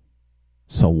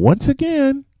 So once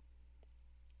again,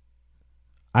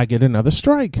 I get another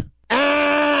strike.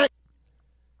 Here's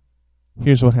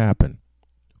what happened.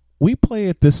 We play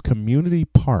at this community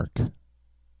park.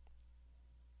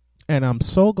 And I'm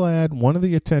so glad one of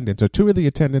the attendants or two of the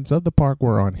attendants of the park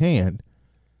were on hand.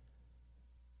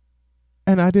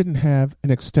 And I didn't have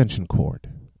an extension cord.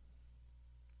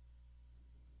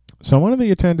 So one of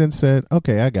the attendants said,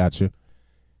 okay, I got you.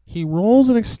 He rolls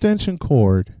an extension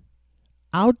cord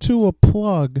out to a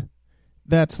plug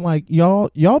that's like,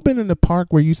 y'all been in the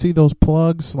park where you see those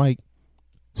plugs like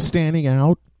standing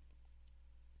out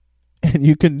and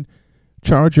you can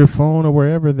charge your phone or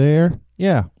wherever there?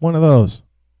 Yeah, one of those.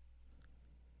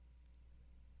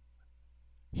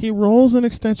 He rolls an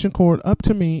extension cord up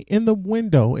to me in the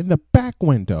window, in the back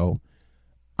window.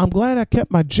 I'm glad I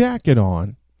kept my jacket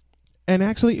on. And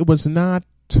actually, it was not,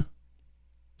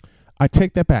 I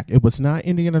take that back. It was not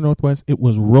Indiana Northwest. It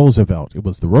was Roosevelt. It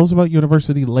was the Roosevelt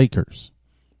University Lakers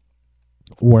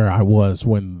where I was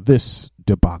when this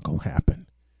debacle happened.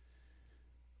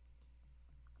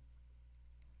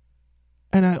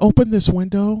 And I opened this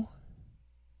window,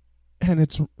 and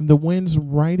the wind's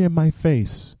right in my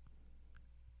face.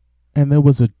 And there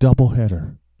was a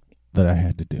doubleheader that I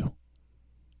had to do.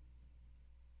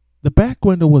 The back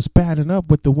window was bad enough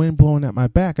with the wind blowing at my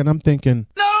back, and I'm thinking,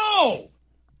 no!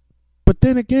 But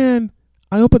then again,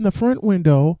 I opened the front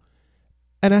window,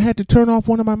 and I had to turn off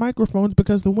one of my microphones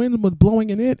because the wind was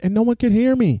blowing in it, and no one could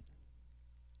hear me.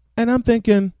 And I'm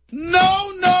thinking,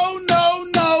 no, no, no,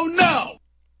 no, no!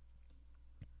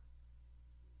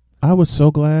 I was so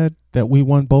glad that we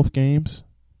won both games.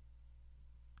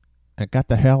 I got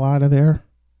the hell out of there.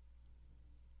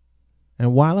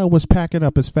 And while I was packing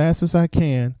up as fast as I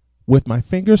can, with my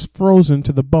fingers frozen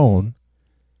to the bone,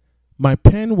 my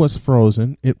pen was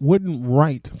frozen. It wouldn't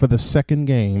write for the second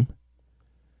game.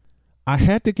 I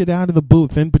had to get out of the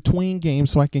booth in between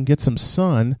games so I can get some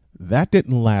sun. That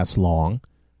didn't last long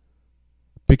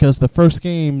because the first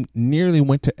game nearly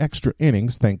went to extra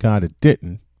innings. Thank God it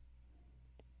didn't.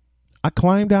 I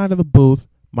climbed out of the booth.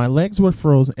 My legs were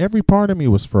frozen. Every part of me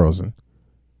was frozen.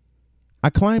 I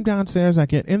climbed downstairs. I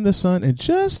get in the sun. And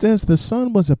just as the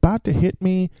sun was about to hit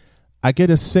me, I get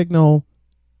a signal.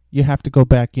 You have to go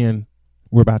back in.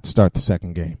 We're about to start the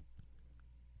second game.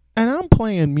 And I'm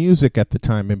playing music at the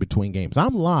time in between games.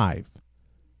 I'm live.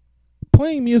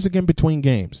 Playing music in between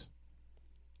games.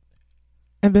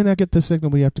 And then I get the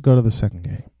signal. We have to go to the second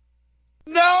game.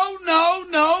 No, no,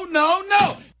 no, no,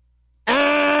 no.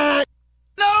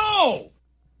 No!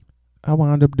 I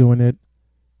wound up doing it.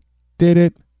 Did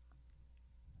it.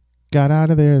 Got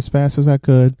out of there as fast as I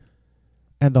could.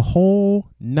 And the whole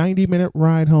 90-minute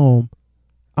ride home,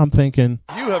 I'm thinking,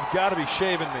 you have got to be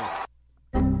shaving me.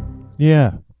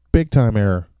 Yeah, big time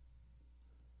error.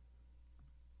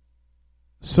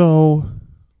 So,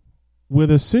 with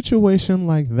a situation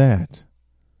like that,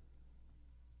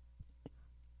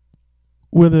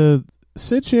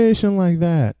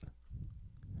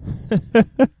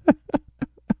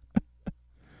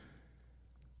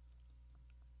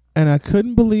 and I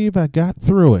couldn't believe I got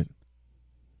through it.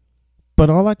 But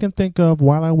all I can think of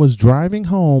while I was driving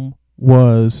home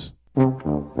was,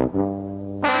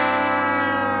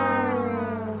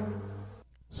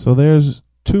 so there's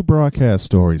two broadcast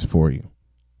stories for you.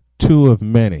 Two of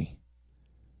many.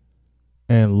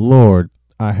 And Lord,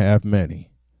 I have many.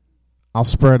 I'll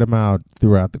spread them out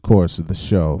throughout the course of the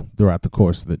show, throughout the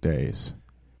course of the days.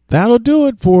 That'll do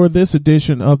it for this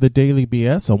edition of the Daily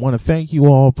BS. I want to thank you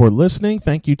all for listening.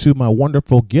 Thank you to my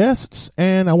wonderful guests.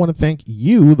 And I want to thank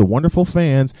you, the wonderful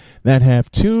fans that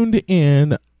have tuned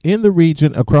in the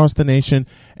region, across the nation,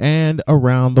 and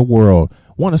around the world.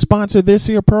 Want to sponsor this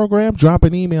here program? Drop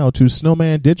an email to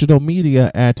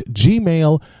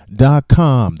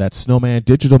snowmandigitalmedia@gmail.com. That's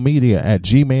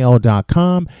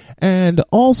snowmandigitalmedia@gmail.com. And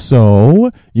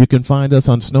also, you can find us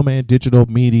on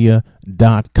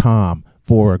snowmandigitalmedia.com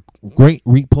for a great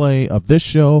replay of this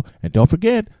show. And don't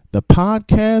forget, the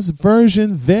podcast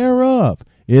version thereof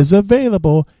is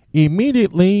available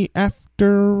immediately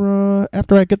after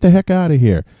I get the heck out of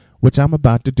here, which I'm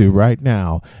about to do right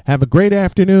now. Have a great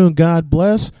afternoon. God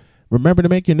bless. Remember to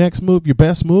make your next move your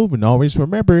best move. And always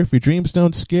remember, if your dreams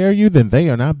don't scare you, then they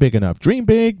are not big enough. Dream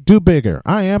big, do bigger.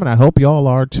 I am, and I hope you all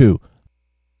are too.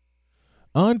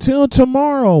 Until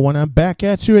tomorrow, when I'm back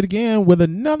at you again with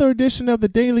another edition of the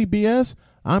Daily BS,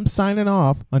 I'm signing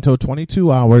off until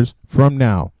 22 hours from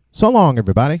now. So long,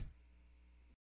 everybody.